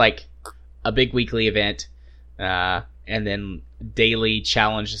 they had like a big weekly event, and then daily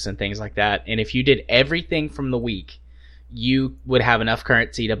challenges and things like that. And if you did everything from the week, you would have enough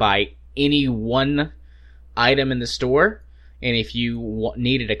currency to buy any one item in the store. And if you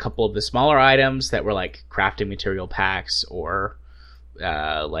needed a couple of the smaller items that were like crafting material packs or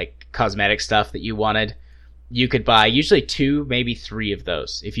like cosmetic stuff that you wanted, you could buy usually 2, maybe 3 of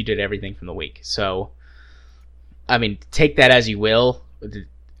those if you did everything from the week. So, I mean, take that as you will.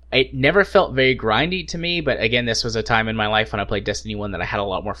 It never felt very grindy to me, but again, this was a time in my life when I played Destiny 1 that I had a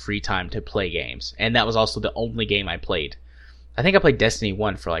lot more free time to play games. And that was also the only game I played. I think I played Destiny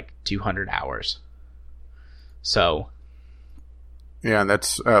 1 for like 200 hours. So... yeah,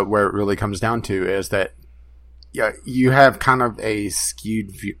 that's where it really comes down to, is that you have kind of a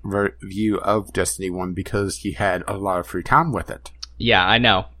skewed view of Destiny 1 because you had a lot of free time with it. Yeah, I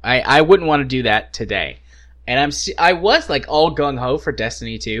know. I wouldn't want to do that today. And I was like all gung-ho for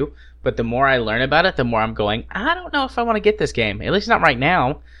Destiny 2, but the more I learn about it, the more I'm going, I don't know if I want to get this game. At least not right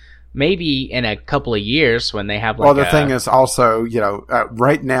now. Maybe in a couple of years when they have like... well, the thing is also,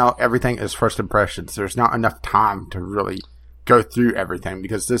 right now everything is first impressions. There's not enough time to really go through everything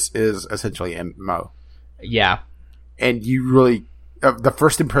because this is essentially MMO. Yeah. And you really... the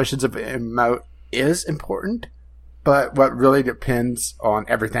first impressions of MMO is important, but what really depends on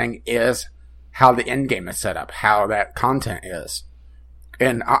everything is how the end game is set up, how that content is.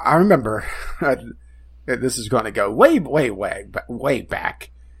 And I remember, this is going to go way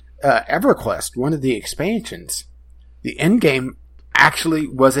back. EverQuest, one of the expansions, the end game actually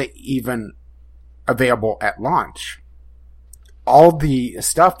wasn't even available at launch. All the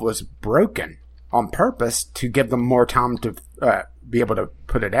stuff was broken on purpose to give them more time to be able to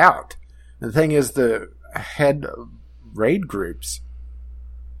put it out. The thing is, the head raid groups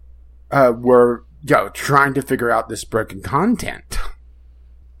were trying to figure out this broken content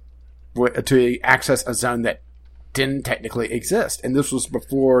to access a zone that didn't technically exist. And this was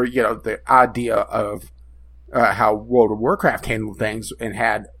before, the idea of how World of Warcraft handled things and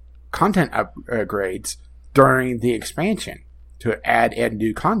had content upgrades during the expansion to add in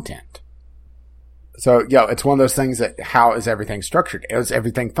new content. So, it's one of those things that how is everything structured? Is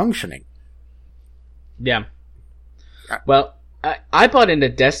everything functioning? Yeah. Well, I bought into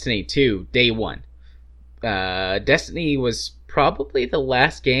Destiny 2 day one. Destiny was probably the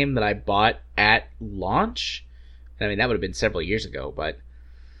last game that I bought at launch. I mean, that would have been several years ago, but...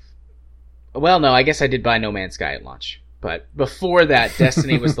 well, no, I guess I did buy No Man's Sky at launch. But before that,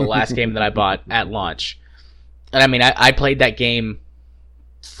 Destiny was the last game that I bought at launch. And I mean, I played that game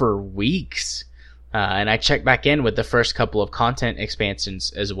for weeks. And I checked back in with the first couple of content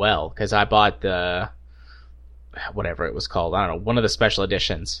expansions as well. Because I bought the... whatever it was called. I don't know. One of the special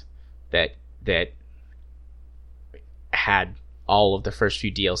editions that had all of the first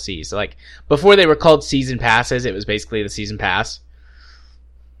few DLCs. Like, before they were called season passes, it was basically the season pass.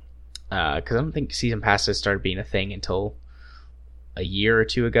 Because I don't think season passes started being a thing until a year or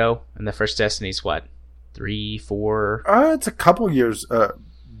two ago. And the first Destiny's, 3, 4? It's a couple years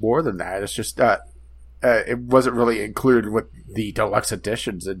more than that. It's just it wasn't really included with the deluxe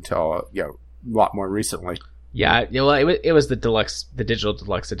editions until a lot more recently. Yeah, well, it was the digital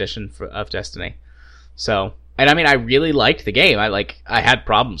deluxe edition of Destiny. So, and I mean, I really liked the game. I had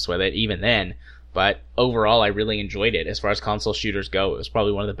problems with it even then, but overall, I really enjoyed it. As far as console shooters go, it was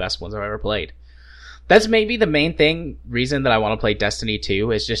probably one of the best ones I've ever played. That's maybe the main reason that I want to play Destiny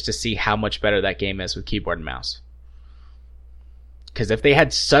 2 is just to see how much better that game is with keyboard and mouse. Because if they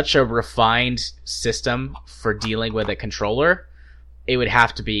had such a refined system for dealing with a controller, it would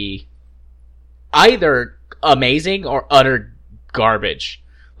have to be either amazing or utter garbage.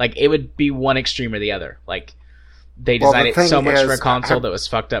 Like, it would be one extreme or the other. Like, they designed it so much for a console that was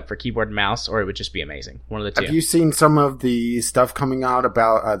fucked up for keyboard and mouse, or it would just be amazing. One of the two. Have you seen some of the stuff coming out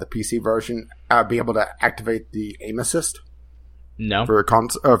about the PC version be able to activate the aim assist? No. For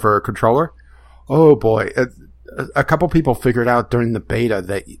a controller? Oh boy. A couple people figured out during the beta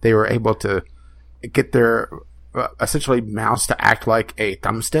that they were able to get their essentially mouse to act like a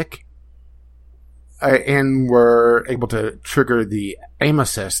thumbstick. And were able to trigger the aim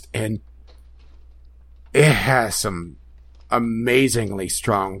assist, and it has some amazingly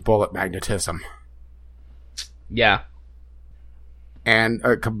strong bullet magnetism. Yeah. And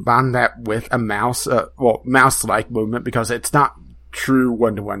combine that with a mouse, mouse-like movement, because it's not true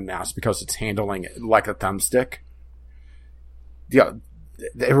one-to-one mouse, because it's handling it like a thumbstick. Yeah,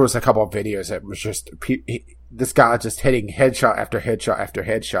 there was a couple of videos that was just this guy just hitting headshot after headshot after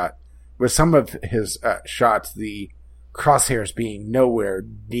headshot. With some of his shots, the crosshairs being nowhere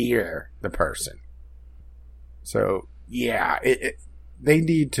near the person. So, yeah, they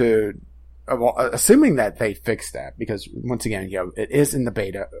need to well, assuming that they fixed that, because once again, it is in the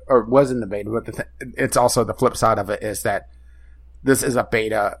beta, or was in the beta, but it's also the flip side of it is that this is a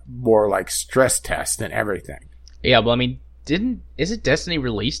beta more like stress test than everything. Yeah, well, I mean, is it Destiny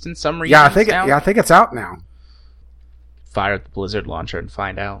released in some regions? I think it's out now. Fire up the Blizzard launcher and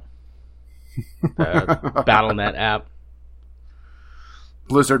find out. The Battle.net app.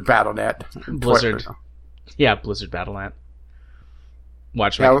 Blizzard Battle.net. Blizzard. Yeah, Blizzard Battle.net.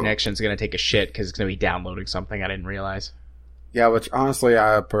 Watch my connection's going to take a shit because it's going to be downloading something I didn't realize. Yeah, which honestly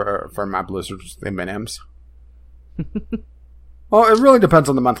I prefer my Blizzard's M&Ms. Well, it really depends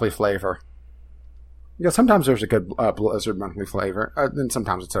on the monthly flavor. Yeah, sometimes there's a good Blizzard monthly flavor, then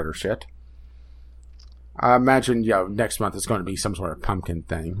sometimes it's utter shit. I imagine, next month is going to be some sort of pumpkin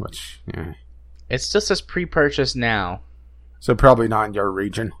thing, which, yeah. It still says pre-purchase now. So probably not in your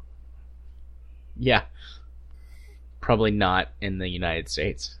region. Yeah. Probably not in the United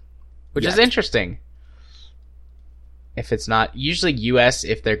States. Which is interesting. If it's not... Usually US,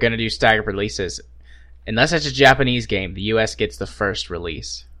 if they're going to do staggered releases, unless it's a Japanese game, the US gets the first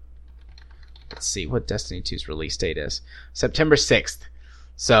release. Let's see what Destiny 2's release date is. September 6th.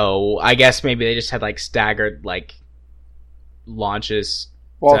 So I guess maybe they just had like staggered like launches.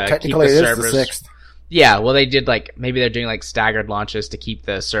 Well, technically it is the 6th. Yeah, well they did like, maybe they're doing like staggered launches to keep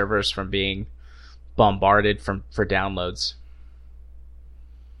the servers from being bombarded for downloads.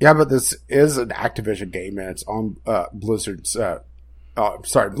 Yeah, but this is an Activision game and it's on Blizzard's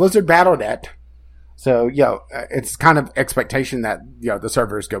Blizzard Battle.net. So, it's kind of expectation that, the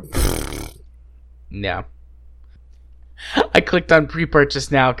servers go... Yeah. I clicked on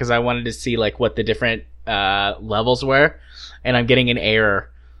pre-purchase now because I wanted to see like what the different levels were, and I'm getting an error.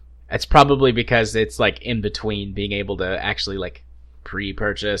 It's probably because it's like in between being able to actually like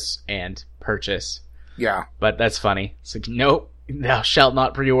pre-purchase and purchase. Yeah. But that's funny. It's like, nope, thou shalt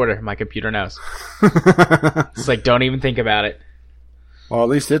not pre-order. My computer knows. It's like, don't even think about it. Well, at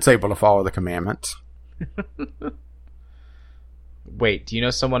least it's able to follow the commandments. Wait, do you know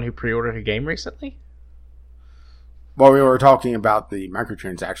someone who pre-ordered a game recently? Well, we were talking about the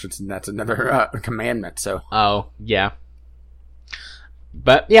microtransactions, and that's another commandment, so... Oh, yeah.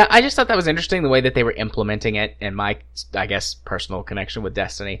 But, yeah, I just thought that was interesting, the way that they were implementing it, and my, I guess, personal connection with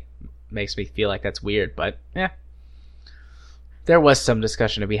Destiny makes me feel like that's weird, but, yeah. There was some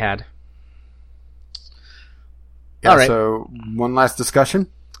discussion to be had. Yeah, all right. So, one last discussion?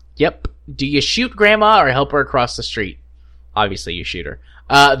 Yep. Do you shoot Grandma or help her across the street? Obviously, you shoot her.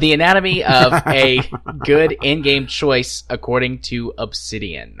 The anatomy of a good in-game choice, according to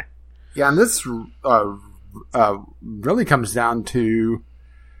Obsidian. Yeah, and this really comes down to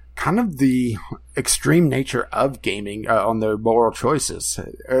kind of the extreme nature of gaming on their moral choices.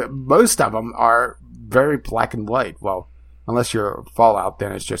 Most of them are very black and white. Well, unless you're Fallout,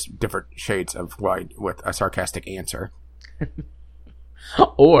 then it's just different shades of white with a sarcastic answer.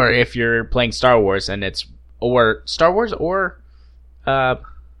 Or if you're playing Star Wars and it's or Star Wars or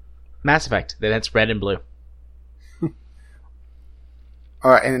Mass Effect, then it's red and blue.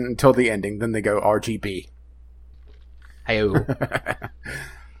 All right, and until the ending, then they go RGB. Hey-o.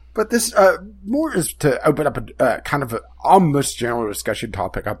 But this more is to open up a kind of an almost general discussion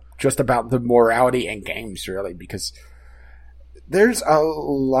topic just about the morality in games, really, because there's a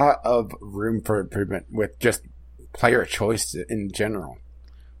lot of room for improvement with just player choice in general.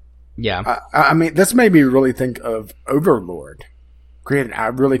 Yeah. I mean, this made me really think of Overlord. Granted, I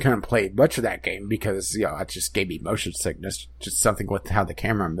really couldn't play much of that game because, it just gave me motion sickness. Just something with how the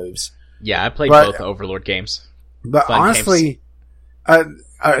camera moves. Yeah, I played both Overlord games. But fun honestly,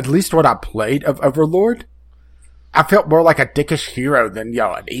 at least what I played of Overlord, I felt more like a dickish hero than,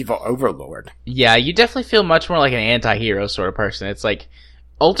 an evil Overlord. Yeah, you definitely feel much more like an anti-hero sort of person. It's like,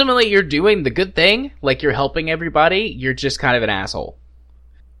 ultimately you're doing the good thing, like you're helping everybody, you're just kind of an asshole.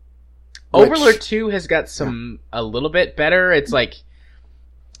 Overlord 2 has got a little bit better. It's like,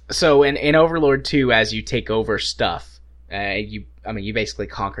 so in Overlord 2, as you take over stuff, you basically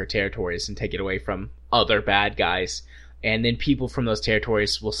conquer territories and take it away from other bad guys. And then people from those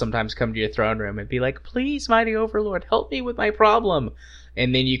territories will sometimes come to your throne room and be like, please, mighty Overlord, help me with my problem.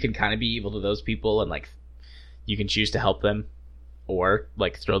 And then you can kind of be evil to those people and like, you can choose to help them or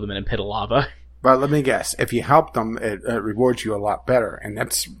like throw them in a pit of lava. But let me guess, if you help them, it rewards you a lot better. And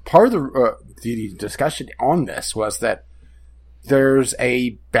that's part of the discussion on this was that there's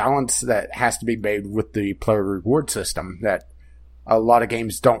a balance that has to be made with the player reward system that a lot of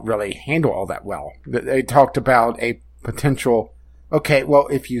games don't really handle all that well. They talked about a potential, okay, well,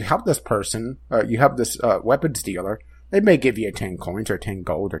 if you help this person, you help this weapons dealer, they may give you 10 coins or 10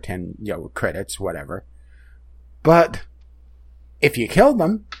 gold or 10 credits, whatever. But if you kill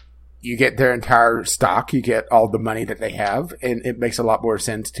them, you get their entire stock, you get all the money that they have, and it makes a lot more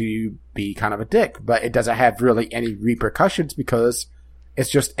sense to be kind of a dick. But it doesn't have really any repercussions because it's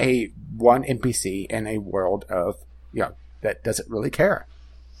just a one NPC in a world of, that doesn't really care.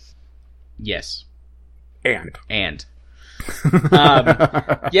 Yes. And.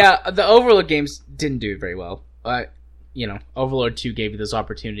 Yeah, the Overlord games didn't do very well. Overlord 2 gave you those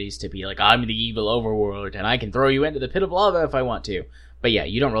opportunities to be like, I'm the evil overlord, and I can throw you into the pit of lava if I want to. But yeah,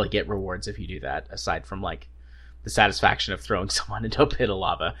 you don't really get rewards if you do that, aside from, like, the satisfaction of throwing someone into a pit of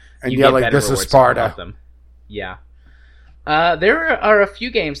lava. And get like, this is Sparta. Them. Yeah. There are a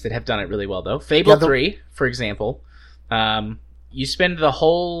few games that have done it really well, though. Fable 3, for example. You spend the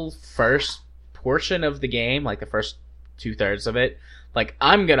whole first portion of the game, like the first 2/3 of it, like,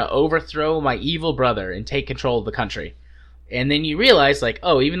 I'm gonna overthrow my evil brother and take control of the country. And then you realize, like,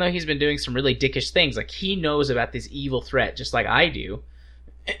 oh, even though he's been doing some really dickish things, like, he knows about this evil threat just like I do.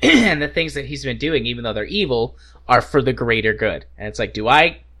 And the things that he's been doing, even though they're evil, are for the greater good. And it's like, do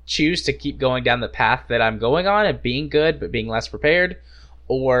I choose to keep going down the path that I'm going on and being good but being less prepared?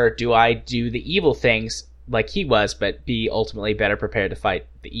 Or do I do the evil things like he was but be ultimately better prepared to fight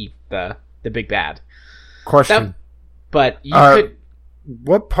the big bad? Question. But you could...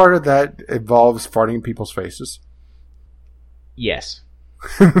 What part of that involves farting in people's faces? Yes.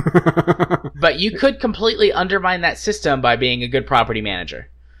 But you could completely undermine that system by being a good property manager.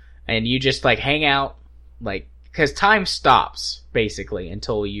 And you just, like, hang out, like, because time stops, basically,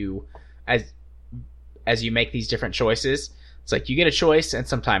 until you, as you make these different choices. It's like, you get a choice and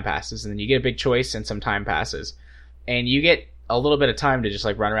some time passes, and then you get a big choice and some time passes. And you get a little bit of time to just,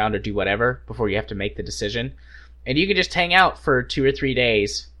 like, run around or do whatever before you have to make the decision. And you can just hang out for 2 or 3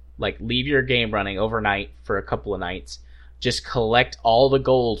 days, like, leave your game running overnight for a couple of nights, just collect all the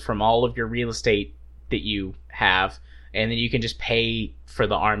gold from all of your real estate that you have, and then you can just pay for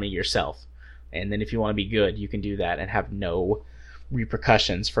the army yourself. And then if you want to be good, you can do that and have no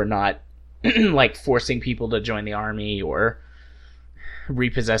repercussions for not, like, forcing people to join the army or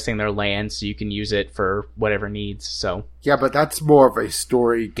repossessing their land so you can use it for whatever needs. So yeah, but that's more of a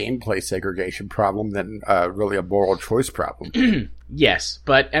story gameplay segregation problem than really a moral choice problem. Yes,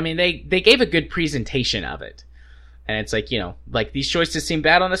 but I mean, they gave a good presentation of it. And it's like, like, these choices seem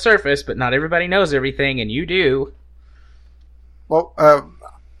bad on the surface, but not everybody knows everything, and you do. Well,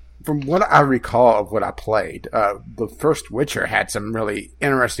 from what I recall of what I played, the first Witcher had some really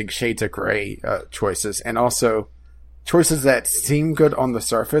interesting shades of gray choices, and also choices that seemed good on the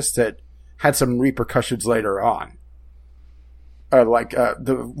surface that had some repercussions later on.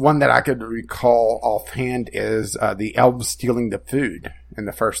 The one that I could recall offhand is the elves stealing the food in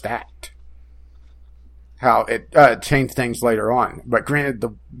the first act. How it changed things later on. But granted,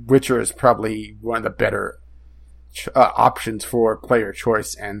 The Witcher is probably one of the better options for player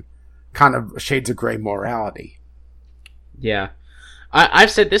choice and kind of shades of gray morality. Yeah.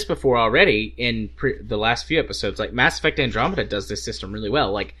 I've said this before already in the last few episodes. Like, Mass Effect Andromeda does this system really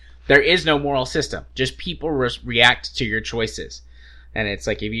well. Like, there is no moral system. Just people react to your choices. And it's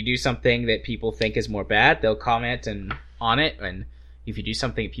like, if you do something that people think is more bad, they'll comment on it, and if you do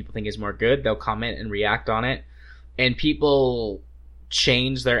something that people think is more good, they'll comment and react on it. And people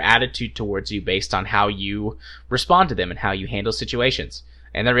change their attitude towards you based on how you respond to them and how you handle situations.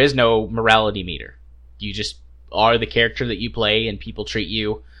 And there is no morality meter. You just are the character that you play, and people treat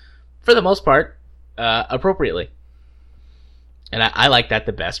you, for the most part, appropriately. And I like that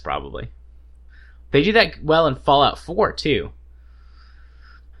the best, probably. They do that well in Fallout 4, too.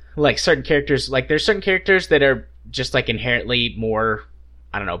 Like, certain characters, like, there's certain characters that are just, like, inherently more,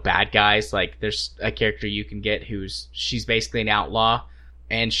 I don't know, bad guys. Like, there's a character you can get she's basically an outlaw,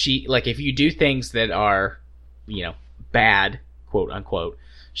 and she, like, if you do things that are, bad, quote unquote,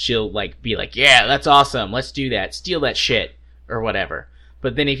 she'll, like, be like, yeah, that's awesome, let's do that, steal that shit, or whatever.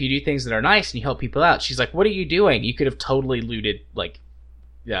 But then if you do things that are nice and you help people out, she's like, what are you doing? You could have totally looted, like,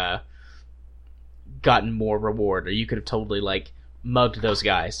 gotten more reward, or you could have totally, like, mugged those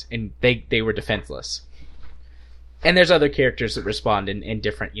guys, and they were defenseless. And there's other characters that respond in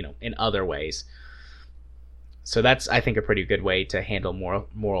different, in other ways. So that's, I think, a pretty good way to handle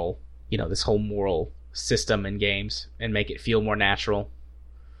moral, this whole moral system in games and make it feel more natural.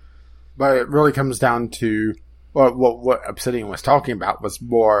 But it really comes down to, well, what Obsidian was talking about was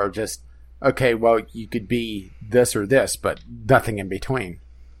more just, okay, well, you could be this or this, but nothing in between.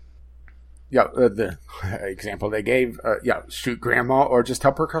 Yeah, the example they gave, shoot grandma or just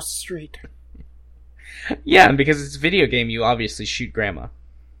help her across the street. Yeah, and because it's a video game, you obviously shoot grandma.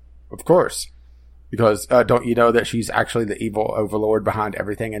 Of course. Because don't you know that she's actually the evil overlord behind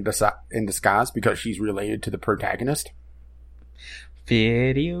everything in disguise because she's related to the protagonist?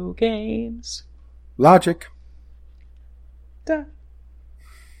 Video games. Logic. Duh.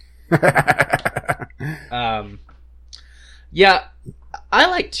 Yeah, I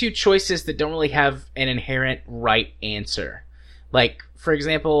like two choices that don't really have an inherent right answer. Like, for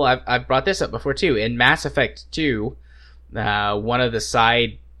example, I've brought this up before too. In Mass Effect 2, one of the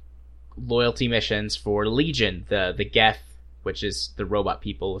side loyalty missions for Legion, the Geth, which is the robot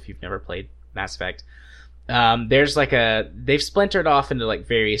people, if you've never played Mass Effect, there's like they've splintered off into like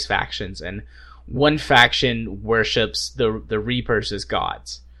various factions, and one faction worships the Reapers as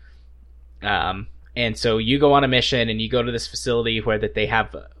gods. And so you go on a mission and you go to this facility where that they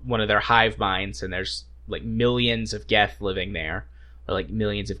have one of their hive minds, and there's like millions of Geth living there, or like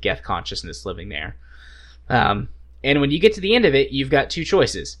millions of Geth consciousness living there. And when you get to the end of it, you've got two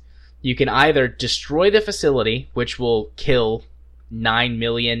choices. You can either destroy the facility, which will kill 9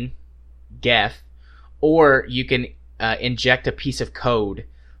 million Geth, or you can inject a piece of code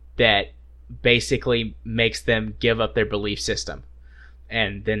that basically makes them give up their belief system.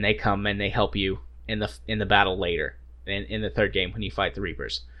 And then they come and they help you in the battle later, in the third game when you fight the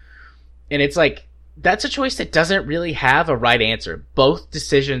Reapers. And it's like, that's a choice that doesn't really have a right answer. Both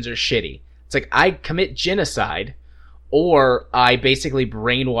decisions are shitty. It's like, I commit genocide, or I basically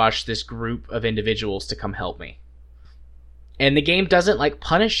brainwash this group of individuals to come help me. And the game doesn't like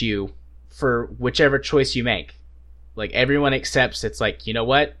punish you for whichever choice you make. Like, everyone accepts, it's like, you know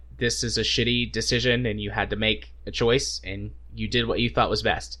what? This is a shitty decision and you had to make a choice and you did what you thought was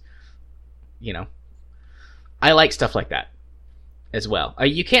best. You know, I like stuff like that as well.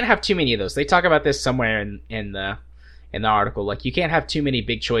 You can't have too many of those. They talk about this somewhere in the article. Like, you can't have too many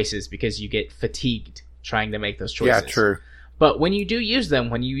big choices because you get fatigued trying to make those choices. Yeah, true. But when you do use them,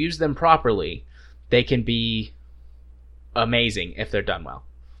 when you use them properly, they can be amazing if they're done well.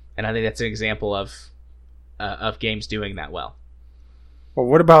 And I think that's an example of games doing that well. Well,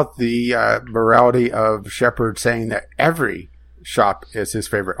 what about the morality of Shepard saying that every shop is his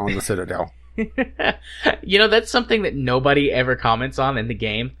favorite on the Citadel? You know, that's something that nobody ever comments on in the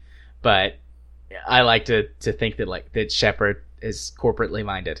game, but I like to think that Shepard is corporately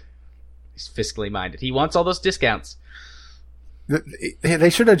minded. He's fiscally minded. He wants all those discounts. They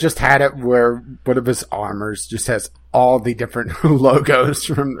should have just had it where one of his armors just has all the different logos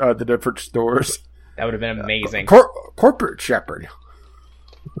from the different stores. That would have been amazing. Corporate Shepard.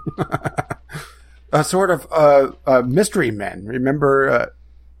 A sort of mystery men. Remember,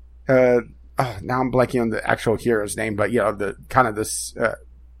 now I'm blanking on the actual hero's name, but the kind of this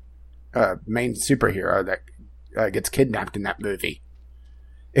main superhero that gets kidnapped in that movie.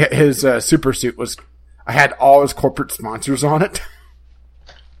 His super suit had all his corporate sponsors on it.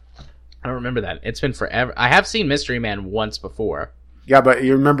 I don't remember that. It's been forever. I have seen Mystery Man once before. Yeah, but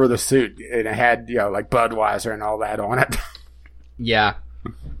you remember the suit, and it had like Budweiser and all that on it. Yeah.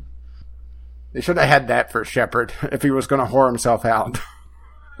 They should have had that for Shepard if he was going to whore himself out.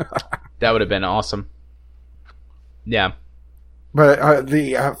 That would have been awesome. Yeah. But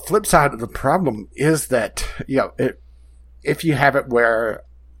the flip side of the problem is that, if you have it where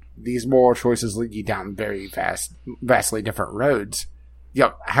these moral choices lead you down very vastly different roads,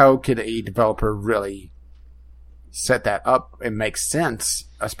 how could a developer really set that up and make sense,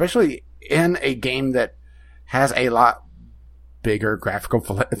 especially in a game that has a lot bigger graphical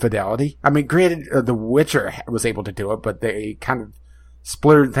fidelity? I mean, granted, The Witcher was able to do it, but they kind of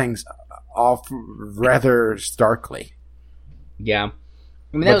splintered things off rather starkly. Yeah.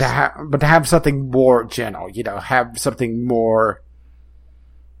 I mean, but to have something more general, have something more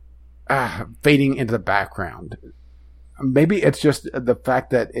fading into the background. Maybe it's just the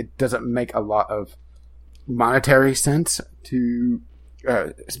fact that it doesn't make a lot of monetary sense to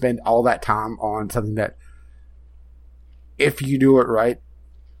spend all that time on something that, if you do it right,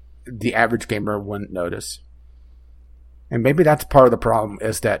 the average gamer wouldn't notice. And maybe that's part of the problem,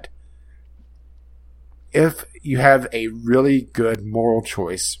 is that if you have a really good moral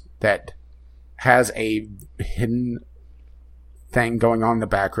choice that has a hidden thing going on in the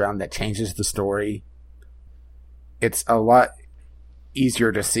background that changes the story, it's a lot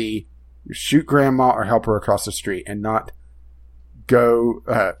easier to see shoot grandma or help her across the street and not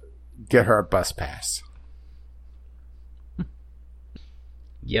go get her a bus pass.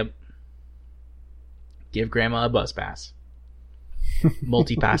 Yep. Give grandma a bus pass.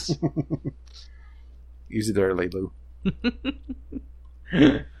 Multi-pass. Use it early, Lou.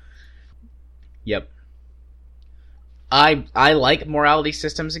 Yep. I like morality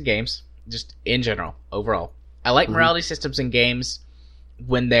systems in games, just in general, overall. I like morality systems in games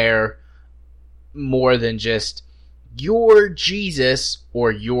when they're more than just, you're Jesus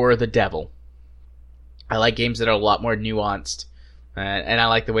or you're the devil. I like games that are a lot more nuanced And I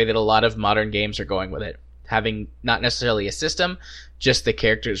like the way that a lot of modern games are going with it. Having not necessarily a system, just the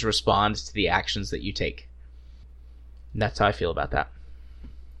characters respond to the actions that you take. And that's how I feel about that.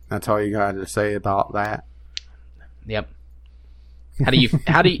 That's all you got to say about that? Yep. How do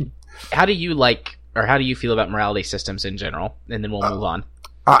you like, or how do you feel about morality systems in general? And then we'll move on.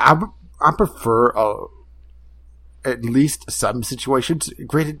 I prefer at least some situations.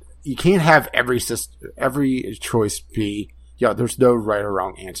 Granted, you can't have every choice be, there's no right or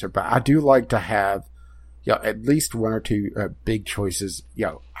wrong answer, but I do like to have, at least one or two big choices,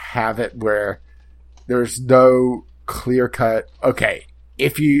 have it where there's no clear cut, okay,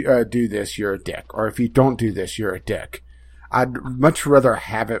 if you do this, you're a dick, or if you don't do this, you're a dick. I'd much rather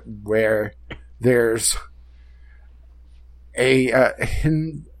have it where there's a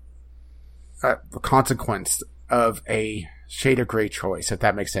hidden consequence of a shade of gray choice, if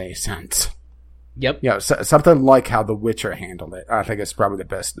that makes any sense. Yep. Something like how The Witcher handled it. I think it's probably the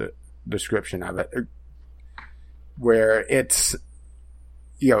best description of it. Where it's,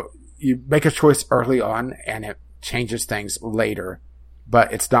 you make a choice early on and it changes things later,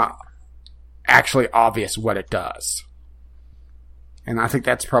 but it's not actually obvious what it does. And I think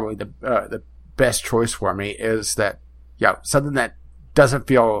that's probably the best choice for me, is that, something that doesn't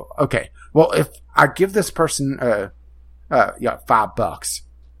feel, okay, well, if I give this person, $5,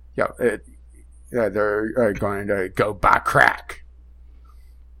 they're going to go buy crack.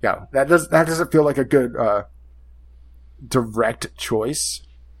 That doesn't feel like a good, direct choice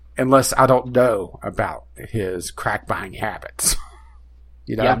unless I don't know about his crack buying habits.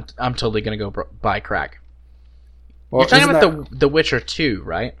 Yeah, I'm totally going to go buy crack. Well, you're talking about the Witcher 2,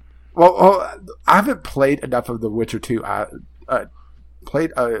 right? Well, I haven't played enough of The Witcher 2. I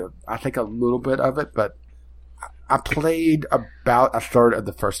played, I think, a little bit of it, but I played about a third of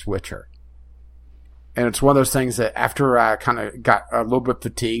the first Witcher. And it's one of those things that after I kind of got a little bit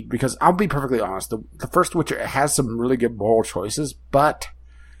fatigued, because I'll be perfectly honest, the first Witcher, it has some really good moral choices, but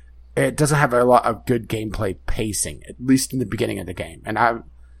it doesn't have a lot of good gameplay pacing, at least in the beginning of the game. And I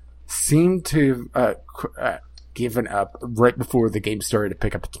seem to given up right before the game started to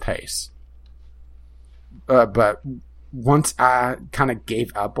pick up its pace. But once I kind of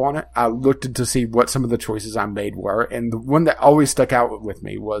gave up on it, I looked to see what some of the choices I made were, and the one that always stuck out with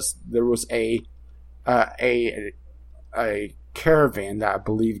me was there was a caravan that I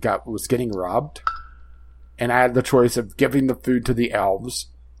believe was getting robbed, and I had the choice of giving the food to the elves.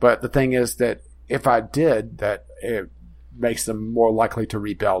 But the thing is that if I did, that it makes them more likely to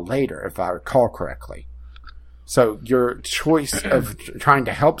rebel later, if I recall correctly. So your choice of trying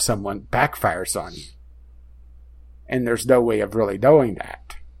to help someone backfires on you. And there's no way of really knowing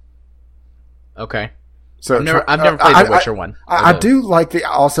that. Okay. So I've never played The Witcher 1. I do like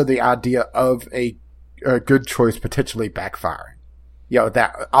also the idea of a good choice potentially backfiring.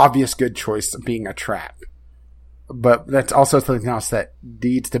 That obvious good choice being a trap. But that's also something else that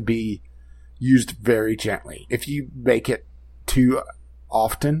needs to be used very gently. If you make it too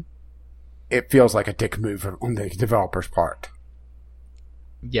often, it feels like a dick move on the developer's part.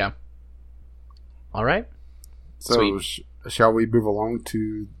 Yeah. All right. So, shall we move along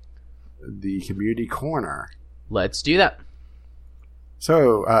to the community corner? Let's do that.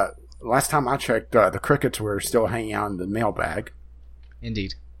 So, last time I checked, the crickets were still hanging out in the mailbag.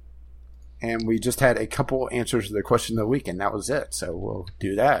 Indeed. And we just had a couple answers to the question of the week, and that was it. So, we'll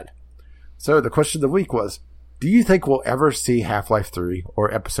do that. So, the question of the week was, do you think we'll ever see Half-Life 3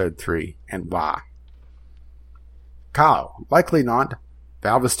 or Episode 3, and why? Kyle, likely not.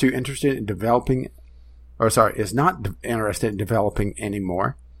 Valve is too interested in is not interested in developing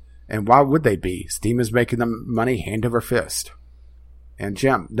anymore. And why would they be? Steam is making them money hand over fist. And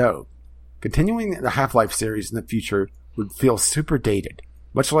Jim, no. Continuing the Half-Life series in the future would feel super dated,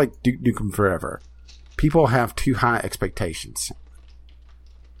 much like Duke Nukem Forever. People have too high expectations.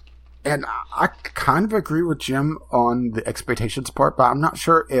 And I kind of agree with Jim on the expectations part, but I'm not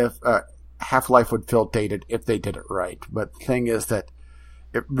sure if Half-Life would feel dated if they did it right. But the thing is that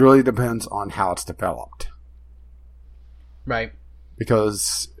it really depends on how it's developed. Right.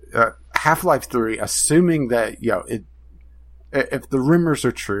 Because Half-Life 3, assuming that, if the rumors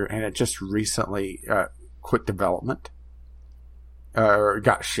are true and it just recently quit development, or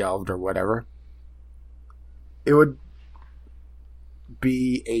got shelved or whatever, it would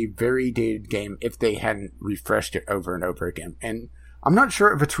be a very dated game if they hadn't refreshed it over and over again. And I'm not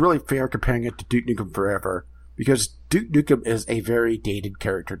sure if it's really fair comparing it to Duke Nukem Forever, because Duke Nukem is a very dated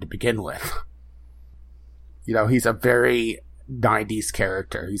character to begin with. He's a very 90s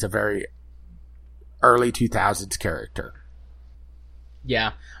character. He's a very early 2000s character.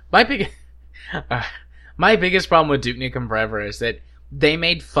 Yeah. My My biggest problem with Duke Nukem Forever is that they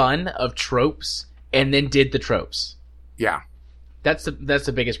made fun of tropes and then did the tropes. Yeah. That's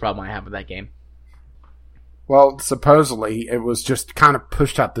the biggest problem I have with that game. Well, supposedly, it was just kind of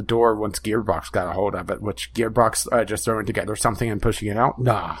pushed out the door once Gearbox got a hold of it, which Gearbox just throwing together something and pushing it out?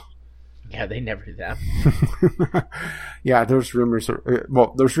 Nah. Yeah, they never do that. Yeah, there's rumors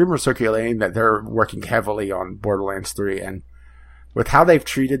circulating that they're working heavily on Borderlands 3, and with how they've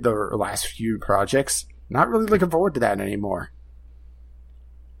treated their last few projects, not really looking forward to that anymore.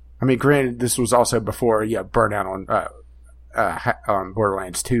 I mean, granted, this was also before burnout on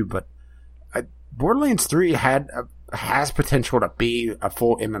Borderlands 2, but Borderlands 3 has potential to be a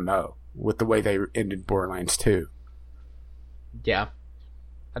full MMO with the way they ended Borderlands 2. Yeah.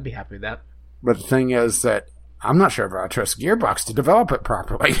 I'd be happy with that. But the thing is that I'm not sure if I trust Gearbox to develop it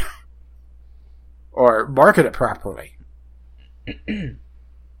properly. Or market it properly.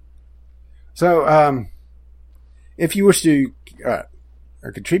 So, if you wish to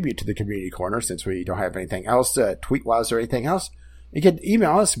or contribute to the Community Corner, since we don't have anything else, tweet-wise or anything else, you can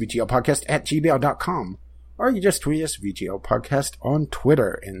email us, vglpodcast@gmail.com. Or you just tweet us, VGL Podcast, on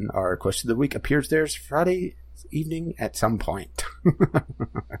Twitter. And our question of the week appears there Friday evening at some point.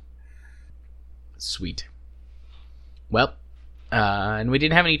 Sweet. Well, and we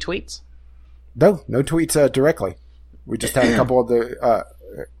didn't have any tweets? No tweets directly. We just had a couple of the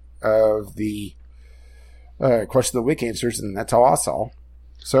question of the week answers, and that's all I saw.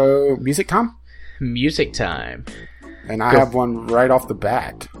 So, music time? Music time. And I have one right off the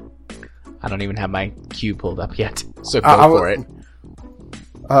bat. I don't even have my queue pulled up yet, so go for it.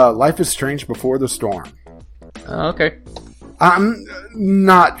 Life is Strange Before the Storm. Oh, okay. I'm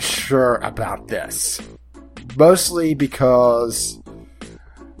not sure about this. Mostly because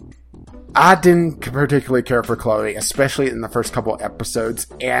I didn't particularly care for Chloe, especially in the first couple episodes,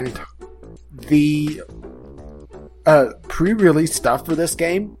 and the pre-release stuff for this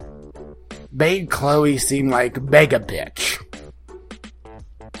game made Chloe seem like mega bitch.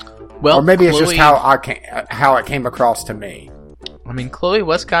 Well, or maybe Chloe, it's just how it came across to me. I mean, Chloe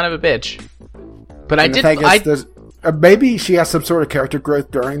was kind of a bitch, but maybe she has some sort of character growth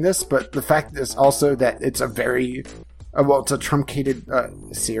during this, but the fact is also that it's a very it's a truncated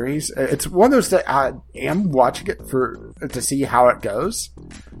series. It's one of those that I am watching it to see how it goes,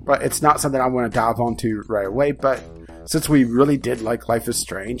 but it's not something I want to dive onto right away. But since we really did like Life is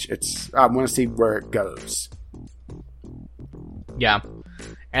Strange, I want to see where it goes. Yeah,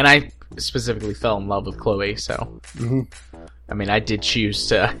 and I specifically fell in love with Chloe, so I mean, I did choose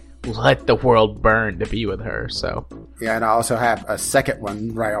to let the world burn to be with her. So yeah, and I also have a second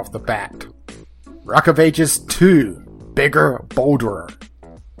one right off the bat: Rock of Ages 2. Bigger, bolder.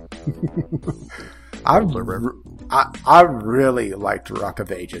 I really liked Rock of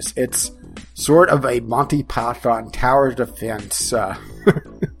Ages. It's sort of a Monty Python tower defense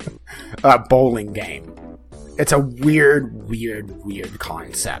bowling game. It's a weird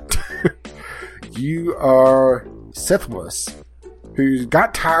concept. You are Sithmus, who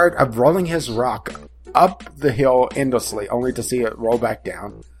got tired of rolling his rock up the hill endlessly, only to see it roll back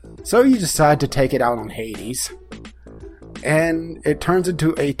down. So you decide to take it out on Hades. And it turns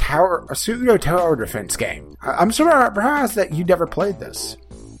into a pseudo tower defense game. I'm surprised that you never played this.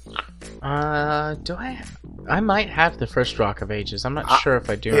 Do I? I might have the first Rock of Ages. I'm not sure if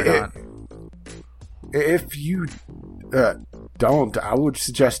I do or not. If you don't, I would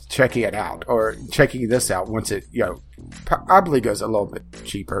suggest checking it out or checking this out once it probably goes a little bit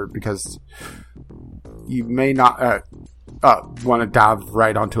cheaper, because you may not want to dive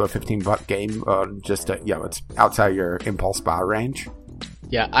right onto a $15 game. It's outside your impulse buy range.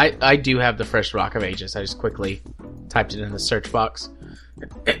 Yeah, I do have the first Rock of Ages. I just quickly typed it in the search box,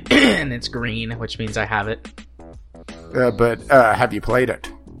 and it's green, which means I have it. But have you played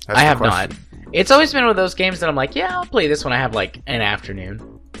it? I have not. It's always been one of those games that I'm like, yeah, I'll play this when I have like an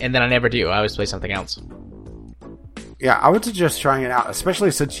afternoon, and then I never do. I always play something else. Yeah, I would suggest trying it out,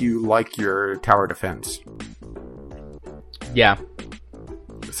 especially since you like your tower defense. Yeah.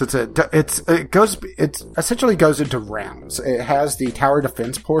 Since it essentially goes into rounds. It has the tower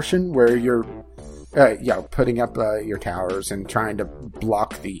defense portion where you're putting up your towers and trying to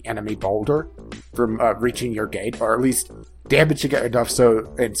block the enemy boulder from reaching your gate, or at least damaging it enough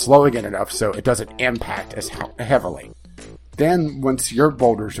and slowing it enough so it doesn't impact as heavily. Then, once your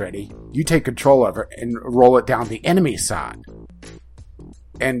boulder's ready, you take control of it and roll it down the enemy side.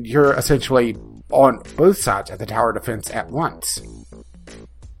 And you're essentially on both sides of the tower defense at once.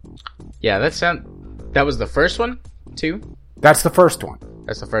 Yeah, that was the first one, too? That's the first one.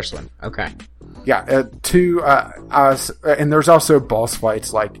 That's the first one. Okay. Yeah, and there's also boss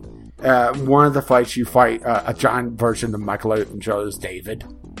fights like One of the fights, you fight a giant version of Michelangelo's David.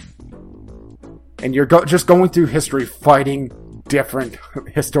 And you're just going through history fighting different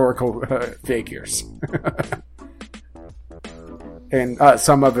historical figures. And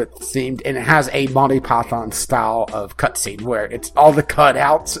some of it seemed, and it has a Monty Python style of cutscene where it's all the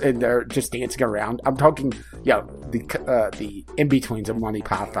cutouts and they're just dancing around. I'm talking, the in-betweens of Monty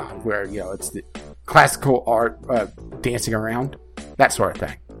Python where, it's the classical art dancing around, that sort of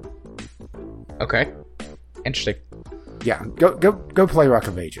thing. Okay. Interesting. Yeah, go play Rock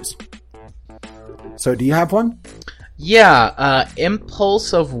of Ages. So, do you have one? Yeah,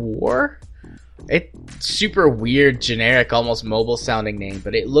 Impulse of War? It's super weird, generic, almost mobile-sounding name,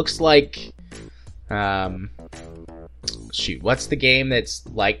 but it looks like... what's the game that's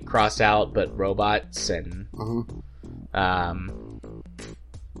like Cross Out, but robots and...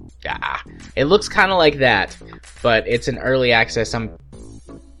 it looks kind of like that, but it's an early access.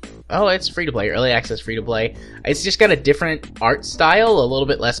 It's free-to-play. Early access free-to-play. It's just got a different art style, a little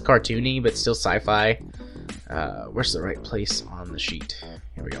bit less cartoony, but still sci-fi. Where's the right place on the sheet?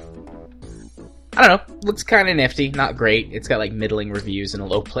 Here we go. I don't know. Looks kind of nifty. Not great. It's got like middling reviews and a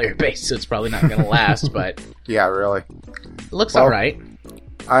low player base, so it's probably not going to last, but... Yeah, really. It looks alright.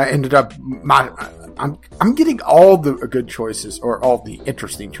 I ended up... I'm getting all the good choices, or all the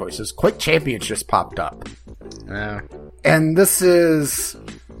interesting choices. Quake Champions just popped up. And this is...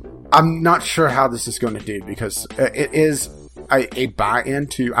 I'm not sure how this is going to do, because it is a buy-in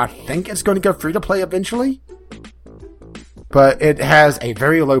to... I think it's going to go free-to-play eventually. But it has a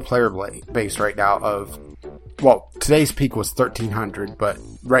very low player base right now of... Well, today's peak was 1,300, but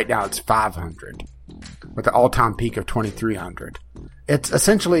right now it's 500. With the all-time peak of 2,300. It's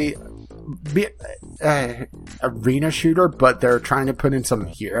essentially... arena shooter, but they're trying to put in some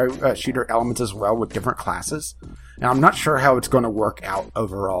hero shooter elements as well with different classes. Now, I'm not sure how it's going to work out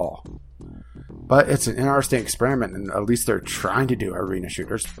overall, but it's an interesting experiment, and at least they're trying to do arena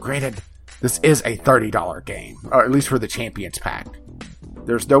shooters. Granted, this is a $30 game, or at least for the Champions Pack.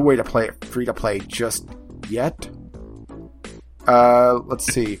 There's no way to play it free to play just yet.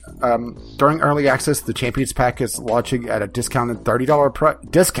 Let's see. During early access, the Champions Pack is launching at a discounted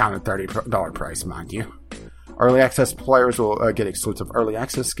 $30 price, mind you. Early access players will get exclusive early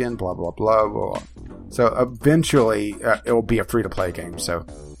access skin, blah, blah, blah, blah. So eventually, it will be a free-to-play game, so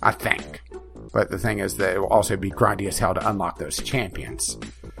I think. But the thing is that it will also be grindy as hell to unlock those champions.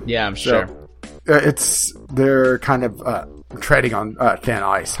 Yeah, I'm sure. They're kind of treading on thin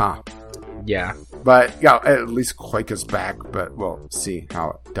ice, huh? Yeah. But, yeah, at least Quake is back, but we'll see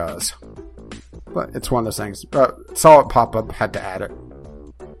how it does. But it's one of those things. Saw it pop up, had to add it.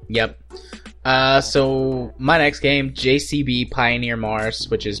 Yep. So, my next game, JCB Pioneer Mars,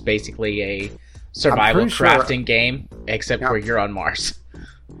 which is basically a survival crafting game, except for you're on Mars.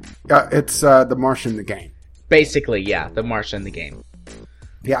 It's the Martian the game. Basically, yeah, the Martian the game.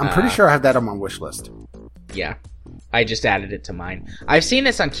 Yeah, I'm pretty sure I have that on my wish list. Yeah. I just added it to mine. I've seen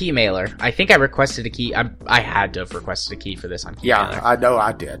this on Keymailer. I think I requested a key. I had to have requested a key for this on Keymailer. Yeah, I know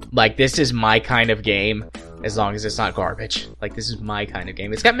I did. Like, this is my kind of game, as long as it's not garbage. Like, this is my kind of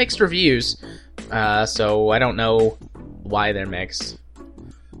game. It's got mixed reviews, so I don't know why they're mixed.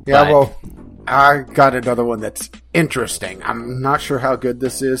 Yeah, well, I got another one that's interesting. I'm not sure how good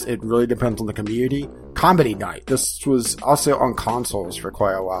this is. It really depends on the community. Comedy Night. This was also on consoles for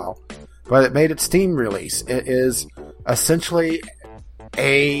quite a while, but it made its Steam release. It is essentially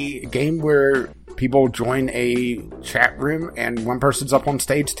a game where people join a chat room and one person's up on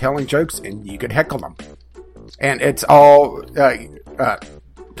stage telling jokes and you could heckle them. And it's all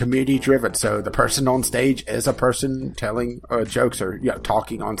community driven, so the person on stage is a person telling jokes or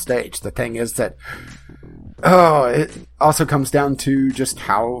talking on stage. The thing is that it also comes down to just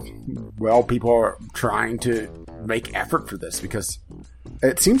how well people are trying to make effort for this, because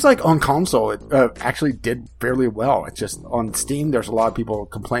it seems like on console it actually did fairly well. It's just on Steam there's a lot of people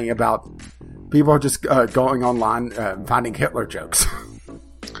complaining about people just going online finding Hitler jokes.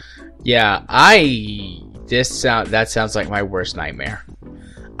 Yeah, that sounds like my worst nightmare.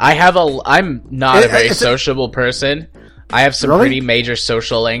 I'm not a very sociable person. I have some pretty major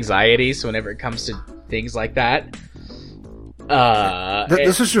social anxieties whenever it comes to things like that.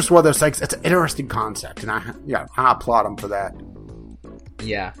 This is just one of those things. It's an interesting concept, and I applaud them for that.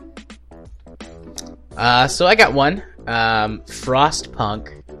 Yeah. So I got one.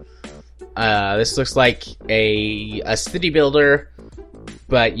 Frostpunk. This looks like a city builder,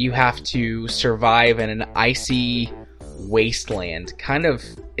 but you have to survive in an icy wasteland. Kind of,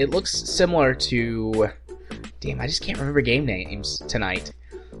 it looks similar to... Damn, I just can't remember game names tonight.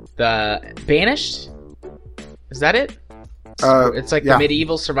 The Banished? Is that it? It's like the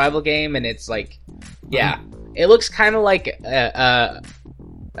medieval survival game, and it's like, it looks kind of like a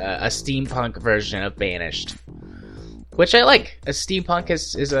steampunk version of Banished, which I like. A steampunk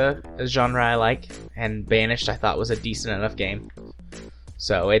is a genre I like, and Banished I thought was a decent enough game.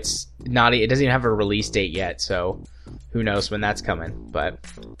 So it doesn't even have a release date yet, so who knows when that's coming, but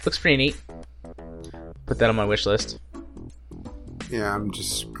looks pretty neat. Put that on my wish list. Yeah, I'm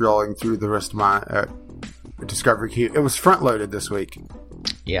just scrolling through the rest of my Discovery queue. It was front loaded this week.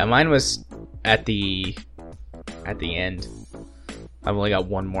 Yeah, mine was at the end. I've only got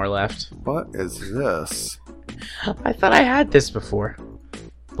one more left. What is this? I thought I had this before.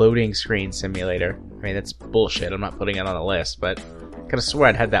 Loading screen simulator. I mean, that's bullshit. I'm not putting it on the list, but I could have swore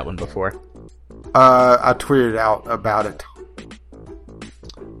I'd had that one before. I tweeted out about it.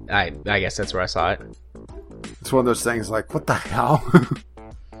 I guess that's where I saw it. It's one of those things like, what the hell?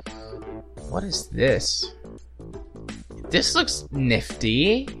 What is this? This looks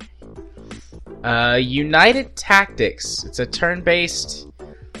nifty. United Tactics. It's a turn-based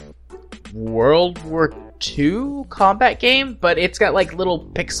World War II combat game, but it's got like little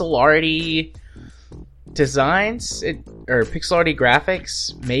pixel arty designs, or pixel arty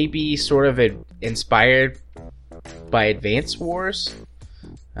graphics, maybe sort of inspired by Advance Wars.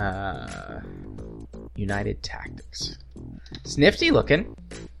 United Tactics. It's nifty looking.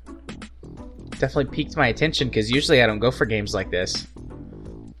 Definitely piqued my attention, because usually I don't go for games like this.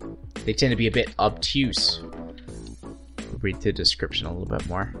 They tend to be a bit obtuse. Read the description a little bit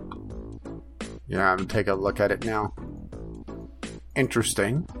more. Yeah, I'm gonna take a look at it now.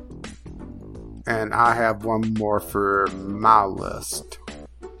 Interesting. And I have one more for my list.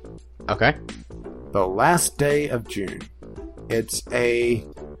 Okay. The Last Day of June. It's they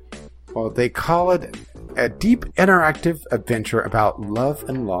call it a deep interactive adventure about love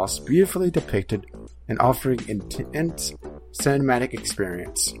and loss, beautifully depicted and offering intense cinematic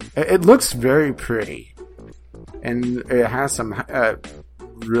experience. It looks very pretty, and it has some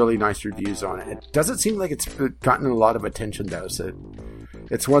really nice reviews on it. It doesn't seem like it's gotten a lot of attention though, so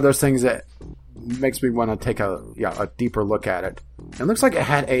it's one of those things that makes me want to take a deeper look at it. It looks like it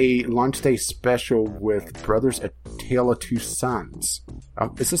had a launch day special with Brothers: A Tale of Two Sons.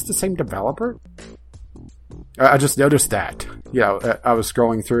 Is this the same developer? I just noticed that. I was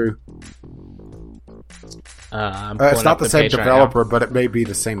scrolling through. It's not the same developer, but it may be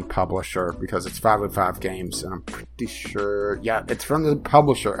the same publisher, because it's 505 Games, and I'm pretty sure... Yeah, it's from the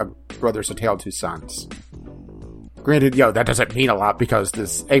publisher of Brothers: A Tale of Two Sons. Granted, that doesn't mean a lot, because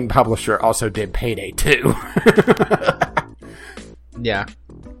this same publisher also did Payday 2. Yeah.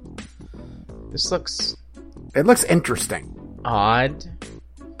 It looks interesting. Odd.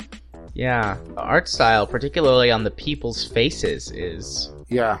 Yeah. The art style, particularly on the people's faces, is...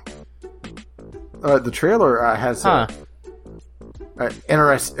 Yeah. The trailer has an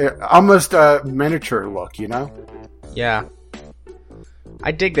almost a miniature look, Yeah.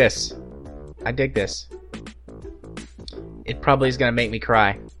 I dig this. It probably is going to make me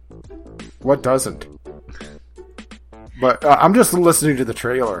cry. What doesn't? But I'm just listening to the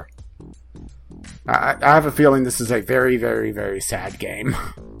trailer. I have a feeling this is a very, very, very sad game.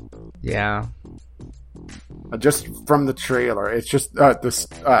 Yeah. Just from the trailer, it's just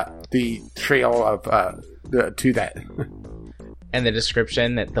the trail of to that. And the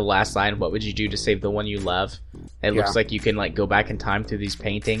description, that the last line, "What would you do to save the one you love?" It looks like you can go back in time through these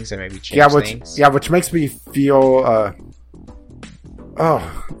paintings and maybe change things. Yeah, which makes me feel.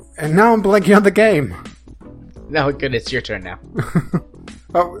 And now I'm blanking on the game. No, good. It's your turn now.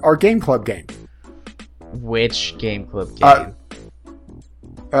 Our Game Club game. Which Game Club game?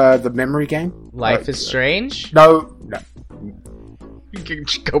 The memory game. Life is Strange? No. You can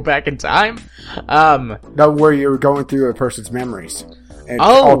go back in time? No, where you're going through a person's memories and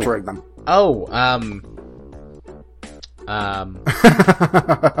altering them.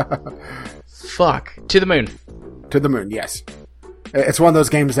 Fuck. To the Moon. To the Moon, yes. It's one of those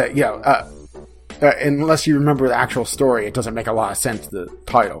games that, unless you remember the actual story, it doesn't make a lot of sense, the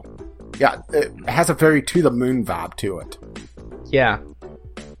title. Yeah, it has a very To the Moon vibe to it. Yeah.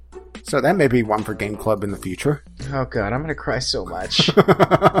 So that may be one for Game Club in the future. Oh god, I'm gonna cry so much.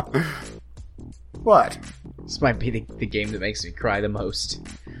 What? This might be the game that makes me cry the most.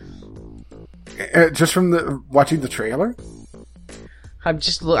 Just from watching the trailer?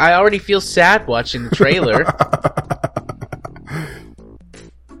 I already feel sad watching the trailer.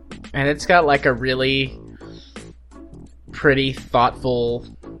 And it's got a really pretty, thoughtful,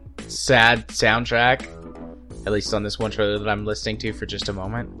 sad soundtrack. At least on this one trailer that I'm listening to for just a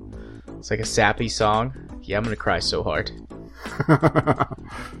moment. It's like a sappy song. Yeah, I'm gonna cry so hard.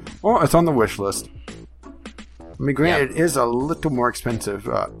 Well, it's on the wish list. I mean, granted, it is a little more expensive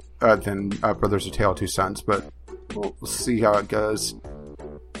than Brothers of Tale 2 Sons, but we'll see how it goes.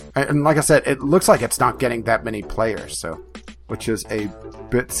 And like I said, it looks like it's not getting that many players, so which is a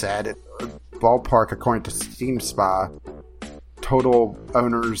bit sad. Ballpark, according to Steam Spy, total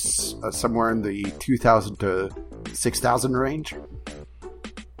owners somewhere in the 2,000 to 6,000 range.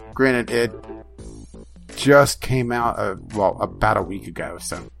 Granted, it just came out about a week ago,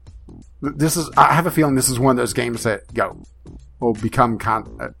 so I have a feeling this is one of those games that will become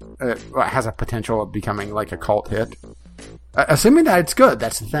has a potential of becoming like a cult hit. Assuming that it's good,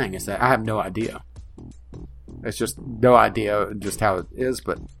 that's the thing, is that I have no idea. It's just no idea just how it is,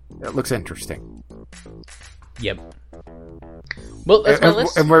 but it looks interesting. Yep. Well, that's my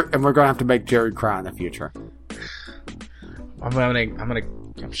list. And we're gonna have to make Jerry cry in the future.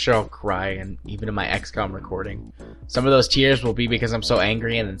 I'm sure I'll cry, and even in my XCOM recording. Some of those tears will be because I'm so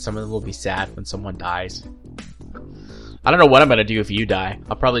angry, and then some of them will be sad when someone dies. I don't know what I'm gonna do if you die.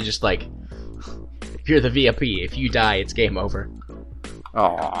 I'll probably just if you're the VIP, if you die, it's game over.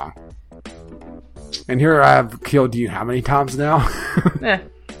 Aww. And here I've killed you how many times now?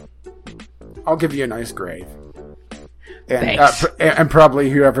 I'll give you a nice grave. And, thanks. And probably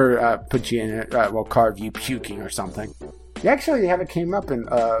whoever put you in it will carve you puking or something. You actually haven't came up in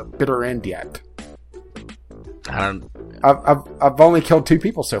Bitter End yet. I've only killed 2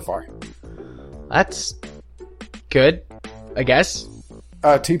 people so far. That's good, I guess.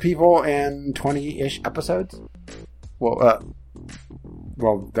 2 people in 20-ish episodes. Well,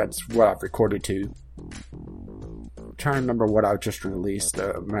 that's what I've recorded too. I'm trying to remember what I just released.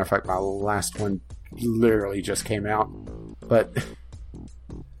 Matter of fact, my last one literally just came out. But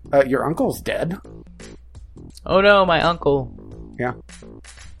your uncle's dead. Oh no, my uncle. Yeah.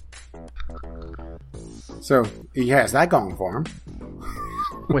 So he has that going for him.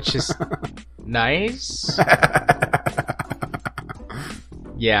 Which is nice.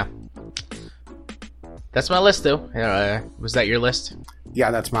 Yeah. That's my list, though. Was that your list?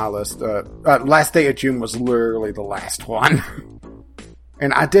 Yeah, that's my list. Last Day of June was literally the last one.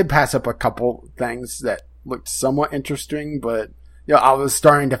 And I did pass up a couple things that looked somewhat interesting, but I was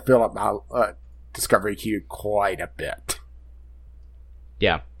starting to fill up my Discovery queue quite a bit.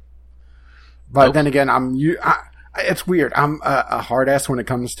 Yeah. But then again, it's weird. I'm a hard ass when it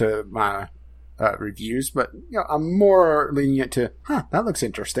comes to my reviews, but I'm more lenient to, that looks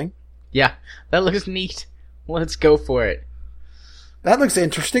interesting. Yeah, that looks neat. Let's go for it. That looks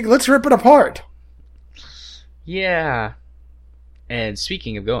interesting. Let's rip it apart. Yeah. And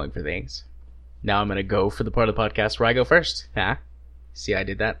speaking of going for things, now I'm going to go for the part of the podcast where I go first. See how I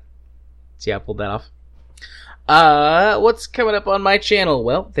did that? See how I pulled that off? What's coming up on my channel?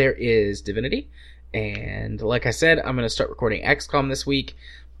 Well, there is Divinity. And like I said, I'm going to start recording XCOM this week.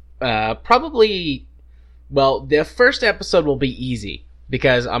 Probably, the first episode will be easy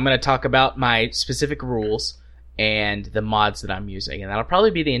because I'm going to talk about my specific rules and the mods that I'm using. And that'll probably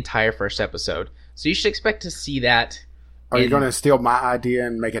be the entire first episode. So you should expect to see that. Are you going to steal my idea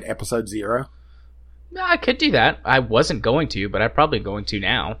and make it episode 0? I could do that. I wasn't going to, but I'm probably going to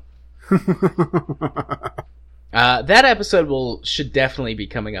now. That episode should definitely be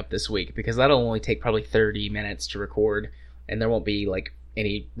coming up this week because that'll only take probably 30 minutes to record, and there won't be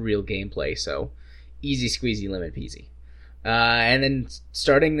any real gameplay, so easy squeezy lemon peasy. And then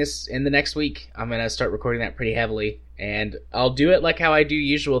starting this in the next week, I'm gonna start recording that pretty heavily, and I'll do it like how I do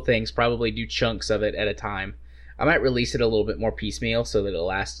usual things, probably do chunks of it at a time. I might release it a little bit more piecemeal so that it'll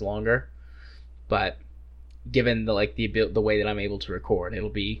last longer, but given the way that I'm able to record, it'll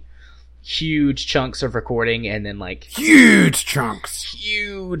be huge chunks of recording and then huge chunks,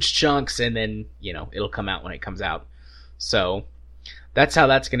 and then it'll come out when it comes out. So that's how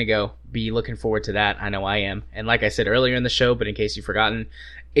that's gonna go. Be looking forward to that. I know I am. And like I said earlier in the show, but in case you've forgotten,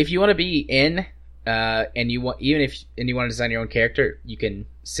 if you want to be in and you want to design your own character, you can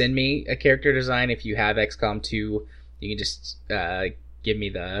send me a character design. If you have XCOM 2, you can just give me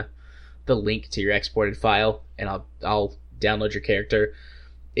the link to your exported file, and I'll download your character.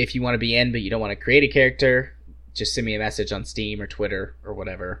 If you want to be in, but you don't want to create a character, just send me a message on Steam or Twitter or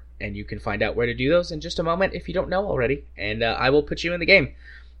whatever, and you can find out where to do those in just a moment if you don't know already, and I will put you in the game.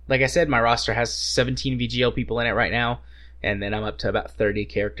 Like I said, my roster has 17 VGL people in it right now, and then I'm up to about 30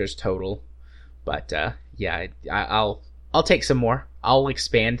 characters total. But I'll take some more. I'll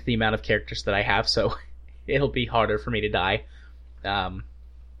expand the amount of characters that I have, so it'll be harder for me to die. And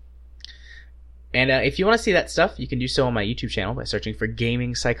if you want to see that stuff, you can do so on my YouTube channel by searching for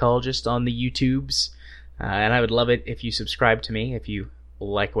Gaming Psychologist on the YouTubes. And I would love it if you subscribe to me if you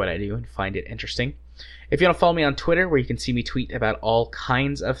like what I do and find it interesting. If you want to follow me on Twitter, where you can see me tweet about all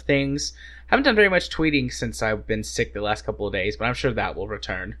kinds of things. Haven't done very much tweeting since I've been sick the last couple of days, but I'm sure that will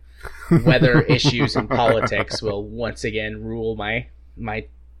return. Weather issues and politics will once again rule my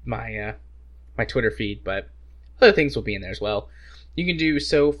Twitter feed, but other things will be in there as well. You can do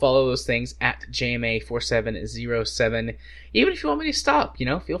so, follow those things at JMA4707. Even if you want me to stop,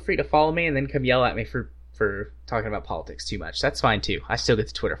 feel free to follow me and then come yell at me for talking about politics too much. That's fine too. I still get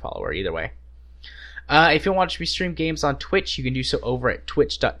the Twitter follower either way. If you want to stream games on Twitch, you can do so over at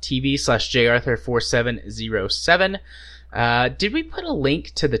twitch.tv/jarthur4707. Did we put a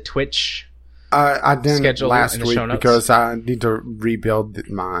link to the Twitch I didn't schedule last in the week show notes? because I need to rebuild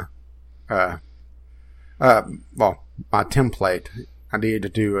my my template. I needed to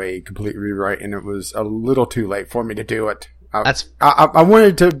do a complete rewrite, and it was a little too late for me to do it. I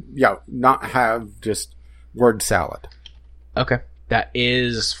wanted to not have just word salad. Okay. That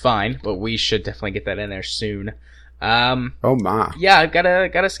is fine, but we should definitely get that in there soon. Oh my! Yeah, I've got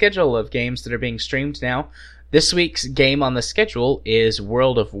a schedule of games that are being streamed now. This week's game on the schedule is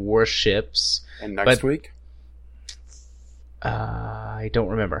World of Warships. And next week? I don't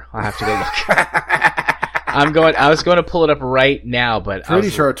remember. I'll have to go look. I was going to pull it up right now, but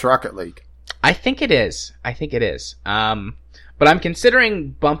pretty sure it's Rocket League. I think it is. But I'm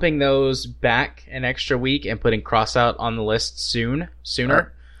considering bumping those back an extra week and putting Crossout on the list sooner.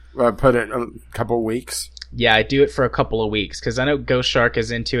 Put it a couple of weeks. Yeah, I do it for a couple of weeks because I know Ghost Shark is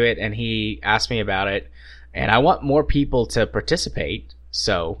into it and he asked me about it, and I want more people to participate,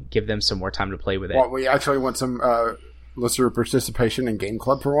 so give them some more time to play with it. Well, we actually want some listener participation in Game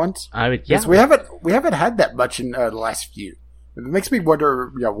Club for once. Yeah, we haven't had that much in the last few. It makes me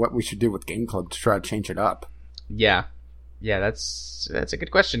wonder, what we should do with Game Club to try to change it up. Yeah. Yeah, that's a good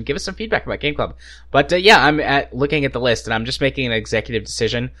question. Give us some feedback about Game Club. But I'm looking at the list, and I'm just making an executive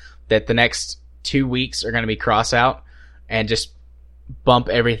decision that the next 2 weeks are going to be Crossout, and just bump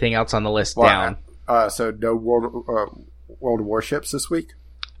everything else on the list down. So no World of Warships this week?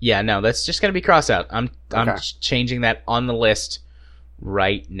 Yeah, no, that's just going to be Crossout. I'm changing that on the list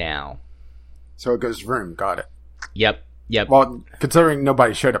right now. So it goes room. Got it. Yep. Well, considering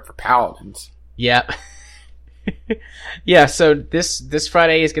nobody showed up for Paladins. Yep. Yeah, so this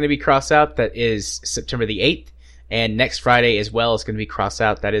Friday is going to be Crossout. That is September the 8th. And next Friday as well is going to be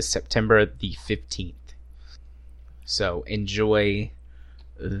Crossout. That is September the 15th. So enjoy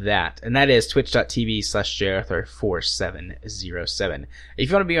that. And that is twitch.tv/jarthur4707. If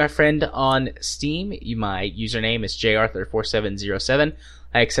you want to be my friend on Steam, my username is jarthur4707.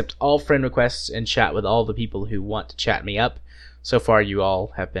 I accept all friend requests and chat with all the people who want to chat me up. So far, you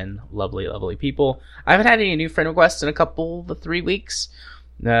all have been lovely, lovely people. I haven't had any new friend requests in a couple of 3 weeks.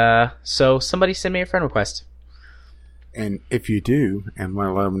 So somebody send me a friend request. And if you do, and want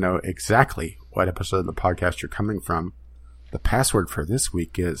to let them know exactly what episode of the podcast you're coming from, the password for this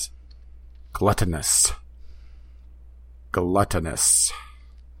week is gluttonous. Gluttonous.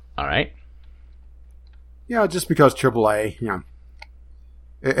 All right. Yeah, just because AAA,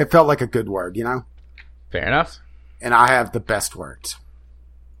 it felt like a good word, Fair enough. And I have the best words.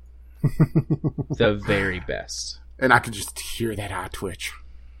 The very best. And I could just hear that on Twitch.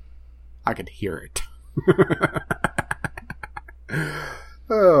 I could hear it.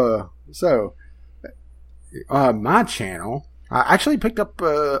 My channel, I actually picked up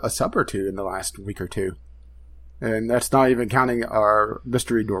a sub or two in the last week or two. And that's not even counting our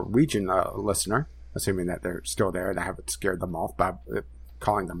Mystery Norwegian listener, assuming that they're still there and I haven't scared them off by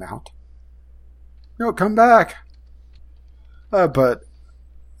calling them out. Come back. But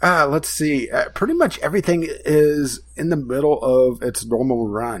let's see. Pretty much everything is in the middle of its normal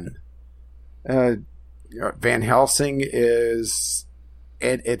run. Van Helsing is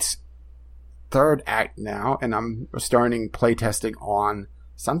in its third act now, and I'm starting playtesting on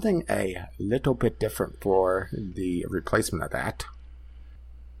something a little bit different for the replacement of that.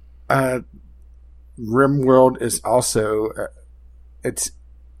 RimWorld is also it's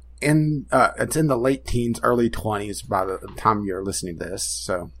in the late teens, early 20s by the time you're listening to this.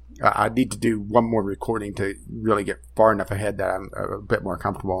 So I need to do one more recording to really get far enough ahead that I'm a bit more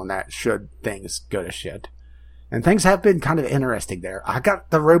comfortable in that should things go to shit. And things have been kind of interesting there.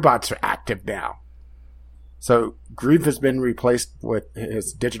 The robots are active now. So Groove has been replaced with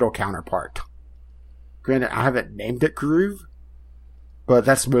his digital counterpart. Granted, I haven't named it Groove, but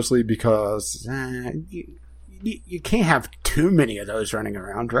that's mostly because you can't have too many of those running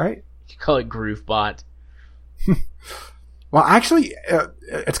around, right? You call it GrooveBot. Well, actually,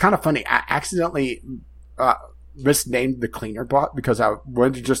 it's kind of funny. I accidentally misnamed the cleaner bot because I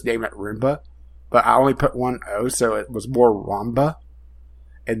wanted to just name it Roomba, but I only put one O, so it was more Rhomba,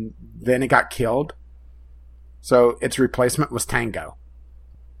 and then it got killed. So its replacement was Tango.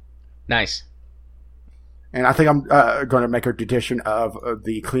 Nice. And I think I'm going to make a tradition of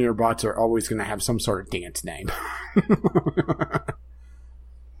the cleaner bots are always going to have some sort of dance name.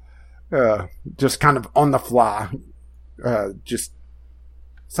 Just kind of on the fly. Just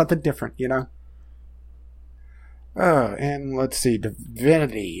something different, you know? And let's see.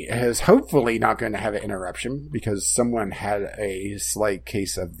 Divinity is hopefully not going to have an interruption because someone had a slight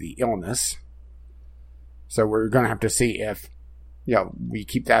case of the illness. So we're going to have to see if we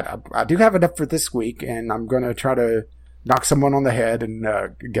keep that up. I do have enough for this week, and I'm going to try to knock someone on the head and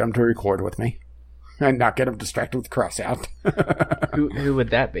get them to record with me. And not get them distracted with Crossout. Who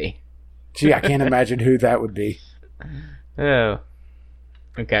would that be? Gee, I can't imagine who that would be. Oh.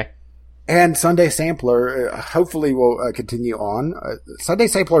 Okay. And Sunday Sampler, hopefully will continue on. Sunday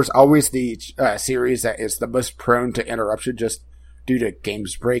Sampler is always the series that is the most prone to interruption just due to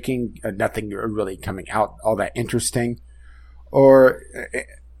games breaking, nothing really coming out all that interesting. Or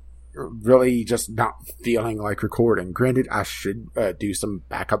really just not feeling like recording. Granted, I should do some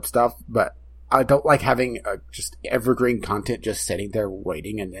backup stuff, but I don't like having just evergreen content just sitting there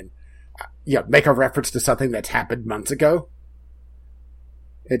waiting and then make a reference to something that's happened months ago.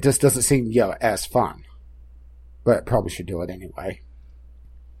 It just doesn't seem as fun. But probably should do it anyway.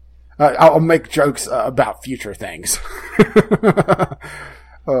 I'll make jokes about future things.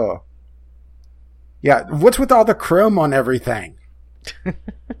 Oh. Yeah, what's with all the chrome on everything?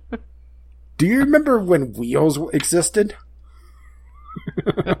 Do you remember when wheels existed?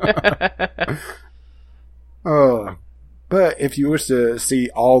 But if you wish to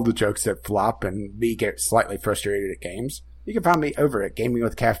see all the jokes that flop and me get slightly frustrated at games, you can find me over at Gaming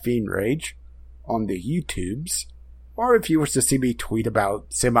with Caffeine Rage on the YouTubes. Or if you wish to see me tweet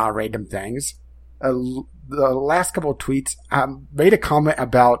about semi-random things, the last couple of tweets, I made a comment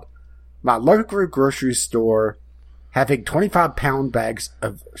about my local grocery store having 25-pound bags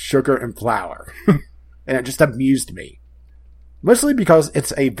of sugar and flour. And it just amused me. Mostly because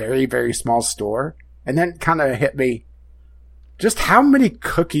it's a very, very small store. And then it kind of hit me, just how many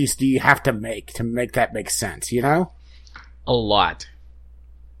cookies do you have to make that make sense, you know? A lot.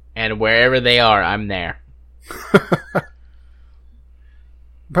 And wherever they are, I'm there.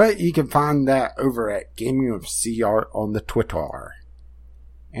 But you can find that over at Gaming with CR on the Twitter.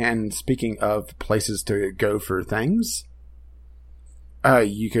 And speaking of places to go for things,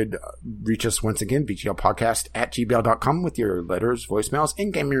 you could reach us once again, VGLpodcast at gmail.com with your letters, voicemails,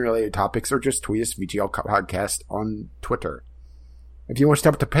 and gaming-related topics, or just tweet us VGL Podcast on Twitter. If you want to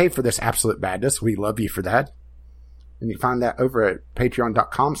step up to pay for this absolute madness, we love you for that. And you find that over at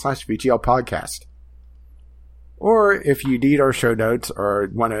patreon.com/VGL Podcast. Or if you need our show notes or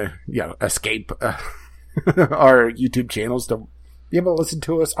want to, escape our YouTube channels to be able to listen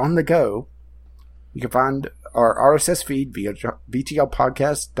to us on the go, you can find our RSS feed via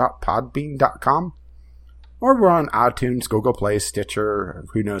vtlpodcast.podbean.com, or we're on iTunes, Google Play, Stitcher,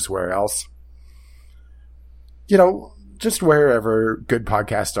 who knows where else. Just wherever good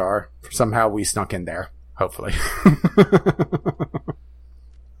podcasts are. Somehow we snuck in there, hopefully.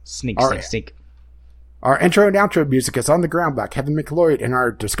 Sneak. Our intro and outro music is On the Ground by Kevin McLeod, and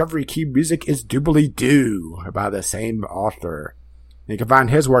our Discovery Key music is Doobly Doo by the same author. You can find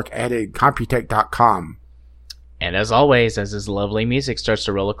his work at Computech.com. And as always, as his lovely music starts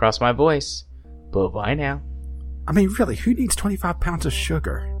to roll across my voice, bye now. I mean, really, who needs 25 pounds of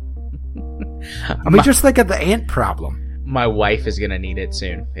sugar? Just think of the ant problem. My wife is going to need it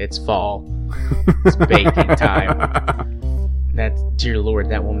soon. It's fall. It's baking time. Dear Lord,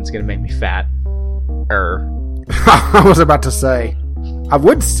 that woman's going to make me fat. I was about to say, I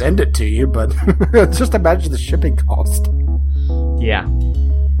would send it to you, but just imagine the shipping cost. Yeah.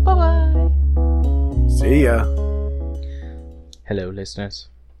 Bye-bye. See ya. Hello, listeners.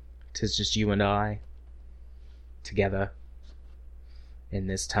 'Tis just you and I, together, in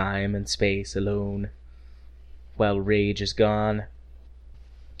this time and space alone, while rage is gone.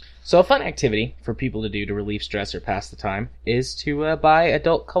 So a fun activity for people to do to relieve stress or pass the time is to buy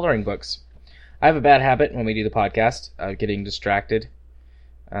adult coloring books. I have a bad habit when we do the podcast of getting distracted.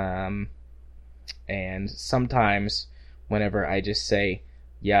 And sometimes whenever I just say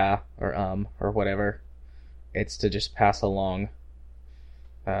yeah or whatever, it's to just pass along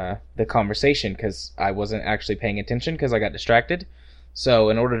the conversation because I wasn't actually paying attention because I got distracted. So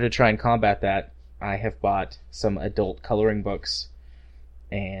in order to try and combat that, I have bought some adult coloring books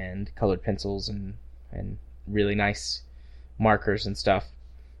and colored pencils and really nice markers and stuff.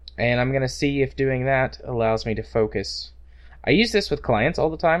 And I'm going to see if doing that allows me to focus. I use this with clients all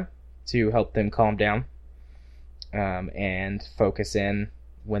the time to help them calm down and focus in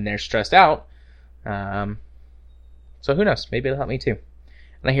when they're stressed out. So who knows? Maybe it'll help me too.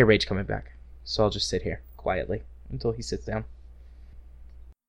 And I hear Rage coming back. So I'll just sit here quietly until he sits down.